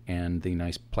Edmonton and the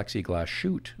nice plexiglass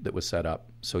chute that was set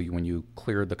up. So when you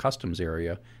clear the customs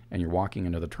area and you're walking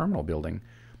into the terminal building,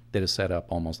 that is set up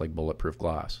almost like bulletproof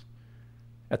glass.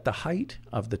 At the height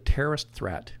of the terrorist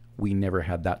threat, we never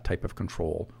had that type of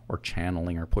control or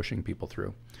channeling or pushing people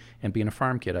through. And being a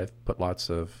farm kid, I've put lots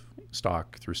of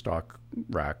stock through stock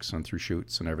racks and through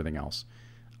chutes and everything else.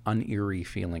 Uneerie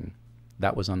feeling.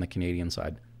 That was on the Canadian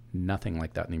side. Nothing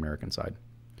like that on the American side.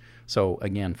 So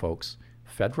again, folks,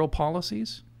 federal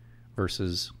policies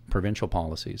versus provincial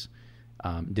policies.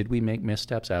 Did we make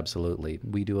missteps? Absolutely.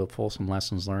 We do a fulsome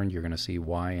lessons learned. You're going to see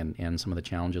why and some of the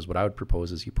challenges. What I would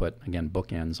propose is you put, again,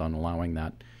 bookends on allowing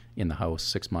that in the house,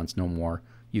 6 months, no more.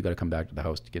 You got to come back to the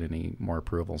house to get any more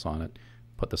approvals on it.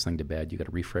 Put this thing to bed. You got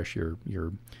to refresh your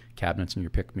cabinets and your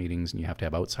PIC meetings, and you have to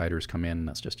have outsiders come in.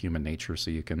 That's just human nature.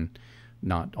 So you can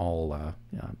not all,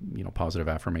 positive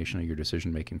affirmation of your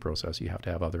decision-making process. You have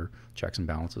to have other checks and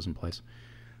balances in place.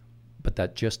 But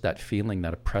that feeling,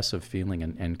 that oppressive feeling,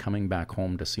 and coming back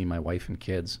home to see my wife and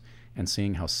kids and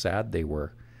seeing how sad they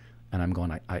were. And I'm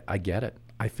going, I get it.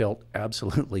 I felt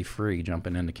absolutely free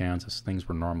jumping into Kansas. Things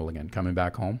were normal again. Coming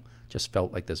back home just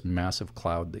felt like this massive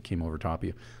cloud that came over top of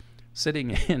you.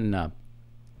 Sitting in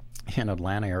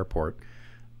Atlanta airport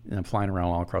and flying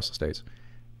around all across the States,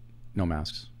 no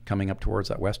masks. Coming up towards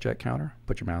that WestJet counter,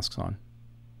 put your masks on.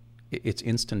 It's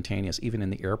instantaneous. Even in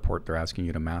the airport, they're asking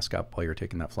you to mask up while you're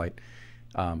taking that flight.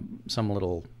 Some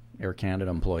little Air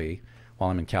Canada employee, while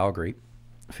I'm in Calgary,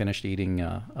 finished eating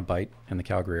a bite in the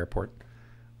Calgary airport,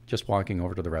 just walking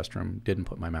over to the restroom, didn't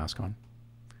put my mask on.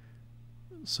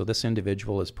 So this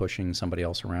individual is pushing somebody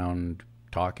else around,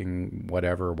 talking,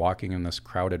 whatever, walking in this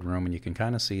crowded room, and you can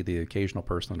kind of see the occasional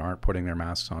person that aren't putting their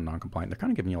masks on, non-compliant. They're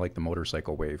kind of giving you like the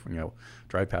motorcycle wave when you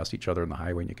drive past each other on the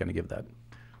highway, and you kind of give that.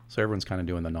 So everyone's kind of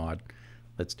doing the nod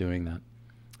that's doing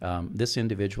that. This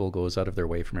individual goes out of their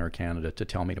way from Air Canada to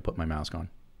tell me to put my mask on.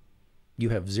 You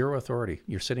have zero authority.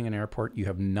 You're sitting in an airport. You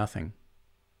have nothing,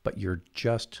 but you're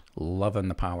just loving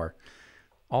the power.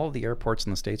 All of the airports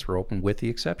in the States were open with the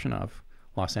exception of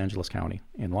Los Angeles County.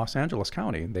 In Los Angeles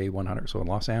County, so in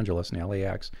Los Angeles and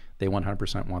LAX, they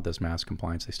 100% want this mask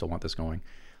compliance. They still want this going.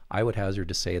 I would hazard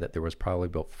to say that there was probably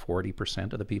about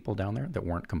 40% of the people down there that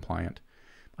weren't compliant.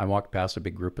 I walked past a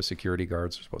big group of security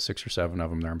guards. There's about 6 or 7 of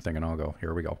them there. I'm thinking, I'll go,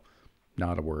 here we go.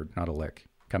 Not a word, not a lick.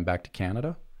 Come back to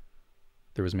Canada,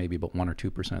 there was maybe about 1 or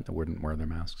 2% that wouldn't wear their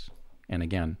masks. And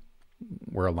again,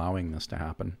 we're allowing this to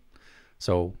happen.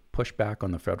 So push back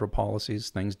on the federal policies.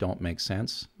 Things don't make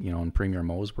sense. In Premier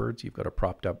Moe's words, you've got a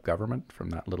propped up government from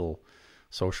that little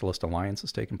socialist alliance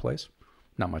that's taken place.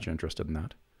 Not much interested in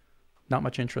that. Not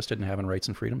much interested in having rights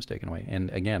and freedoms taken away.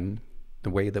 And again, the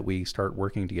way that we start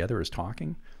working together is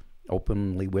talking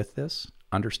openly with this,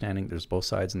 understanding there's both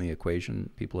sides in the equation.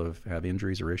 People have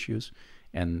injuries or issues.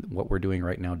 And what we're doing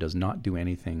right now does not do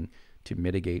anything to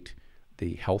mitigate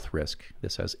the health risk.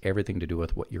 This has everything to do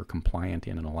with what you're compliant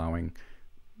in and allowing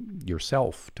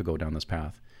yourself to go down this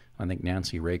path. I think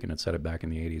Nancy Reagan had said it back in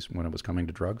the 80s when it was coming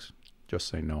to drugs, just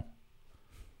say no.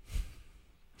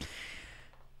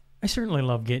 I certainly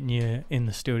love getting you in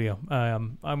the studio.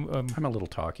 I'm a little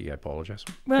talky. I apologize.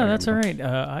 Well, that's all right.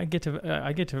 I get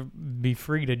to be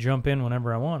free to jump in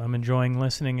whenever I want. I'm enjoying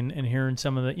listening and hearing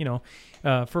some of the,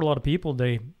 for a lot of people,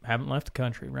 they haven't left the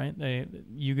country, right?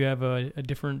 You have a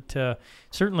different,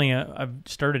 certainly I've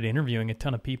started interviewing a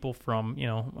ton of people from,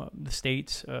 the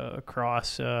States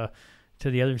across to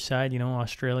the other side,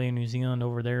 Australia, New Zealand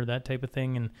over there, that type of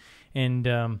thing.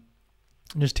 And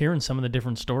just hearing some of the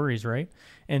different stories, right?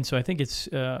 And so I think it's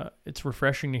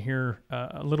refreshing to hear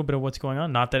a little bit of what's going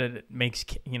on. Not that it makes,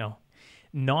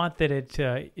 not that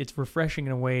it's refreshing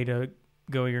in a way to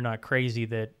go, you're not crazy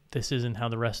that this isn't how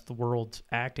the rest of the world's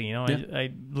acting. Yeah.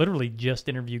 I literally just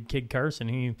interviewed Kid Carson.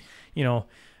 He, me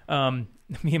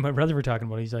and my brother were talking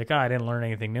about it. He's like, I didn't learn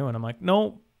anything new. And I'm like,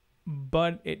 no,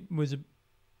 but it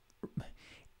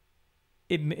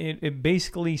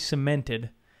basically cemented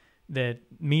that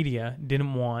media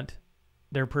didn't want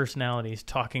their personalities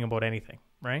talking about anything,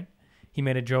 right? He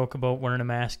made a joke about wearing a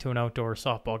mask to an outdoor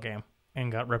softball game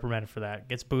and got reprimanded for that.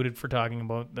 Gets booted for talking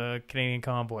about the Canadian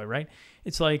convoy, right?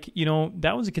 It's like,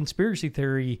 that was a conspiracy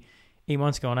theory 8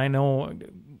 months ago. And I know,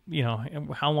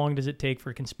 how long does it take for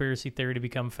a conspiracy theory to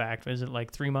become fact? Is it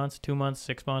like 3 months, 2 months,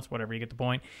 6 months, whatever, you get the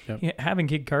point. Yep. Having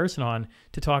Kid Carson on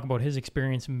to talk about his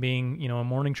experience in being, a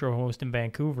morning show host in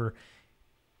Vancouver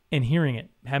and hearing it,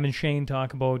 having Shane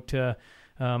talk about, I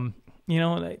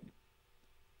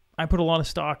put a lot of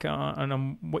stock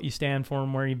on what you stand for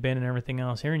and where you've been and everything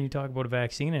else. Hearing you talk about a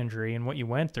vaccine injury and what you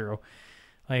went through,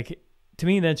 like, to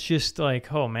me, that's just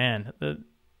like, oh man,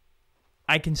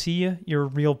 I can see you. You're a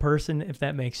real person, if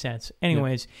that makes sense.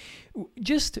 Anyways,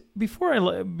 just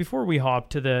before we hop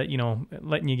to the,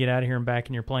 letting you get out of here and back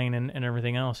in your plane and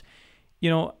everything else,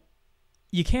 you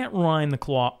can't rewind the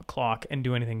clock and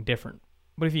do anything different.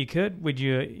 But if you could, would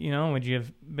you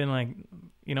have been like,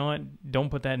 you know what, don't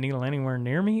put that needle anywhere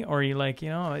near me? Or are you like,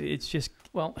 it's just...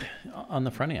 Well, on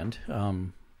the front end,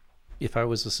 if I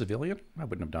was a civilian, I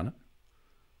wouldn't have done it.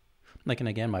 Like, and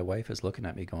again, my wife is looking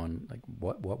at me going, like,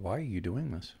 why are you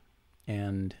doing this?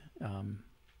 And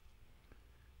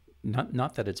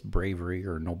not that it's bravery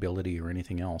or nobility or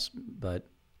anything else, but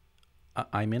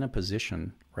I'm in a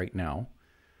position right now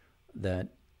that,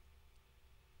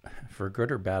 for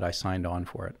good or bad, I signed on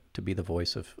for it, to be the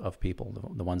voice of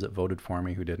people, the ones that voted for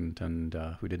me, who didn't, and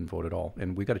who didn't vote at all.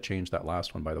 And we got to change that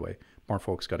last one, by the way. More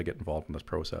folks got to get involved in this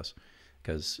process,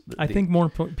 because I think more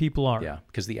people are. Yeah,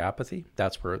 because the apathy,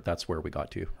 that's where we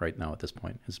got to right now at this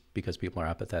point, is because people are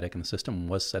apathetic, and the system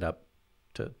was set up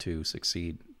to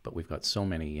succeed, but we've got so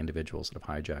many individuals that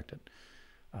have hijacked it.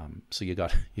 So you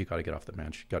got to get off the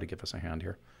bench. You got to give us a hand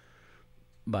here.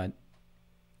 But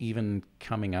even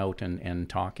coming out and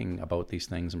talking about these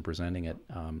things and presenting it,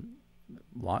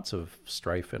 lots of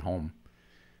strife at home,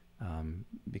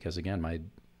 because again,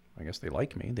 I guess they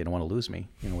like me. They don't want to lose me,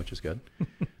 which is good.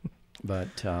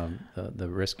 But the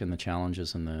risk and the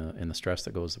challenges and the stress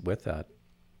that goes with that,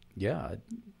 yeah,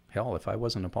 hell, if I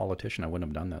wasn't a politician, I wouldn't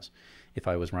have done this. If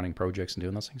I was running projects and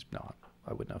doing those things, no,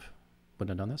 I wouldn't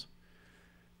have done this.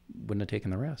 Wouldn't have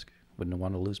taken the risk. Wouldn't have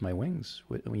wanted to lose my wings,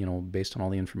 based on all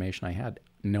the information I had,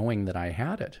 knowing that I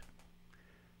had it.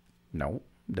 No,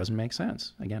 doesn't make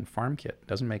sense. Again, farm kit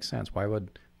doesn't make sense. Why do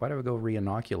I go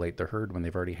re-inoculate the herd when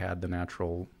they've already had the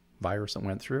natural virus that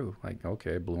went through? Like,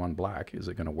 okay, blue on black, is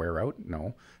it going to wear out?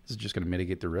 No. Is it just going to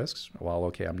mitigate the risks? Well,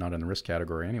 okay, I'm not in the risk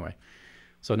category anyway.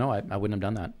 So no, I wouldn't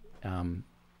have done that.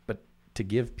 But to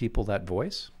give people that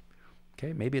voice,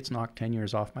 okay, maybe it's knocked 10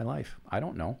 years off my life. I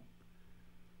don't know.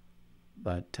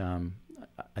 But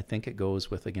I think it goes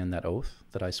with, again, that oath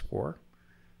that I swore,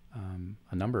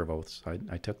 a number of oaths.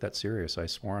 I took that serious. I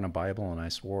swore in a Bible, and I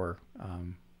swore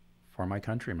for my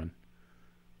countrymen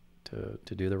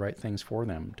to do the right things for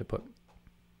them, to put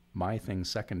my things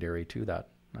secondary to that.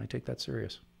 And I take that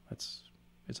serious. It's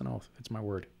an oath. It's my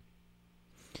word.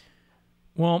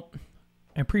 Well,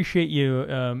 I appreciate you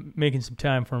making some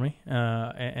time for me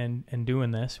and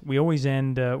doing this. We always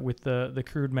end with the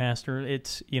Crude Master.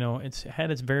 It's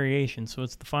had its variations, so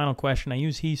it's the final question. I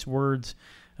use Heath's words.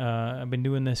 I've been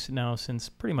doing this now since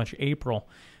pretty much April.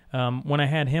 When I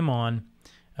had him on,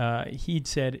 he'd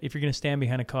said, if you're going to stand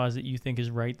behind a cause that you think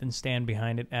is right, then stand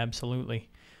behind it absolutely.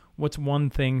 What's one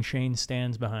thing Shane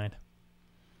stands behind?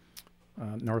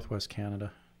 Northwest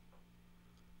Canada.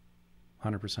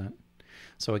 100%.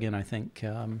 So again, I think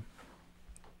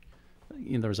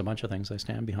there's a bunch of things I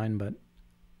stand behind, but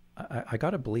I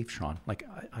got to believe, Sean. Like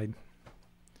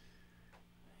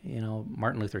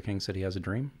Martin Luther King said he has a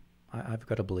dream. I've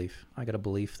got a belief. I got a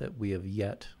belief that we have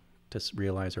yet to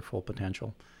realize our full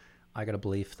potential. I got a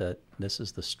belief that this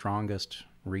is the strongest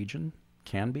region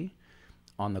can be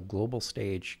on the global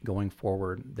stage going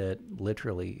forward, that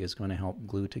literally is going to help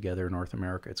glue together North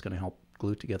America. It's going to help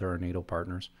glue together our NATO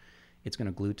partners. It's going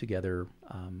to glue together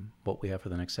what we have for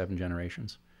the next 7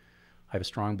 generations. I have a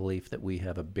strong belief that we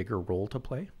have a bigger role to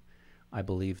play. I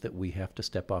believe that we have to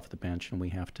step off the bench and we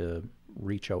have to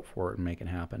reach out for it and make it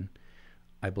happen.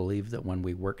 I believe that when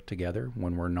we work together,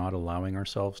 when we're not allowing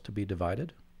ourselves to be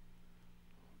divided,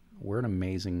 we're an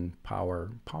amazing,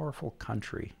 powerful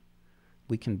country.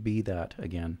 We can be that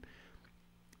again.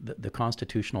 The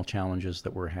constitutional challenges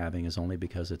that we're having is only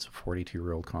because it's a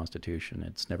 42-year-old constitution.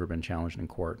 It's never been challenged in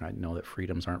court, and I know that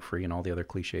freedoms aren't free and all the other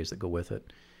cliches that go with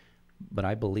it. But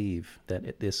I believe that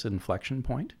at this inflection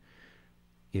point,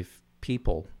 if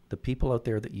the people out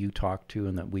there that you talk to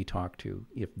and that we talk to,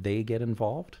 if they get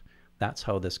involved, that's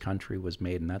how this country was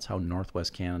made, and that's how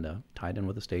Northwest Canada, tied in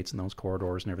with the States and those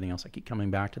corridors and everything else, I keep coming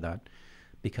back to that,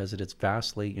 because it is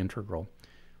vastly integral.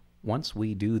 Once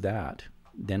we do that,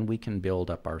 then we can build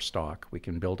up our stock, we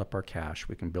can build up our cash,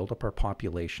 we can build up our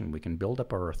population, we can build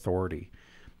up our authority.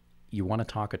 You want to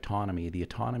talk autonomy. The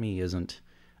autonomy isn't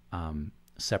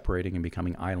separating and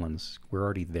becoming islands. We're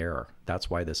already there. That's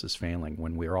why this is failing.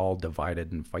 When we're all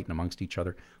divided and fighting amongst each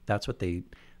other, that's what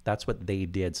they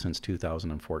did since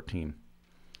 2014.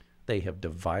 They have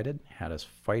divided, had us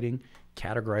fighting,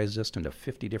 categorized us into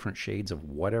 50 different shades of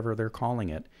whatever they're calling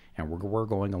it, and we're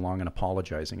going along and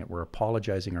apologizing it. We're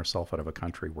apologizing ourselves out of a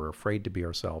country. We're afraid to be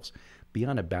ourselves. Be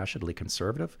unabashedly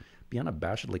conservative. Be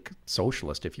unabashedly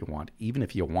socialist if you want. Even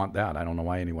if you want that, I don't know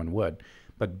why anyone would.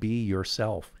 But be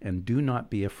yourself, and do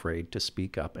not be afraid to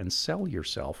speak up and sell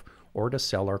yourself, or to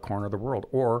sell our corner of the world,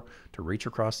 or to reach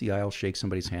across the aisle, shake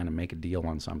somebody's hand, and make a deal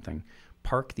on something.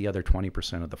 Park the other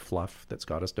 20% of the fluff that's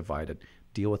got us divided.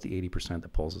 Deal with the 80%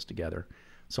 that pulls us together.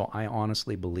 So I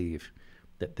honestly believe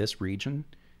that this region,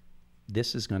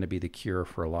 this is going to be the cure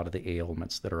for a lot of the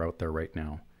ailments that are out there right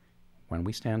now. When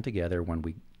we stand together, when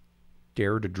we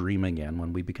dare to dream again,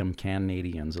 when we become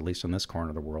Canadians, at least in this corner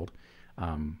of the world,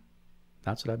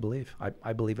 that's what I believe.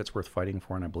 I believe it's worth fighting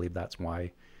for, and I believe that's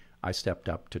why I stepped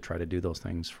up to try to do those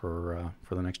things for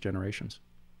the next generations.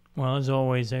 Well, as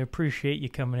always, I appreciate you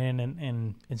coming in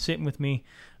and sitting with me.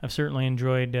 I've certainly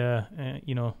enjoyed,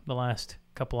 the last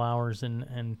couple hours,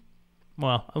 and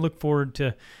well, I look forward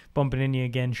to bumping into you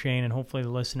again, Shane, and hopefully the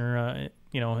listener,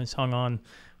 has hung on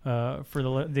for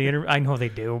the interview. I know they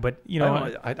do, but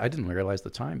I didn't realize the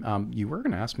time. You were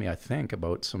going to ask me, I think,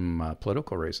 about some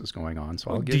political races going on.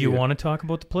 So I'll give do you want to talk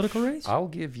about the political race? I'll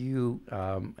give you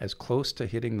as close to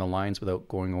hitting the lines without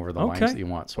going over the lines that you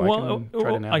want. So I can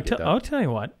try to navigate that. I'll tell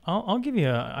you what. I'll give you.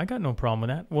 I got no problem with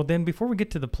that. Well, then before we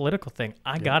get to the political thing,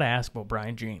 I gotta ask about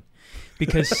Brian Jean,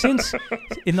 because since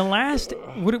in the last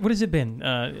what has it been?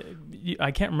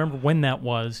 I can't remember when that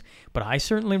was, but I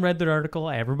certainly read the article.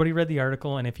 Everybody read the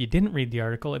article, and if you didn't read the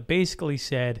article, it basically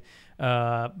said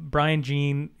Brian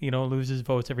Jean, loses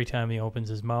votes every time he opens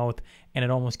his mouth, and it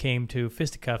almost came to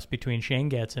fisticuffs between Shane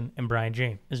Getz and Brian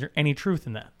Jean. Is there any truth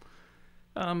in that?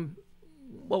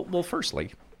 Well,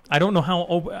 firstly, I don't know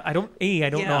how. I don't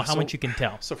know how much you can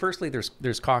tell. So, firstly,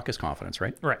 there's caucus confidence,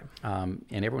 right? Right. And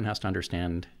everyone has to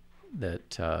understand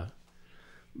that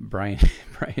Brian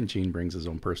Jean brings his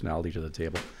own personality to the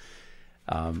table.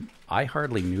 I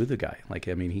hardly knew the guy.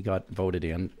 He got voted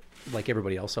in, like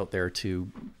everybody else out there,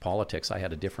 to politics. I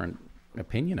had a different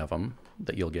opinion of him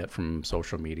that you'll get from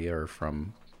social media or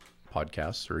from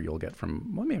podcasts, or you'll get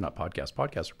from, well, maybe not podcasts.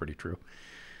 Podcasts are pretty true.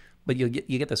 But you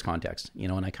get this context,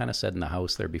 and I kind of said in the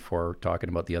house there before, talking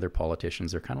about the other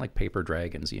politicians, they're kind of like paper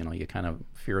dragons. You kind of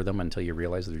fear them until you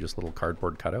realize they're just little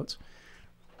cardboard cutouts.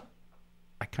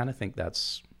 I kind of think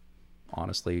that's,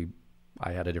 honestly,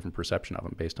 I had a different perception of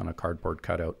him based on a cardboard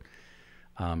cutout.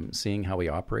 Seeing how he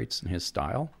operates and his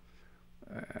style,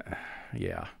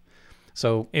 yeah.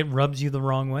 So it rubs you the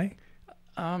wrong way?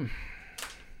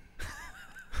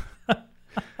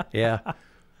 Yeah.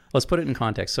 Let's put it in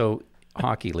context. So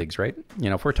hockey leagues, right?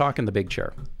 If we're talking the big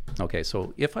chair. Okay,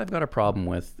 so if I've got a problem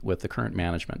with the current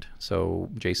management, so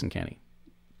Jason Kenney,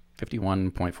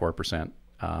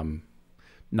 51.4%,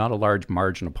 not a large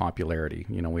margin of popularity.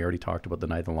 We already talked about the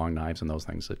night of the long knives and those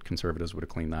things that conservatives would have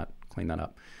cleaned that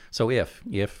up. So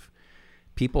if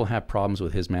people have problems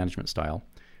with his management style,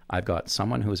 I've got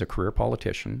someone who's a career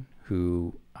politician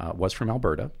who was from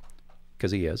Alberta,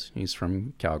 because he's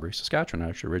from Calgary, Saskatchewan,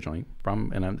 actually originally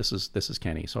and this is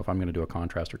Kenney. So if I'm going to do a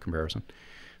contrast or comparison,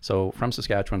 so from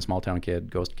Saskatchewan, small town kid,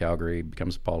 goes to Calgary,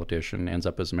 becomes a politician, ends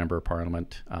up as a member of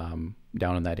parliament,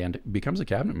 down in that end, becomes a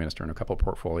cabinet minister in a couple of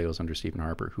portfolios under Stephen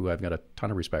Harper, who I've got a ton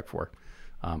of respect for.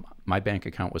 My bank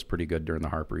account was pretty good during the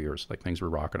Harper years. Things were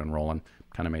rocking and rolling,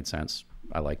 kind of made sense.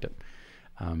 I liked it.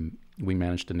 We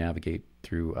managed to navigate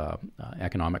through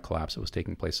economic collapse that was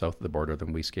taking place south of the border.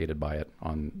 Then we skated by it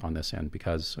on this end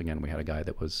because, again, we had a guy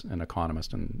that was an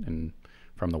economist and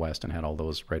from the West and had all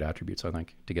those right attributes, I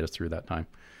think, to get us through that time.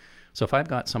 So if I've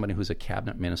got somebody who's a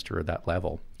cabinet minister at that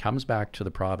level, comes back to the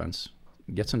province,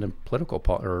 gets into political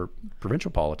or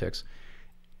provincial politics,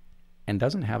 and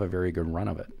doesn't have a very good run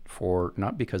of it,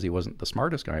 not because he wasn't the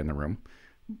smartest guy in the room.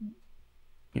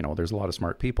 There's a lot of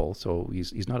smart people, so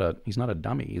he's not a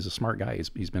dummy. He's a smart guy.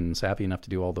 He's been savvy enough to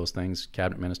do all those things.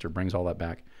 Cabinet minister brings all that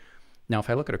back. Now, if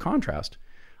I look at a contrast,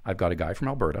 I've got a guy from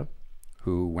Alberta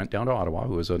who went down to Ottawa,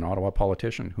 who was an Ottawa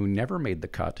politician, who never made the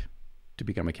cut to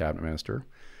become a cabinet minister,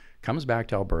 comes back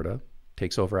to Alberta,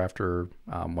 takes over after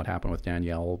what happened with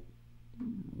Danielle,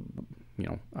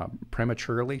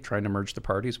 prematurely trying to merge the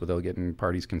parties without getting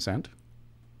parties' consent.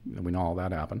 We know all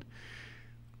that happened.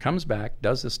 Comes back,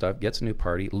 does this stuff, gets a new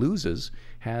party, loses,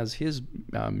 has his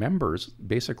members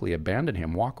basically abandon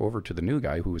him, walk over to the new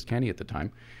guy, who was Kenney at the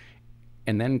time,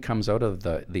 and then comes out of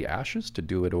the ashes to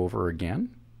do it over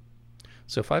again.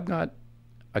 So if I've got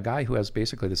a guy who has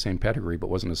basically the same pedigree but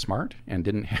wasn't as smart and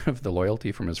didn't have the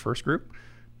loyalty from his first group,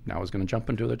 now is going to jump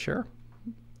into the chair,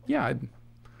 yeah,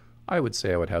 I would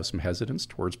say I would have some hesitance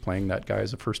towards playing that guy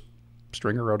as a first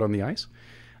stringer out on the ice.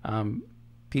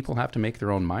 People have to make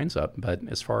their own minds up, but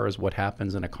as far as what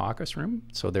happens in a caucus room,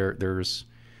 so there's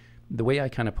the way I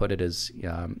kind of put it is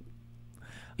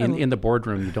in the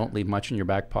boardroom, you don't leave much in your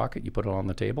back pocket, you put it on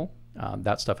the table.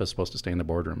 That stuff is supposed to stay in the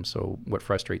boardroom. So what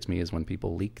frustrates me is when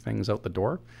people leak things out the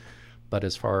door. But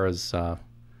as far as,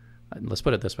 let's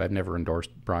put it this way, I've never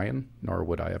endorsed Brian, nor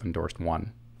would I have endorsed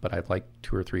one, but I'd like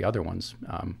 2 or 3 other ones.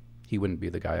 He wouldn't be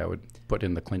the guy I would put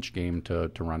in the clinch game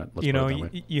to run it.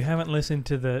 You haven't listened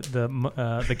to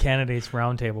the candidates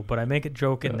roundtable, but I make a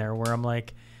joke in there where I'm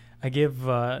like, I give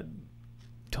Todd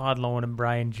Lowen and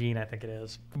Brian Jean, I think it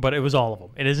is, but it was all of them.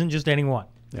 It isn't just any one.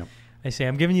 Yeah. I say,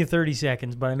 I'm giving you 30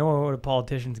 seconds, but I know what a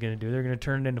politician's going to do. They're going to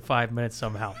turn it into 5 minutes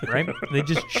somehow, right? They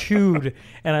just chewed,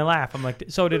 and I laugh. I'm like,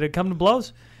 so did it come to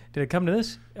blows? did it come to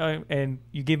this? And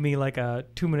you give me like a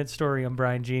 2-minute story on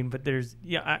Brian Jean, but there's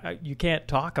you can't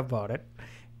talk about it,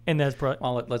 and that's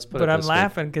Well, let's put it But I'm this way.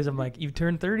 laughing because I'm like, you've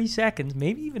turned 30 seconds,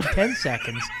 maybe even 10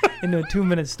 seconds into a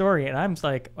 2-minute story, and I'm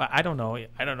like, I don't know.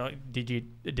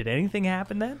 Did anything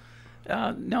happen then?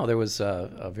 No, there was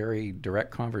a very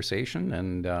direct conversation,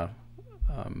 and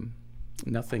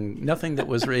nothing that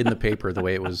was in the paper the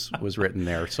way it was written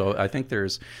there. So I think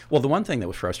the one thing that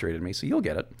was frustrated me, so you'll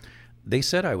get it. They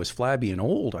said I was flabby and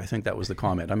old. I think that was the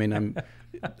comment. I mean,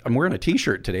 I'm wearing a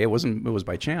T-shirt today. It was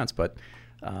by chance, but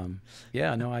I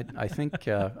think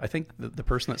the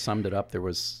person that summed it up, there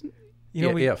was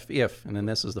if, and then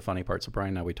this is the funny part. So Brian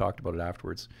and I, we talked about it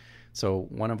afterwards. So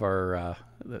one of our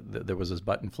there was this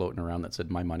button floating around that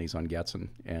said "My money's on Getson,"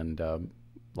 and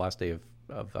last day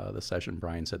of the session,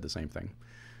 Brian said the same thing.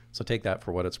 So take that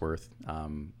for what it's worth.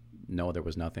 No, there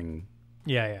was nothing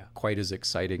quite as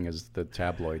exciting as the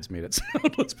tabloids made it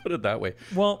sound. Let's put it that way.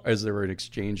 Well, as there were an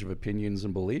exchange of opinions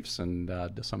and beliefs, and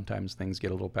sometimes things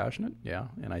get a little passionate. Yeah,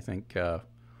 and I think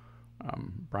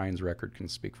Brian's record can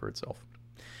speak for itself.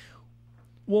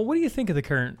 Well, what do you think of the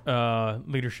current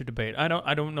leadership debate? I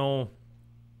don't know.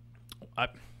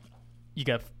 You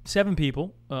got 7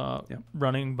 people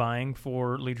vying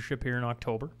for leadership here in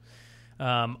October.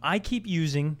 I keep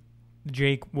using the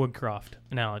Jake Woodcroft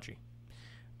analogy.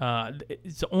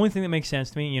 It's the only thing that makes sense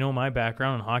to me. You know my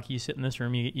background in hockey. You sit in this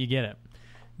room, you get it.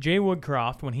 Jay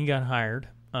Woodcroft, when he got hired,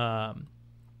 I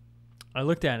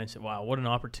looked at it and said, wow, what an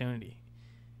opportunity.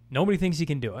 Nobody thinks he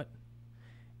can do it.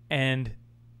 And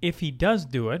if he does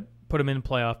do it, put him in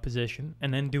playoff position,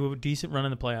 and then do a decent run in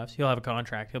the playoffs, he'll have a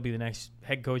contract. He'll be the next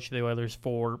head coach of the Oilers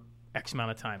for X amount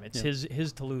of time. It's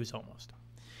his to lose almost.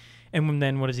 And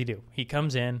then what does he do? He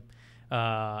comes in.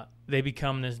 They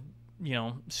become this,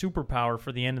 superpower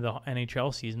for the end of the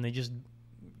NHL season. They just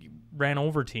ran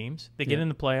over teams. They get in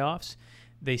the playoffs.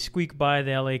 They squeak by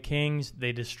the LA Kings.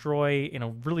 They destroy, in a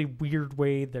really weird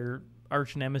way, their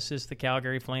arch nemesis, the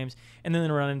Calgary Flames, and then they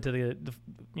run into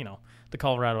the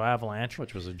Colorado Avalanche,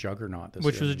 which was a juggernaut.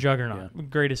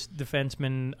 Greatest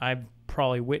defenseman I've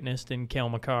probably witnessed in Cale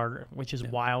Makar, which is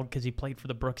wild because he played for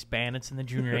the Brooks Bandits in the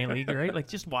Junior A League, right? Like,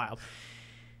 just wild.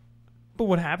 But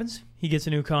what happens? He gets a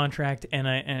new contract,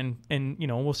 and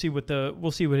we'll see what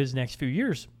his next few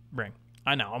years bring.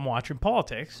 I'm watching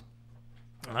politics,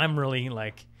 and I'm really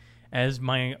like, as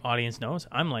my audience knows,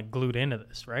 I'm like glued into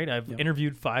this, right? I've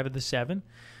interviewed 5 of the 7.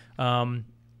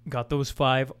 Got those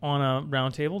 5 on a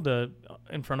round table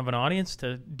in front of an audience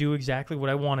to do exactly what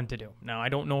I wanted to do. Now, I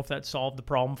don't know if that solved the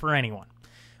problem for anyone.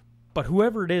 But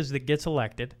whoever it is that gets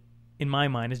elected, in my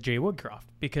mind, is Jay Woodcroft.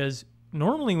 Because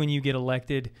normally when you get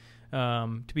elected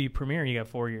to be premier, you got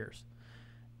 4 years.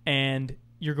 And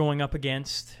you're going up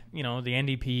against, the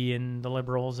NDP and the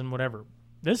Liberals and whatever.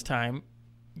 This time,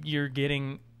 you're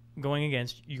going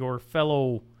against your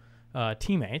fellow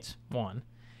teammates, one.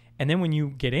 And then when you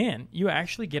get in, you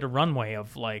actually get a runway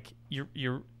of like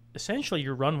your essentially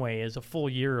your runway is a full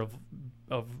year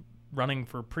of running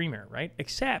for premier, right?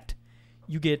 Except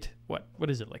you get what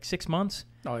is it, like 6 months?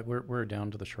 Oh, we're down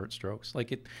to the short strokes.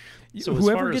 Like it. So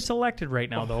whoever gets elected right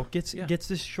now though gets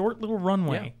this short little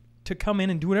runway to come in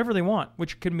and do whatever they want,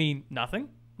 which could mean nothing.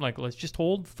 Like, let's just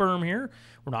hold firm here.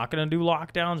 We're not going to do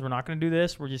lockdowns. We're not going to do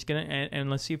this. We're just going to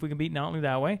and let's see if we can beat Notley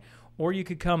that way. Or you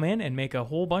could come in and make a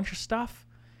whole bunch of stuff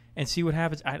and see what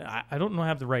happens. I don't know. I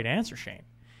have the right answer, Shane.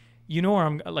 You know where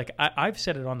I'm like. I've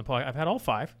said it on the podcast. I've had all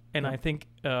 5, and I think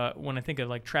when I think of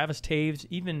like Travis Taves,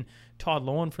 even Todd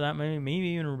Lowen for that, maybe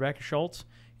even Rebecca Schultz,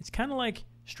 it's kind of like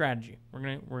strategy. We're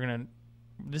gonna.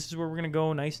 This is where we're gonna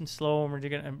go, nice and slow, and we're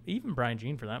gonna even Brian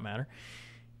Jean for that matter.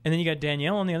 And then you got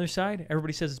Danielle on the other side.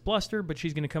 Everybody says it's bluster, but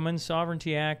she's going to come in,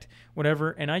 Sovereignty Act,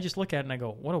 whatever. And I just look at it and I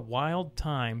go, what a wild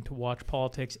time to watch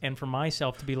politics and for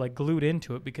myself to be like glued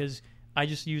into it, because I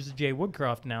just use the Jay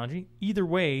Woodcroft analogy. Either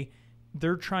way,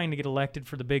 they're trying to get elected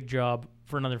for the big job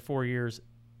for another 4 years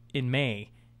in May.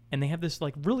 And they have this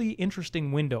like really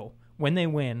interesting window. When they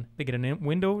win, they get a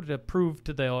window to prove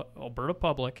to the Alberta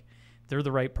public they're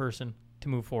the right person to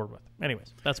move forward with.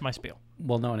 Anyways, that's my spiel.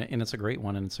 Well, no, and it's a great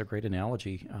one, and it's a great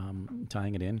analogy,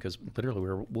 tying it in, because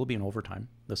literally we'll be in overtime.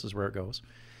 This is where it goes.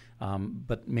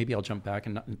 But maybe I'll jump back,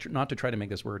 and not to try to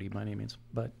make this wordy by any means,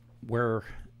 but where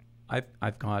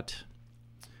I've got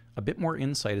a bit more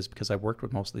insight is because I've worked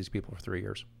with most of these people for 3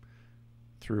 years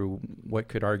through what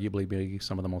could arguably be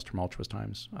some of the most tumultuous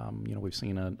times. We've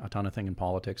seen a ton of things in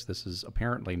politics. This is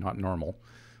apparently not normal.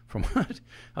 from what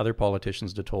other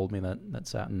politicians had told me that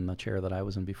sat in the chair that I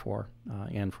was in before,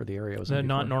 and for the area I was in The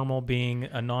before. not normal being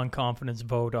a non-confidence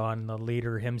vote on the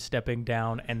leader, him stepping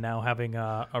down, and now having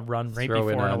a run right Throw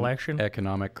in before an election.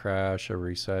 Economic crash, a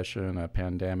recession, a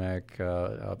pandemic,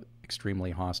 a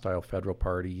extremely hostile federal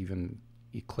party, even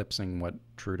eclipsing what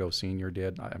Trudeau Sr.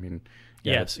 did. I mean,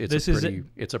 yeah, Yes,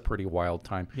 it's a pretty wild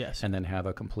time. Yes. And then have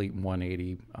a complete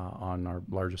 180 on our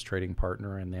largest trading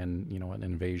partner, and then an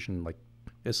invasion. Like,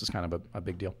 this is kind of a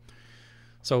big deal.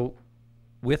 So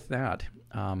with that,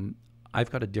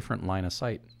 I've got a different line of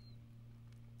sight.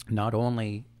 Not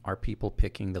only are people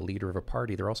picking the leader of a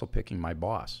party, they're also picking my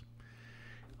boss.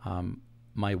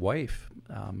 My wife,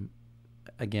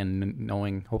 again,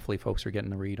 knowing, hopefully folks are getting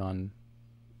the read on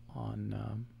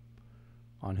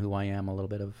who I am, a little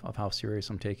bit of how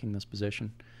serious I'm taking this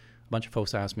position. A bunch of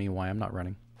folks ask me why I'm not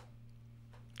running.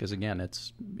 Because again,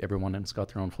 it's everyone has got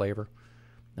their own flavor.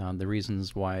 The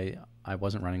reasons why I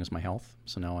wasn't running is my health.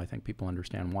 So now I think people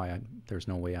understand why. There's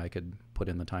no way I could put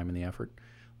in the time and the effort.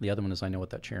 The other one is I know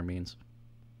what that chair means.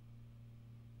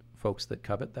 Folks that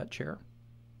covet that chair,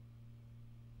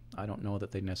 I don't know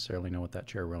that they necessarily know what that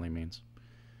chair really means.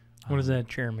 What does that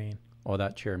chair mean? Oh,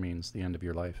 that chair means the end of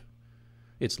your life.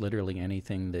 It's literally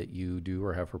anything that you do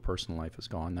or have for personal life is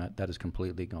gone. That is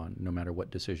completely gone. No matter what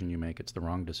decision you make, it's the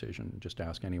wrong decision. Just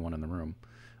ask anyone in the room.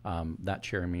 That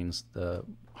chair means the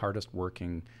hardest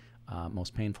working,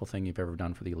 most painful thing you've ever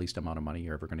done for the least amount of money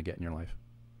you're ever going to get in your life.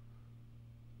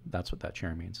 That's what that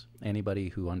chair means. Anybody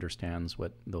who understands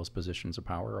what those positions of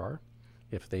power are,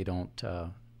 if they don't,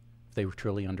 if they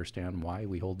truly understand why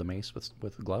we hold the mace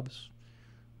with gloves,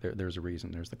 there's a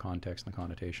reason. There's the context and the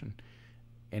connotation.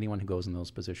 Anyone who goes in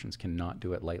those positions cannot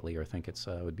do it lightly or think it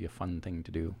would be a fun thing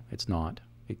to do. It's not.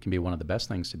 It can be one of the best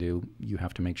things to do. You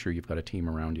have to make sure you've got a team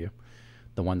around you.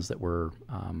 The ones that were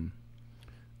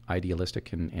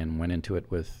idealistic and went into it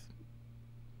with,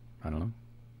 I don't know,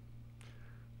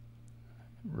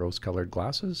 rose-colored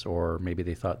glasses, or maybe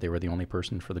they thought they were the only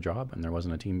person for the job and there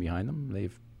wasn't a team behind them.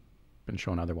 They've been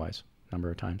shown otherwise a number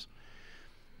of times.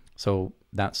 So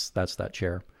that's that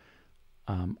chair.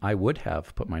 I would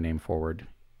have put my name forward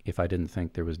if I didn't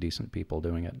think there was decent people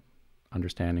doing it,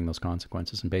 understanding those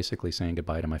consequences, and basically saying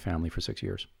goodbye to my family for 6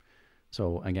 years.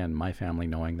 So again, my family,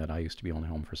 knowing that I used to be only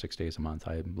home for 6 days a month,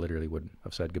 I literally would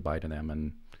have said goodbye to them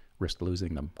and risked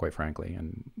losing them, quite frankly,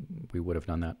 and we would have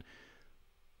done that.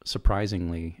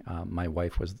 Surprisingly, my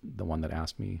wife was the one that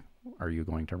asked me, "Are you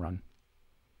going to run?"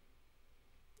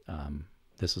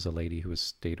 This is a lady who has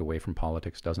stayed away from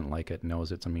politics, doesn't like it,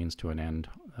 knows it's a means to an end.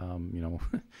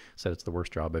 Said it's the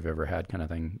worst job I've ever had, kind of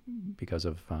thing, because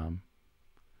of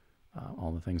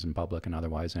all the things in public and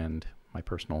otherwise, and my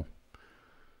personal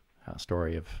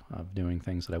story of doing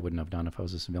things that I wouldn't have done if I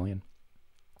was a civilian.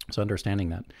 So understanding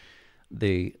that,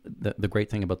 the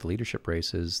great thing about the leadership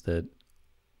race is that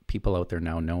people out there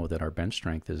now know that our bench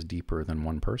strength is deeper than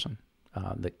one person.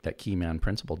 That key man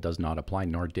principle does not apply,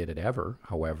 nor did it ever.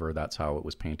 However, that's how it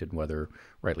was painted, whether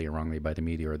rightly or wrongly, by the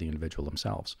media or the individual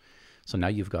themselves. So now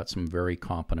you've got some very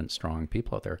competent, strong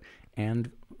people out there,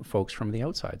 and folks from the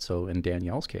outside. So in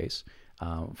Danielle's case,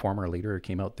 former leader,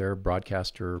 came out there,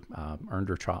 broadcaster, earned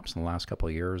her chops in the last couple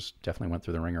of years, definitely went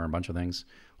through the ringer on a bunch of things.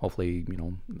 Hopefully, I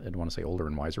don't want to say older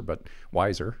and wiser, but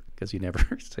wiser, because you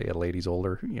never say a lady's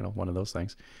older, one of those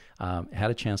things.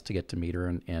 Had a chance to get to meet her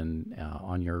and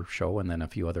on your show, and then a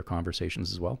few other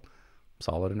conversations as well.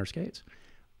 Solid in her skates.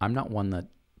 I'm not one that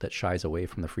shies away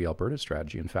from the Free Alberta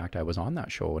strategy. In fact, I was on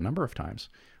that show a number of times.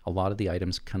 A lot of the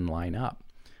items can line up.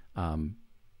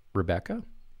 Rebecca,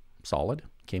 solid,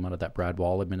 came out of that Brad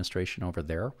Wall administration over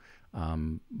there.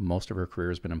 Most of her career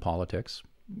has been in politics,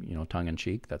 tongue in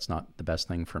cheek. That's not the best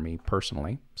thing for me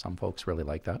personally. Some folks really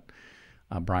like that.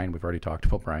 Brian, we've already talked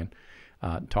about Brian.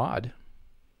 Todd,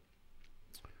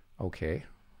 okay,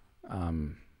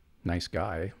 nice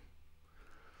guy.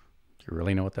 Do you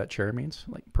really know what that chair means?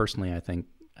 Like, personally, I think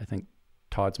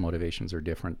Todd's motivations are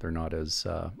different. They're not as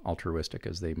altruistic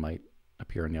as they might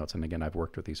appear on the outside. And again, I've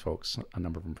worked with these folks, a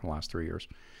number of them for the last 3 years.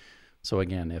 So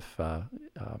again, if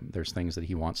there's things that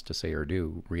he wants to say or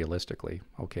do realistically,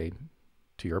 okay,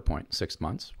 to your point, 6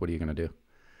 months, what are you going to do?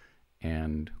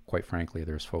 And quite frankly,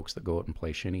 there's folks that go out and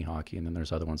play shinny hockey, and then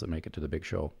there's other ones that make it to the big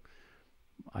show.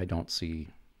 I don't see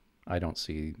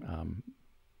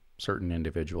certain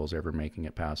individuals ever making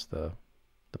it past the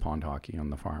pond hockey on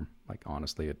the farm. Like,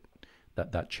 honestly,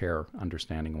 that chair,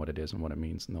 understanding what it is and what it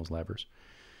means, and those levers.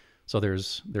 So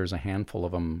there's a handful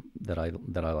of them that I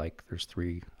like. There's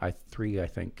three I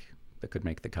think that could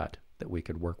make the cut, that we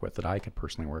could work with, that I could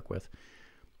personally work with.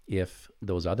 If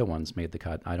those other ones made the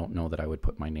cut, I don't know that I would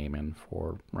put my name in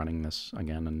for running this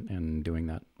again and doing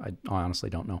that. I honestly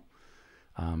don't know.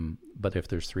 But if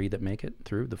there's 3 that make it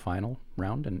through the final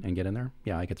round and get in there,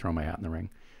 yeah, I could throw my hat in the ring.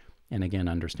 And again,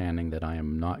 understanding that I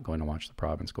am not going to watch the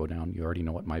province go down. You already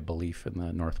know what my belief in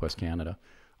the Northwest Canada.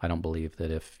 I don't believe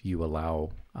that if you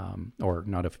allow, or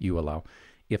not if you allow,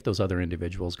 if those other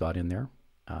individuals got in there,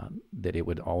 that it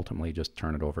would ultimately just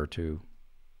turn it over to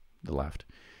the left.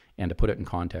 And to put it in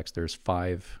context, there's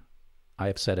 5, I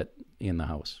have said it in the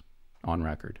House on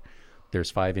record,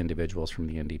 there's 5 individuals from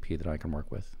the NDP that I can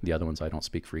work with. The other ones, I don't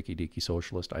speak freaky deaky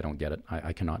socialist. I don't get it.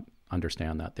 I cannot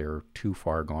understand that. They're too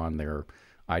far gone. They're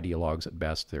ideologues at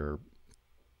best. They're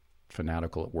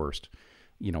fanatical at worst.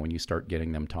 You know, when you start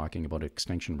getting them talking about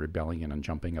Extinction Rebellion and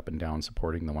jumping up and down,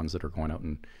 supporting the ones that are going out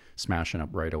and smashing up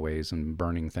right-of-ways and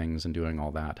burning things and doing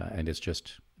all that. And it's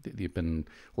just, they've been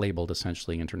labeled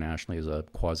essentially internationally as a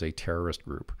quasi-terrorist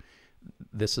group.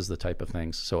 This is the type of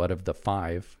things. So out of the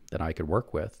 5 that I could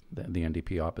work with, the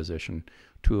NDP opposition,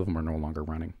 2 of them are no longer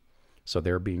running. So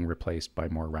they're being replaced by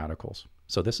more radicals.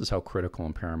 So this is how critical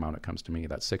and paramount it comes to me.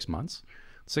 That 6 months.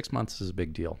 6 months is a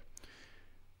big deal.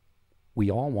 We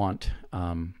all want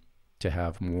to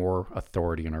have more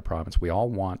authority in our province. We all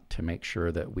want to make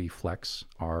sure that we flex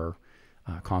our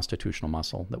constitutional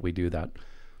muscle, that we do that.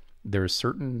 There's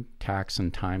certain tacts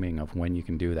and timing of when you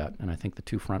can do that. And I think the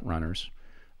 2 front runners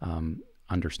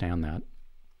understand that.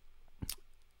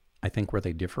 I think where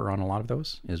they differ on a lot of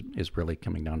those is really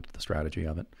coming down to the strategy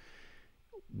of it.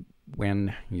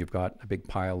 When you've got a big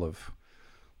pile of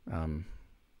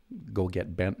go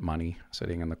get bent money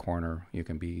sitting in the corner, you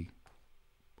can be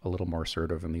a little more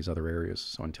assertive in these other areas.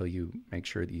 So until you make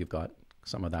sure that you've got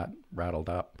some of that rattled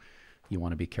up, you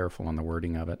want to be careful on the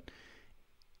wording of it.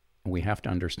 We have to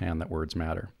understand that words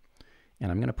matter.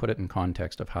 And I'm going to put it in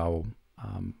context of how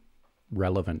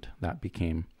relevant that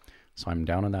became. So I'm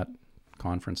down in that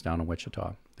conference down in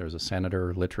Wichita. There's a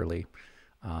senator literally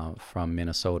from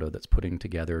Minnesota that's putting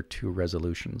together 2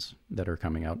 resolutions that are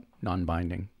coming out,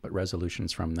 non-binding, but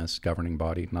resolutions from this governing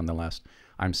body nonetheless.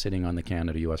 I'm sitting on the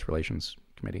Canada-U.S. Relations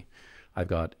Committee. I've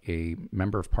got a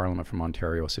member of parliament from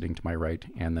Ontario sitting to my right,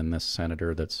 and then this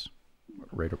senator that's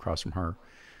right across from her.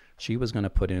 She was going to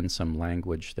put in some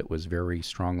language that was very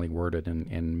strongly worded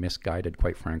and misguided,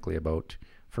 quite frankly, about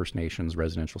First Nations,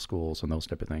 residential schools, and those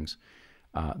type of things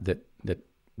that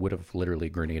would have literally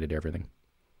grenaded everything.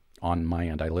 On my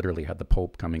end, I literally had the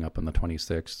Pope coming up on the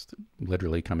 26th,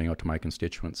 literally coming out to my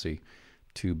constituency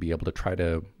to be able to try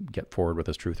to get forward with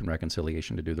this Truth and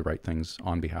Reconciliation to do the right things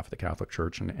on behalf of the Catholic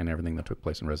Church and everything that took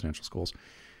place in residential schools.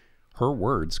 Her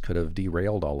words could have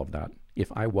derailed all of that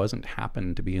if I wasn't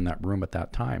happened to be in that room at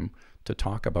that time to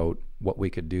talk about what we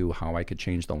could do, how I could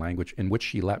change the language, in which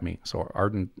she let me. So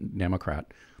ardent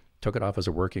Democrat, took it off as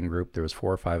a working group. There was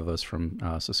 4 or 5 of us from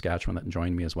Saskatchewan that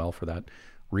joined me as well for that.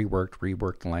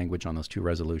 Reworked the language on those 2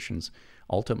 resolutions.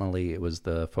 Ultimately, it was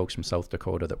the folks from South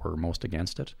Dakota that were most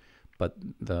against it, but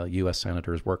the U.S.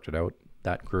 senators worked it out.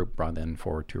 That group brought in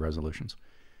forward 2 resolutions.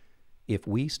 If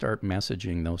we start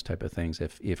messaging those type of things,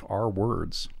 if our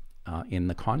words in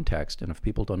the context, and if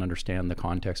people don't understand the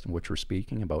context in which we're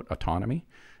speaking about autonomy,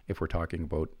 if we're talking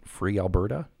about free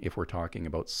Alberta, if we're talking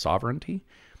about sovereignty,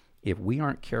 if we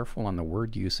aren't careful on the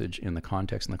word usage in the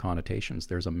context and the connotations,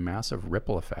 there's a massive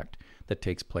ripple effect that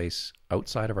takes place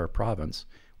outside of our province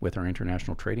with our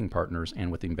international trading partners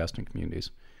and with the investment communities.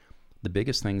 The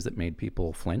biggest things that made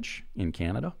people flinch in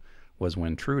Canada was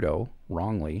when Trudeau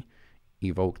wrongly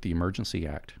evoked the Emergency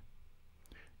Act.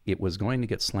 It was going to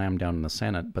get slammed down in the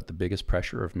Senate, but the biggest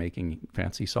pressure of making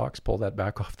fancy socks pull that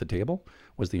back off the table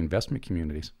was the investment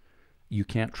communities. You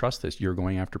can't trust this. You're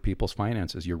going after people's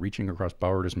finances. You're reaching across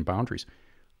borders and boundaries.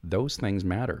 Those things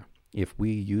matter. If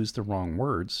we use the wrong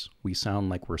words, we sound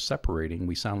like we're separating.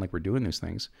 We sound like we're doing these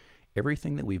things.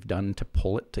 Everything that we've done to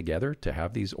pull it together, to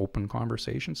have these open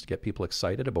conversations, to get people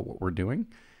excited about what we're doing,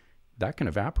 that can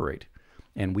evaporate.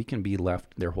 And we can be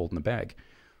left there holding the bag.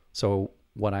 So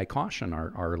what I caution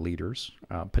our leaders,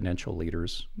 potential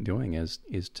leaders, doing is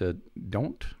to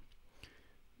don't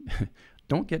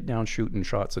get down shooting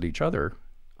shots at each other.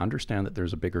 Understand that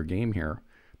there's a bigger game here.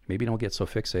 Maybe don't get so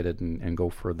fixated and go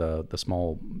for the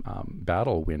small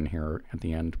battle win here at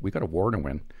the end. We got a war to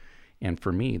win. And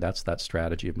for me, that's that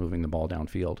strategy of moving the ball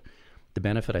downfield. The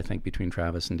benefit, I think, between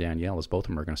Travis and Danielle is both of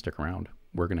them are going to stick around.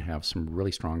 We're going to have some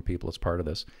really strong people as part of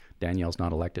this. Danielle's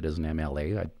not elected as an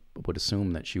MLA. I would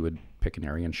assume that she would pick an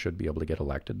area and should be able to get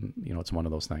elected. You know, it's one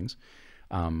of those things.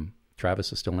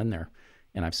 Travis is still in there.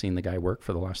 And I've seen the guy work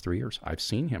for the last 3 years. I've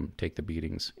seen him take the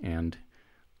beatings and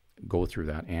go through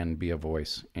that and be a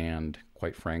voice and,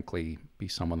 quite frankly, be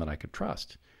someone that I could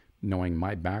trust knowing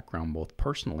my background, both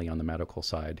personally on the medical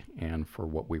side and for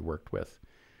what we worked with,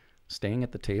 staying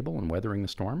at the table and weathering the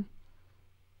storm,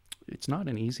 it's not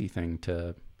an easy thing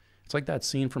to, it's like that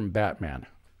scene from Batman.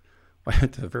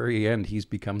 At the very end, he's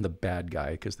become the bad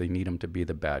guy because they need him to be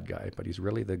the bad guy, but he's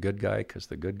really the good guy because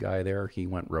the good guy there, he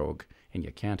went rogue, and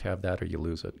you can't have that or you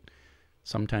lose it.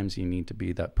 Sometimes you need to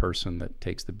be that person that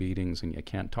takes the beatings and you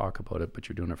can't talk about it, but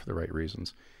you're doing it for the right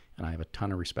reasons. And I have a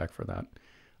ton of respect for that.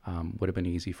 Would have been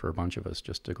easy for a bunch of us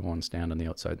just to go and stand on the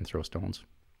outside and throw stones.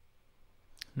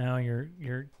 Now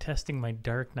you're testing my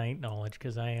Dark Knight knowledge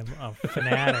because I am a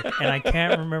fanatic and I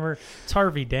can't remember. It's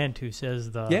Harvey Dent who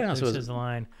says the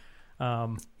line.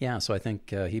 So I think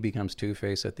he becomes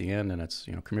Two-Face at the end, and it's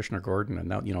Commissioner Gordon, and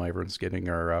now everyone's getting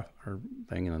our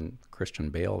thing, and Christian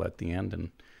Bale at the end,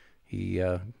 and he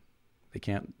they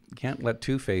can't let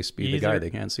Two-Face be the guy. They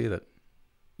can't see that.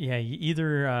 Yeah, you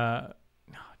either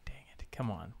dang it,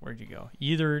 come on, where'd you go?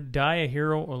 You either die a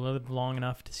hero or live long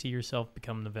enough to see yourself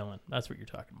become the villain. That's what you're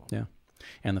talking about. Yeah,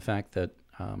 and the fact that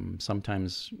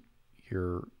sometimes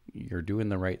you're doing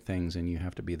the right things and you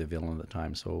have to be the villain at the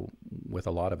time. So with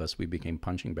a lot of us, we became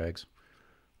punching bags,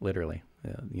 literally.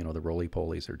 The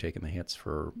roly-polies are taking the hits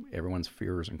for everyone's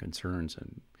fears and concerns,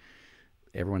 and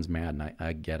everyone's mad, and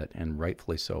I get it, and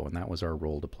rightfully so. And that was our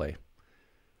role to play,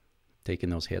 taking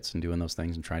those hits and doing those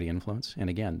things and trying to influence. And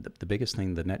again, the biggest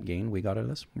thing, the net gain we got out of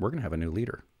this, we're going to have a new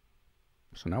leader.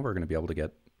 So now we're going to be able to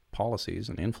get policies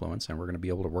and influence, and we're going to be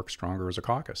able to work stronger as a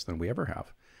caucus than we ever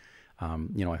have.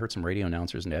 I heard some radio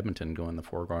announcers in Edmonton go in the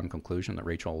foregone conclusion that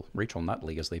Rachel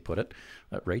Nutley, as they put it,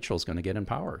 that Rachel's going to get in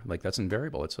power. Like, that's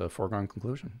invariable. It's a foregone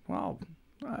conclusion. Well,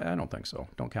 I don't think so.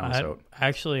 Don't count us out.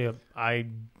 Actually,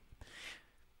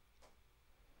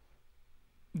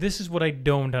 this is what I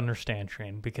don't understand,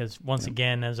 Shane, because once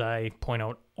again, as I point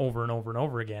out over and over and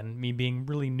over again, me being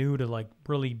really new to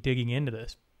really digging into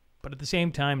this, but at the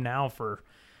same time now for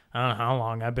I don't know how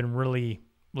long, I've been really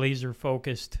laser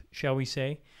focused, shall we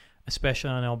say, especially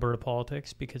on Alberta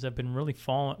politics, because I've been really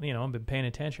I've been paying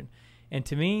attention. And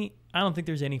to me, I don't think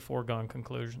there's any foregone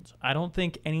conclusions. I don't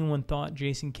think anyone thought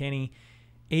Jason Kenney,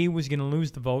 was going to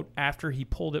lose the vote after he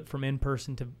pulled it from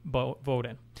in-person to vote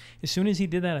in. As soon as he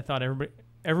did that, I thought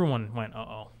everyone went,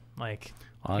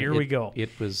 here we go.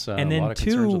 It was and then a lot of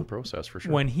concerns with the process, for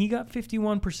sure. When he got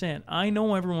 51%, I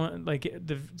know everyone,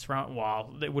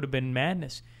 it would have been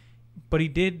madness. But he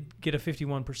did get a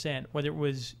 51%, whether it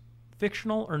was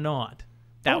fictional or not.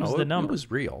 That was the number. It was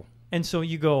real. And so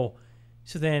you go,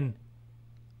 so then,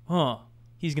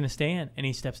 he's going to stay in, and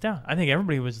he steps down. I think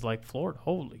everybody was floored.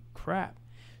 Holy crap.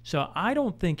 So I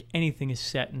don't think anything is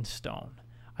set in stone.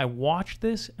 I watch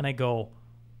this, and I go,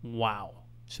 wow.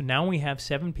 So now we have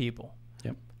 7 people.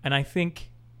 Yep. And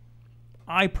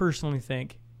I personally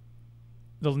think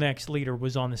the next leader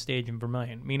was on the stage in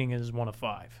Vermilion, meaning it is one of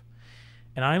 5.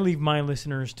 And I leave my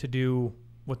listeners to do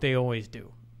what they always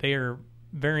do. They are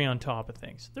very on top of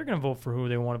things. They're going to vote for who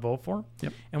they want to vote for.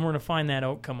 Yep. And we're going to find that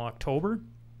out come October.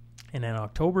 And then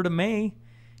October to May,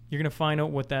 you're going to find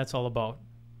out what that's all about.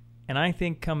 And I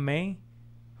think come May,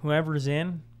 whoever's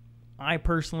in, I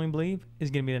personally believe, is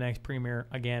going to be the next premier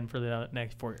again for the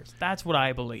next 4 years. That's what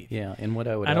I believe. Yeah, and what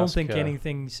I don't think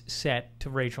anything's set to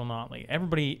Rachel Notley.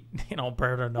 Everybody in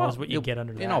Alberta knows what you get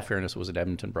under that. In all fairness, it was an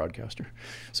Edmonton broadcaster.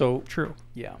 So true.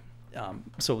 Yeah.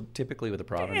 So typically with the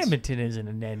province, Edmonton isn't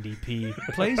an NDP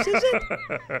place, is it?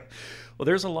 Well,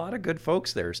 there's a lot of good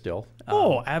folks there still.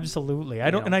 Absolutely.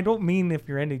 I don't mean if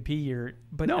you're NDP,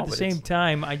 but at the same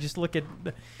time, I just look at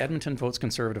Edmonton votes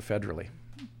Conservative federally,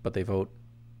 but they vote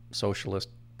Socialist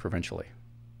provincially.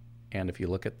 And if you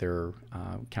look at their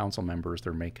council members,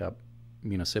 their makeup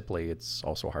municipally, it's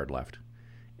also hard left.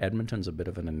 Edmonton's a bit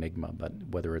of an enigma, but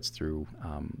whether it's through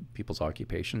people's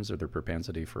occupations or their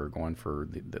propensity for going for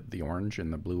the orange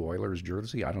and the blue Oilers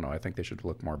jersey, I don't know. I think they should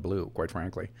look more blue, quite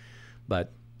frankly.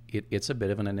 But it's a bit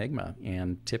of an enigma.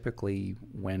 And typically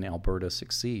when Alberta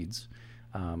succeeds,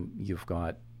 you've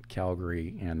got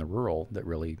Calgary and the rural that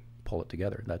really pull it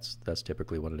together. That's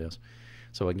typically what it is.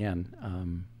 So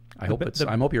again, I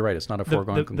hope you're right. It's not a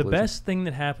foregone conclusion. The best thing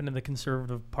that happened to the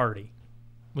Conservative Party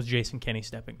was Jason Kenney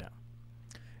stepping down.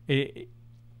 It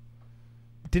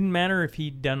didn't matter if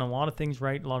he'd done a lot of things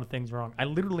right, a lot of things wrong. I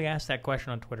literally asked that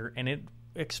question on Twitter, and it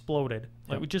exploded.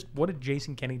 What did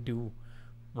Jason Kenney do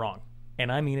wrong? And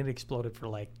I mean, it exploded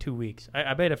for 2 weeks.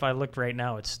 I bet if I looked right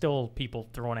now, it's still people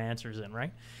throwing answers in,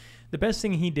 right? The best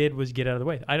thing he did was get out of the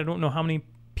way. I don't know how many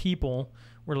people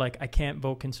were like, I can't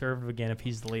vote Conservative again if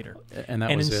he's the leader. And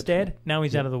instead, now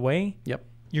he's out of the way. Yep.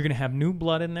 You're going to have new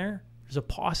blood in there. There's a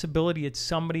possibility it's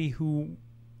somebody who,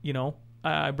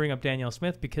 I bring up Danielle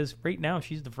Smith because right now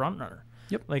she's the front runner.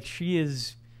 Yep. She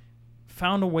is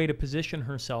found a way to position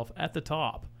herself at the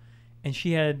top, and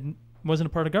she wasn't a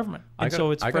part of government. And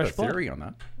so it's I fresh got a blood. theory on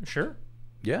that. Sure.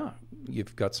 Yeah,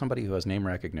 you've got somebody who has name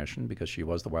recognition because she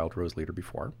was the Wild Rose leader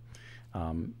before.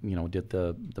 Did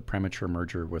the premature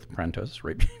merger with Prentice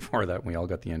right before that. We all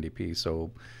got the NDP.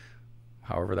 So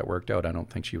however that worked out, I don't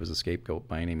think she was a scapegoat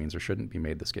by any means, or shouldn't be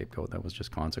made the scapegoat. That was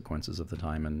just consequences of the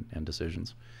time and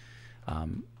decisions.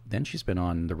 Then she's been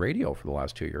on the radio for the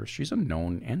last 2 years. She's a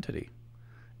known entity.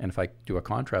 And if I do a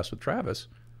contrast with Travis,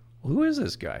 who is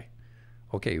this guy?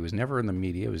 Okay, he was never in the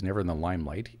media. He was never in the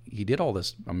limelight. He did all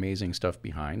this amazing stuff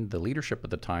behind. The leadership at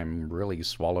the time really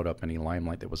swallowed up any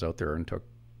limelight that was out there and took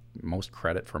most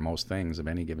credit for most things of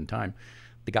any given time.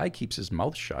 The guy keeps his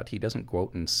mouth shut. He doesn't go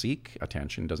out and seek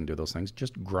attention, doesn't do those things,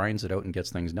 just grinds it out and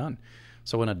gets things done.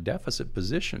 So in a deficit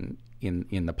position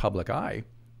in the public eye,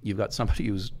 you've got somebody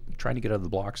who's trying to get out of the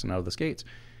blocks and out of the skates.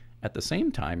 At the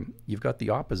same time, you've got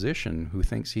the opposition who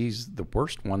thinks he's the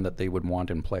worst one that they would want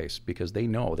in place because they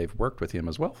know they've worked with him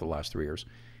as well for the last 3 years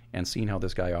and seen how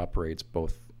this guy operates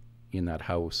both in that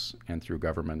house and through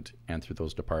government and through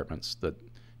those departments that,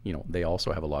 they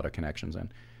also have a lot of connections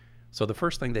in. So the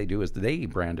first thing they do is they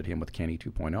branded him with Kenny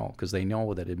 2.0 because they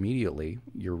know that immediately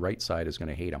your right side is going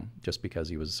to hate him just because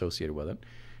he was associated with it.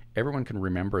 Everyone can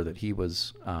remember that he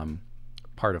was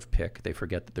part of PIC. They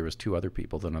forget that there was 2 other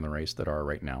people that are in the race that are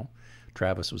right now.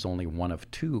 Travis was only one of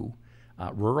 2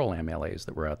 rural MLAs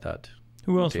that were at that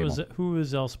table. Who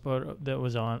was else that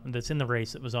was on that's in the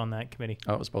race that was on that committee?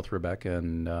 Oh, it was both Rebecca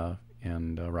and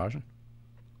Rajan.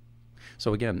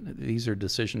 So again, these are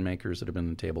decision makers that have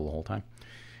been at the table the whole time.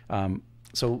 I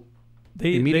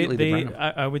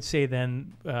would say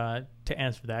then to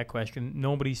answer that question,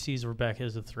 nobody sees Rebecca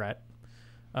as a threat.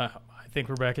 I think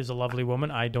Rebecca is a lovely woman.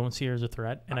 I don't see her as a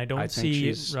threat, and I don't see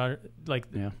it's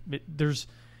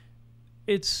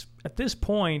at this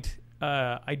point.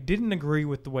 I didn't agree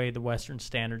with the way the Western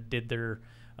Standard did their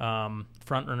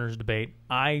frontrunners debate.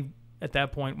 I at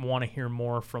that point want to hear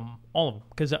more from all of them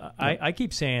because I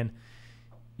keep saying,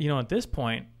 at this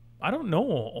point, I don't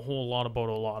know a whole lot about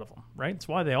a lot of them. Right? It's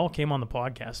why they all came on the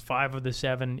podcast. 5 of the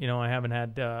 7, I haven't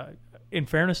had. In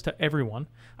fairness to everyone,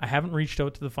 I haven't reached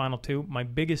out to the final 2. My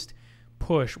biggest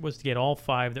push was to get all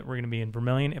 5 that were going to be in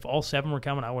Vermilion. If all 7 were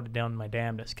coming, I would have done my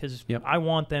damnedest because I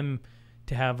want them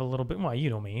to have a little bit. Well, you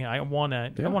know me. I want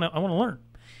to learn,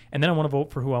 and then I want to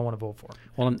vote for who I want to vote for.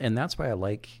 Well, and that's why I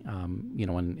like,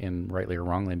 and rightly or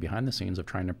wrongly, and behind the scenes of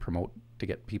trying to promote to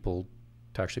get people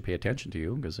to actually pay attention to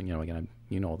you because again,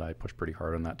 that I push pretty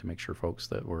hard on that to make sure folks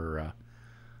that were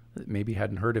that maybe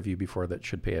hadn't heard of you before that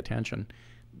should pay attention.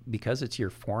 Because it's your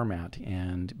format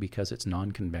and because it's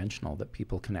non-conventional, that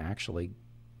people can actually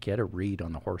get a read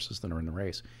on the horses that are in the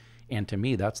race. And to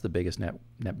me, that's the biggest net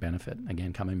benefit.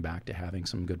 Again, coming back to having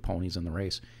some good ponies in the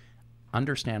race.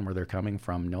 Understand where they're coming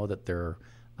from. Know that they're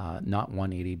not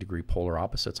 180-degree polar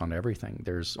opposites on everything.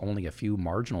 There's only a few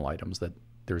marginal items that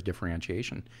there's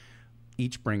differentiation.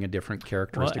 Each bring a different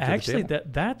characteristic to the table.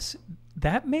 Actually,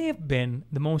 that may have been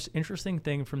the most interesting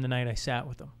thing from the night I sat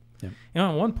with them. Yeah.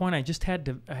 At one point, I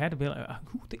had to be like,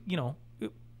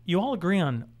 you all agree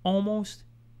on almost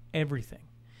everything.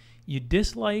 You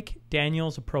dislike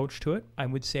Daniel's approach to it, I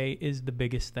would say, is the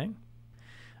biggest thing.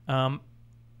 On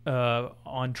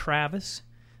Travis,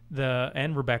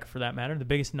 and Rebecca for that matter, the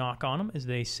biggest knock on them is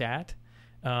they sat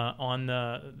on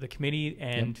the committee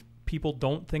and people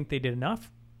don't think they did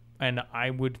enough, and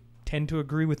I would tend to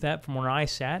agree with that from where I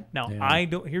sat. Now, I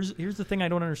don't. Here's the thing I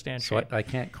don't understand. So I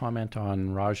can't comment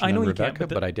on Raj and Rebecca,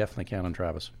 but I definitely can on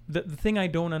Travis. The thing I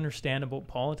don't understand about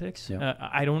politics,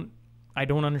 I don't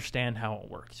understand how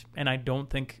it works, and I don't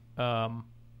think I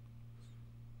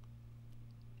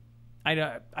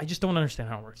just don't understand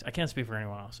how it works. I can't speak for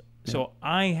anyone else. Yeah. So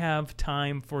I have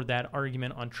time for that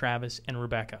argument on Travis and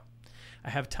Rebecca. I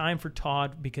have time for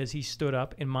Todd because he stood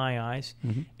up in my eyes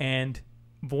and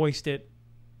voiced it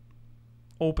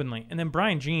openly. And then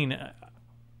Brian Jean,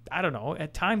 I don't know,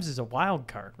 at times is a wild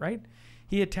card, right?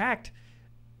 He attacked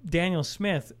Daniel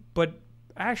Smith, but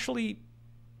actually,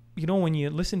 when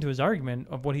you listen to his argument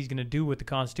of what he's going to do with the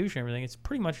Constitution and everything, it's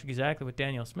pretty much exactly what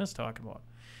Daniel Smith's talking about.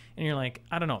 And you're like,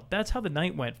 I don't know. That's how the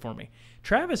night went for me.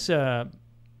 Travis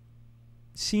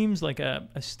seems like a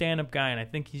stand-up guy, and I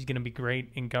think he's going to be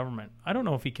great in government. I don't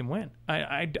know if he can win.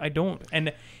 I don't.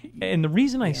 And the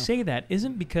reason I say that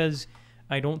isn't because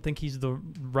I don't think he's the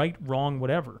right, wrong,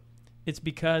 whatever. It's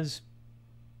because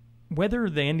whether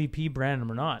the NDP brand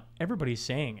him or not, everybody's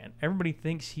saying it. Everybody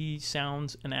thinks he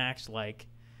sounds and acts like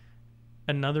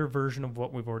another version of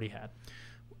what we've already had.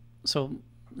 So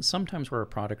sometimes we're a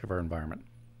product of our environment.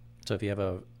 So if you have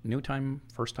a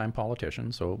first-time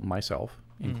politician, so myself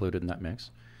included in that mix,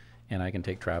 And I can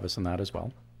take Travis in that as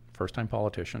well. First-time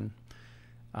politician.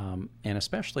 And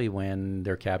especially when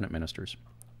they're cabinet ministers.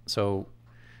 So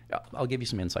I'll give you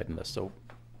some insight in this. So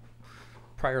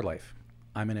prior life,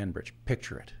 I'm in Enbridge.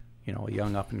 Picture it. You know, a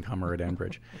young up-and-comer at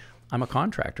Enbridge. I'm a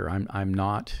contractor. I'm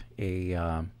not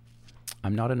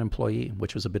an employee,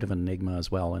 which was a bit of an enigma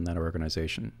as well in that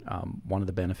organization. One of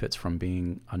the benefits from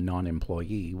being a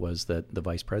non-employee was that the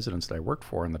vice presidents that I worked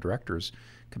for and the directors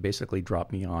could basically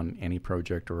drop me on any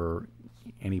project or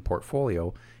any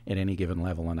portfolio at any given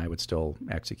level, and I would still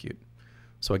execute.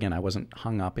 So again, I wasn't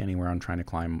hung up anywhere on trying to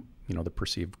climb, you know, the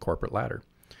perceived corporate ladder.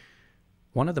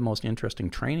 One of the most interesting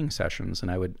training sessions,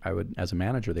 and I would, as a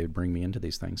manager, they would bring me into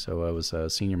these things. So I was a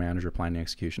senior manager, planning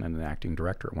execution, and an acting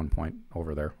director at one point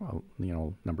over there, you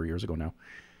know, a number of years ago now.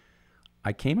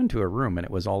 I came into a room and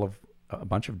it was all of a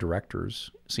bunch of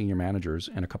directors, senior managers,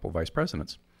 and a couple of vice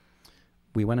presidents.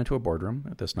 We went into a boardroom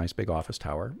at this nice big office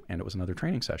tower, and it was another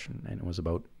training session, and it was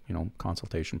about, you know,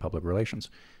 consultation, public relations.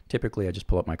 Typically, I just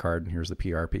pull up my card and here's the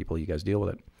PR people, you guys deal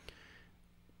with it.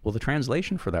 Well, the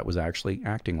translation for that was actually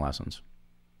acting lessons.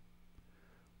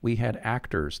 We had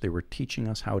actors. They were teaching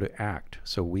us how to act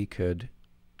so we could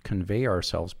convey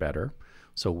ourselves better,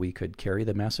 so we could carry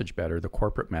the message better, the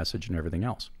corporate message and everything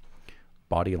else.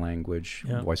 Body language,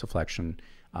 voice inflection,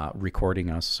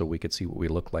 recording us so we could see what we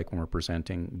look like when we're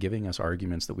presenting, giving us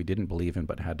arguments that we didn't believe in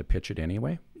but had to pitch it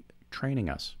anyway, training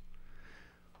us.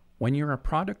 When you're a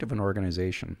product of an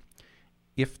organization,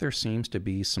 if there seems to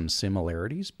be some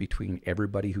similarities between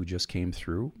everybody who just came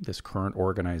through this current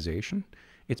organization,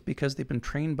 it's because they've been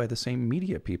trained by the same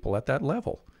media people at that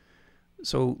level.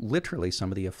 So literally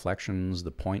some of the inflections,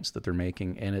 the points that they're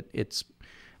making, and it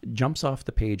jumps off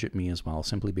the page at me as well,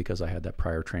 simply because I had that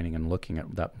prior training and looking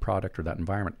at that product or that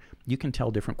environment. You can tell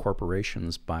different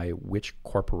corporations by which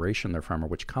corporation they're from or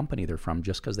which company they're from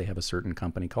just because they have a certain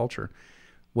company culture.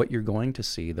 What you're going to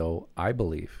see, though, I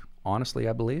believe, honestly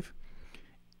I believe,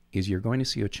 is you're going to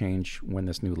see a change when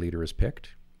this new leader is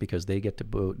picked because they get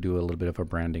to do a little bit of a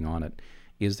branding on it.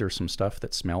 Is there some stuff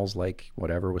that smells like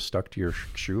whatever was stuck to your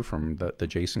shoe from the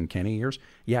Jason Kenney years?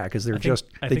 Yeah, because they just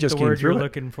I came think the word through you're it.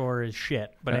 looking for is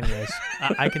shit. But anyways,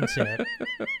 I can say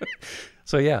it.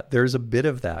 So yeah, there's a bit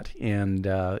of that, and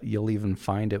you'll even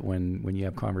find it when you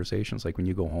have conversations, like when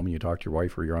you go home and you talk to your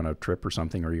wife, or you're on a trip or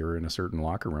something, or you're in a certain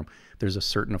locker room. There's a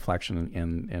certain inflection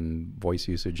in voice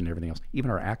usage and everything else. Even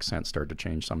our accents start to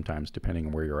change sometimes depending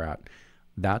on where you're at.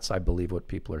 That's, I believe, what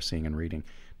people are seeing and reading.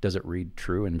 Does it read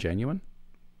true and genuine?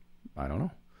 I don't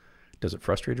know. Does it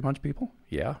frustrate a bunch of people?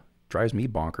 Yeah. Drives me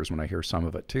bonkers when I hear some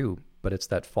of it too. But it's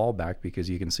that fallback because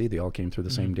you can see they all came through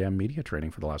the same damn media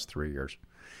training for the last 3 years.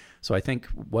 So I think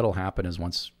what'll happen is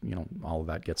once, you know, all of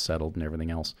that gets settled and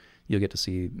everything else, you'll get to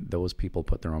see those people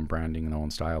put their own branding and their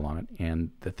own style on it.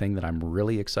 And the thing that I'm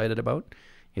really excited about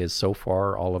is so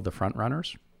far all of the front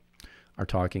runners are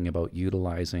talking about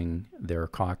utilizing their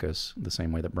caucus the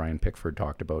same way that Brian Pickford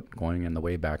talked about, going in the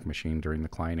Wayback Machine during the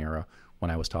Klein era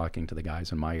when I was talking to the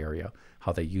guys in my area,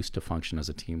 how they used to function as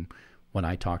a team. When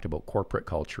I talked about corporate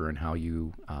culture and how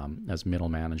you, as middle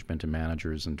management and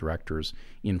managers and directors,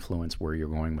 influence where you're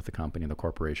going with the company and the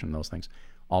corporation, those things,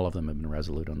 all of them have been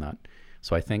resolute on that.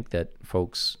 So I think that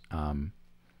folks,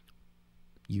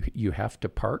 you have to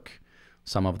park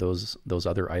some of those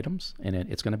other items, and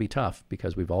it's going to be tough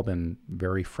because we've all been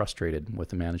very frustrated with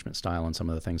the management style and some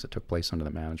of the things that took place under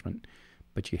the management.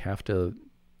 But you have to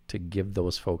give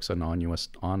those folks an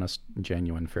honest,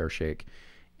 genuine, fair shake.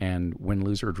 And win,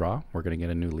 lose, or draw, we're going to get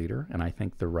a new leader, and I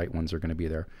think the right ones are going to be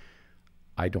there.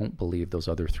 I don't believe those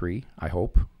other three, I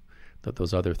hope, that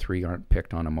those other three aren't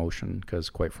picked on emotion, because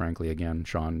quite frankly, again,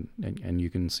 Sean, and you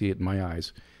can see it in my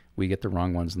eyes, we get the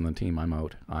wrong ones in the team, I'm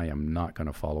out. I am not going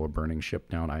to follow a burning ship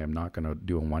down. I am not going to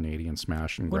do a 180 and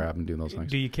smash and grab and do those things.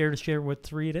 Do you care to share what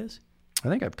 3 it is? I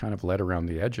think I've kind of led around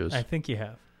the edges. I think you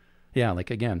have. Yeah,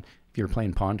 like again, if you're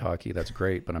playing pond hockey, that's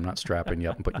great, but I'm not strapping you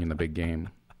up and putting you in the big game.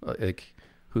 Like,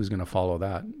 who's going to follow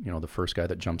that? You know, the first guy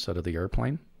that jumps out of the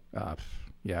airplane?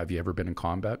 Yeah, have you ever been in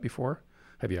combat before?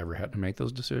 Have you ever had to make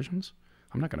those decisions?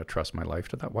 I'm not going to trust my life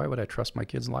to that. Why would I trust my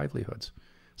kids' livelihoods?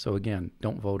 So again,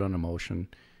 don't vote on emotion.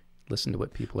 Listen to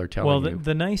what people are telling you. Well,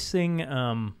 the nice thing,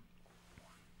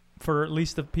 for at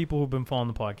least the people who've been following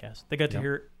the podcast, they got to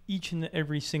hear each and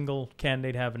every single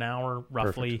candidate have an hour,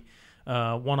 roughly,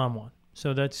 one-on-one.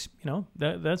 So that's, you know,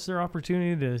 that's their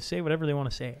opportunity to say whatever they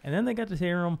want to say. And then they got to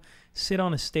hear them sit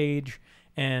on a stage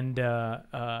and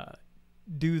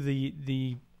do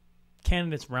the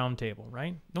candidates roundtable,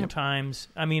 right? No times.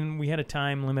 I mean, we had a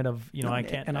time limit of, you know, I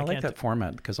can't. And I like that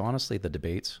format because honestly, the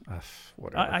debates,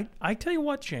 whatever. I tell you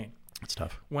what, Shane. It's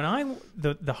tough. When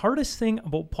the hardest thing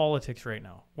about politics right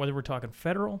now, whether we're talking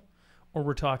federal, or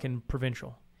we're talking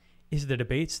provincial, is the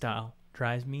debate style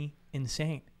drives me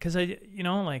insane. Because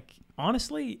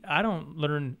honestly, I don't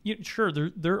learn. Sure,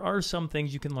 there are some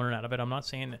things you can learn out of it. I'm not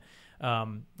saying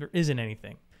that there isn't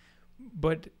anything,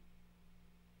 but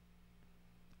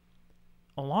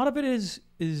a lot of it is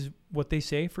what they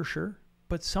say for sure.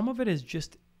 But some of it is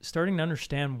just starting to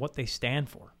understand what they stand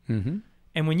for. Mm-hmm.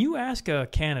 And when you ask a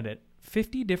candidate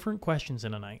 50 different questions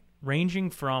in a night, ranging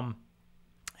from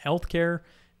healthcare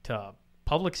to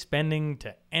public spending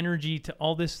to energy to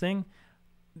all this thing,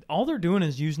 all they're doing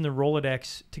is using the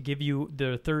Rolodex to give you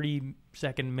the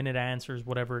 30-second, minute answers,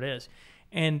 whatever it is.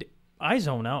 And I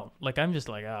zone out. Like, I'm just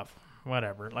like,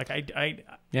 whatever. Like, Yeah,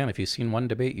 and if you've seen one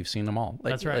debate, you've seen them all.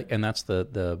 That's right. And that's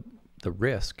the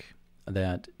risk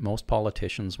that most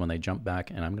politicians, when they jump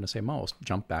back, and I'm going to say most,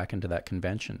 jump back into that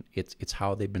convention, it's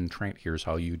how they've been trained. Here's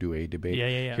how you do a debate.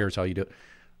 Yeah. Here's how you do it.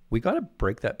 We got to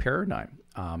break that paradigm.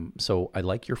 So I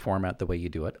like your format, the way you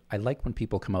do it. I like when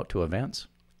people come out to events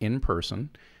in person.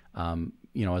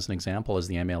 As an example, as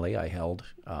the MLA, I held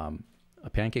a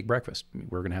pancake breakfast.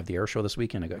 We're going to have the air show this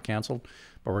weekend. It got canceled,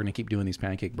 but we're going to keep doing these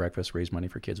pancake breakfasts, raise money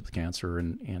for kids with cancer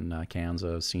in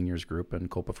Kansas seniors group and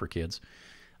COPA for kids.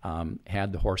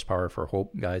 Had the Horsepower for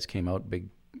Hope guys came out, big,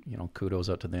 kudos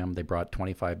out to them. They brought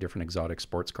 25 different exotic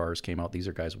sports cars came out. These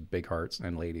are guys with big hearts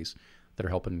and ladies that are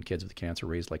helping kids with cancer,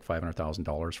 raised like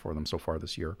 $500,000 for them so far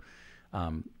this year.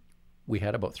 We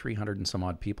had about 300 and some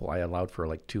odd people. I allowed for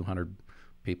like 200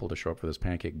 people to show up for this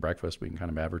pancake breakfast. We can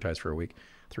kind of advertise for a week.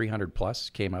 300 plus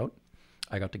came out.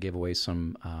 I got to give away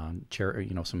some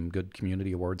some good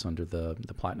community awards under the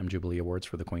Platinum Jubilee Awards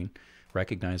for the Queen.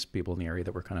 Recognized people in the area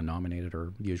that were kind of nominated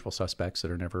or usual suspects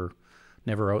that are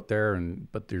never out there,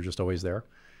 but they're just always there.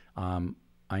 I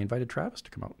invited Travis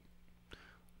to come out.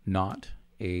 Not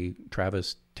a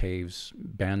Travis Taves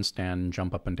bandstand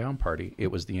jump up and down party. It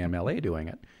was the MLA doing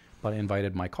it. But I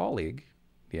invited my colleague,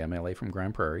 the MLA from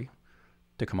Grand Prairie,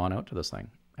 to come on out to this thing.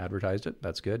 Advertised it.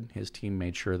 That's good. His team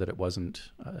made sure that it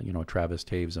wasn't, a Travis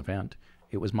Taves event.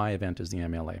 It was my event as the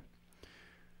MLA.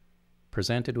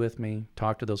 Presented with me,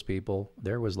 talked to those people.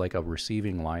 There was like a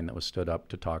receiving line that was stood up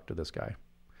to talk to this guy.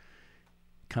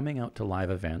 Coming out to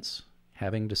live events,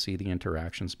 having to see the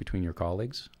interactions between your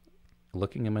colleagues,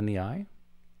 looking them in the eye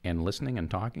and listening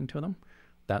and talking to them,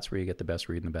 that's where you get the best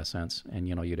read and the best sense. And,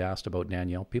 you'd asked about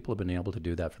Danielle. People have been able to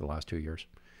do that for the last 2 years.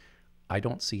 I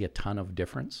don't see a ton of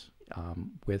difference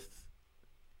with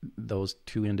those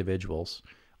two individuals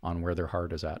on where their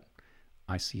heart is at.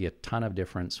 I see a ton of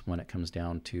difference when it comes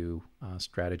down to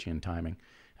strategy and timing.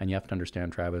 And you have to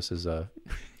understand Travis is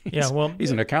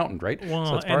he's an accountant, right? Well,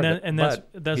 so that's part of it. And but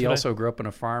that's he also grew up on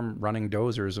a farm running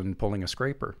dozers and pulling a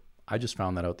scraper. I just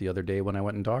found that out the other day when I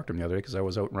went and talked to him the other day because I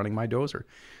was out running my dozer.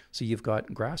 So you've got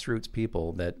grassroots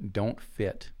people that don't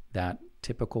fit that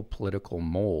typical political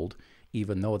mold,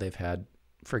 even though they've had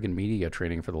friggin' media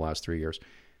training for the last 3 years.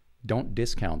 Don't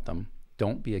discount them.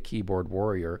 Don't be a keyboard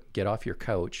warrior. Get off your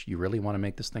couch. You really want to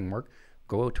make this thing work?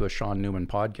 Go out to a Sean Newman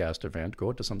podcast event. Go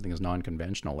out to something as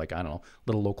non-conventional, like, I don't know,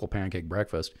 little local pancake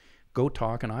breakfast. Go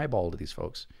talk and eyeball to these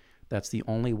folks. That's the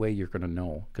only way you're going to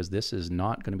know, because this is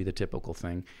not going to be the typical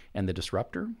thing. And the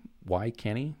disruptor, why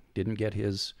Kenny didn't get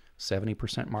his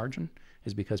 70% margin,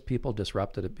 is because people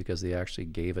disrupted it because they actually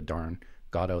gave a darn,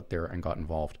 got out there and got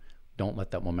involved. Don't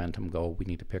let that momentum go. We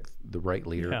need to pick the right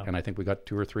leader. Yeah. And I think we got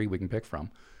 2 or 3 we can pick from.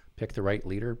 Pick the right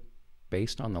leader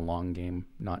based on the long game,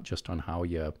 not just on how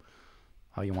you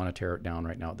want to tear it down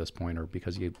right now at this point, or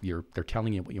because they're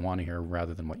telling you what you want to hear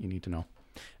rather than what you need to know.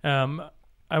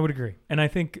 I would agree. And I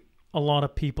think a lot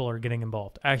of people are getting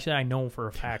involved. Actually, I know for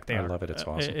a fact they are. I love it. It's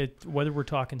awesome. Whether we're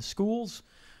talking schools,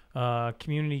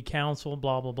 community council,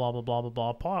 blah, blah, blah, blah, blah,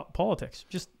 blah, blah, politics,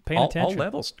 just paying attention. All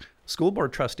levels. School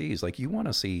board trustees, like you want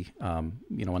to see, and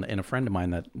a friend of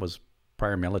mine that was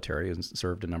prior military and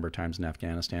served a number of times in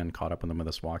Afghanistan, caught up with him at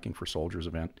this Walking for Soldiers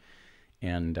event,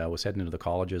 and was heading into the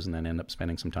colleges and then ended up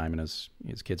spending some time in his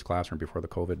kid's classroom before the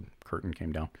COVID curtain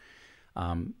came down.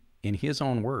 In his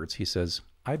own words, he says,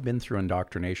 I've been through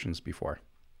indoctrinations before.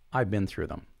 I've been through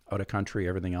them. Out of country,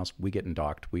 everything else, we get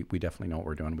indoct. We definitely know what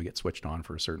we're doing. We get switched on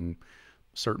for a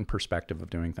certain perspective of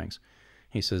doing things.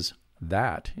 He says,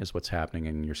 that is what's happening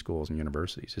in your schools and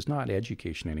universities. It's not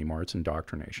education anymore. It's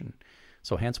indoctrination.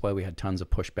 So hence why we had tons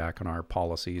of pushback on our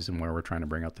policies and where we're trying to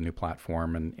bring out the new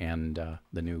platform and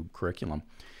the new curriculum.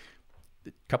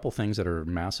 A couple things that are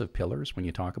massive pillars when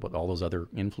you talk about all those other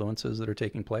influences that are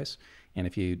taking place. And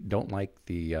if you don't like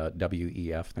the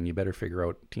WEF, then you better figure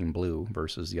out Team Blue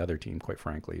versus the other team, quite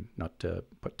frankly, not to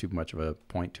put too much of a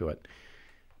point to it.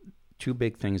 2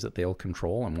 big things that they'll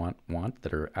control and want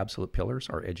that are absolute pillars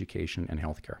are education and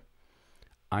healthcare.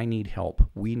 I need help.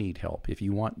 We need help. If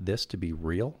you want this to be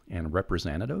real and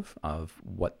representative of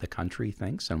what the country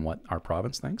thinks and what our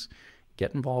province thinks,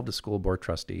 get involved as school board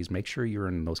trustees. Make sure you're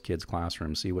in those kids'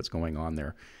 classrooms, see what's going on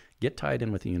there. Get tied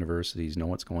in with the universities, know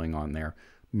what's going on there.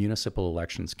 Municipal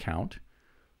elections count.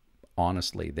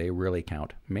 Honestly, they really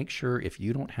count. Make sure if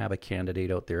you don't have a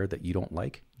candidate out there that you don't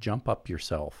like, jump up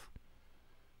yourself.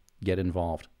 Get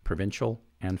involved, provincial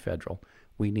and federal.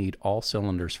 We need all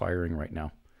cylinders firing right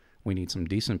now. We need some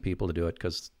decent people to do it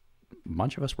because a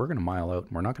bunch of us, we're going to mile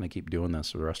out. We're not going to keep doing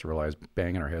this for the rest of our lives,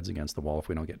 banging our heads against the wall if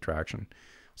we don't get traction.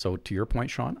 So to your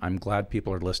point, Sean, I'm glad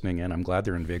people are listening in. I'm glad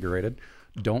they're invigorated.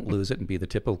 Don't lose it and be the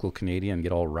typical Canadian,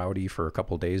 get all rowdy for a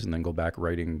couple of days and then go back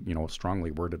writing,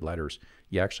 strongly worded letters.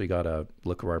 You actually got to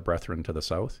look at our brethren to the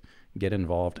south, get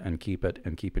involved and keep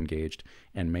engaged,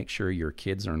 and make sure your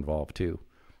kids are involved too.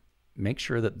 Make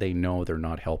sure that they know they're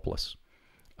not helpless.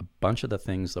 A bunch of the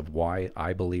things of why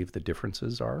I believe the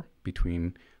differences are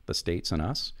between the states and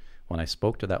us. When I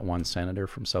spoke to that one senator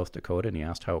from South Dakota and he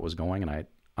asked how it was going, and I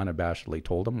unabashedly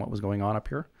told him what was going on up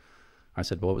here, I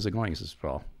said, well, what was it going? He says,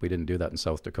 well, we didn't do that in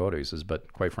South Dakota. He says,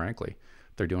 but quite frankly,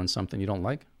 if they're doing something you don't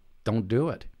like, don't do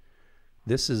it.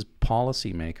 This is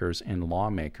policymakers and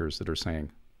lawmakers that are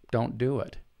saying, don't do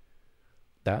it.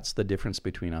 That's the difference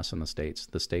between us and the states.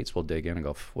 The states will dig in and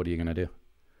go, what are you going to do?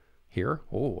 Here,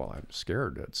 oh, well, I'm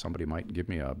scared that somebody might give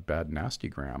me a bad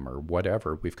nastygram or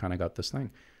whatever. We've kind of got this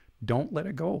thing. Don't let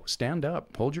it go. Stand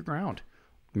up. Hold your ground.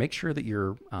 Make sure that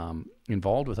you're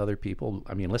involved with other people.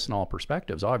 I mean, listen to all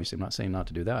perspectives. Obviously, I'm not saying not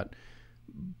to do that.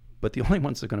 But the only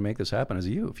ones that are going to make this happen is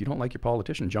you. If you don't like your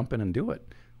politician, jump in and do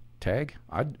it. Tag,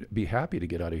 I'd be happy to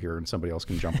get out of here and somebody else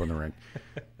can jump on the ring.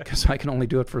 Because I can only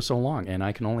do it for so long. And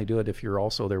I can only do it if you're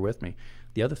also there with me.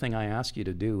 The other thing I ask you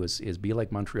to do is be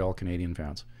like Montreal Canadian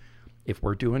fans. If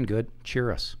we're doing good,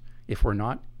 cheer us. If we're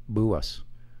not, boo us.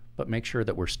 But make sure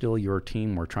that we're still your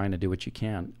team. We're trying to do what you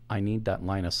can. I need that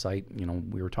line of sight.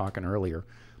 We were talking earlier.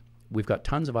 We've got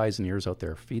tons of eyes and ears out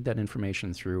there. Feed that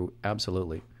information through,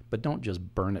 absolutely. But don't just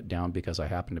burn it down because I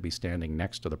happen to be standing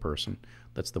next to the person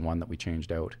that's the one that we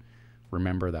changed out.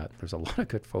 Remember that. There's a lot of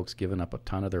good folks giving up a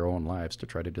ton of their own lives to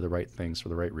try to do the right things for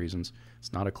the right reasons.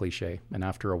 It's not a cliche. And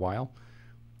after a while,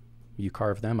 you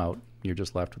carve them out. You're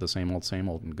just left with the same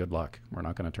old, and good luck. We're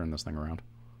not going to turn this thing around.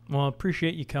 Well, I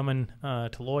appreciate you coming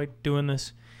to Lloyd, doing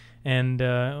this. And,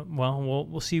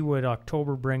 we'll see what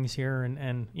October brings here.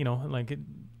 And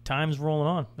time's rolling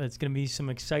on. It's going to be some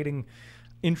exciting,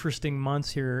 interesting months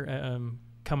here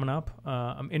coming up.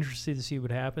 I'm interested to see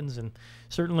what happens. And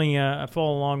certainly I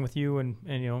follow along with you and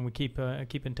we keep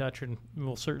in touch, and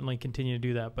we'll certainly continue to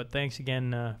do that. But thanks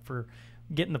again for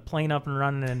getting the plane up and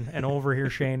running and over here,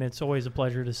 Shane. It's always a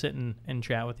pleasure to sit and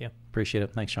chat with you. Appreciate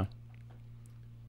it. Thanks, Sean.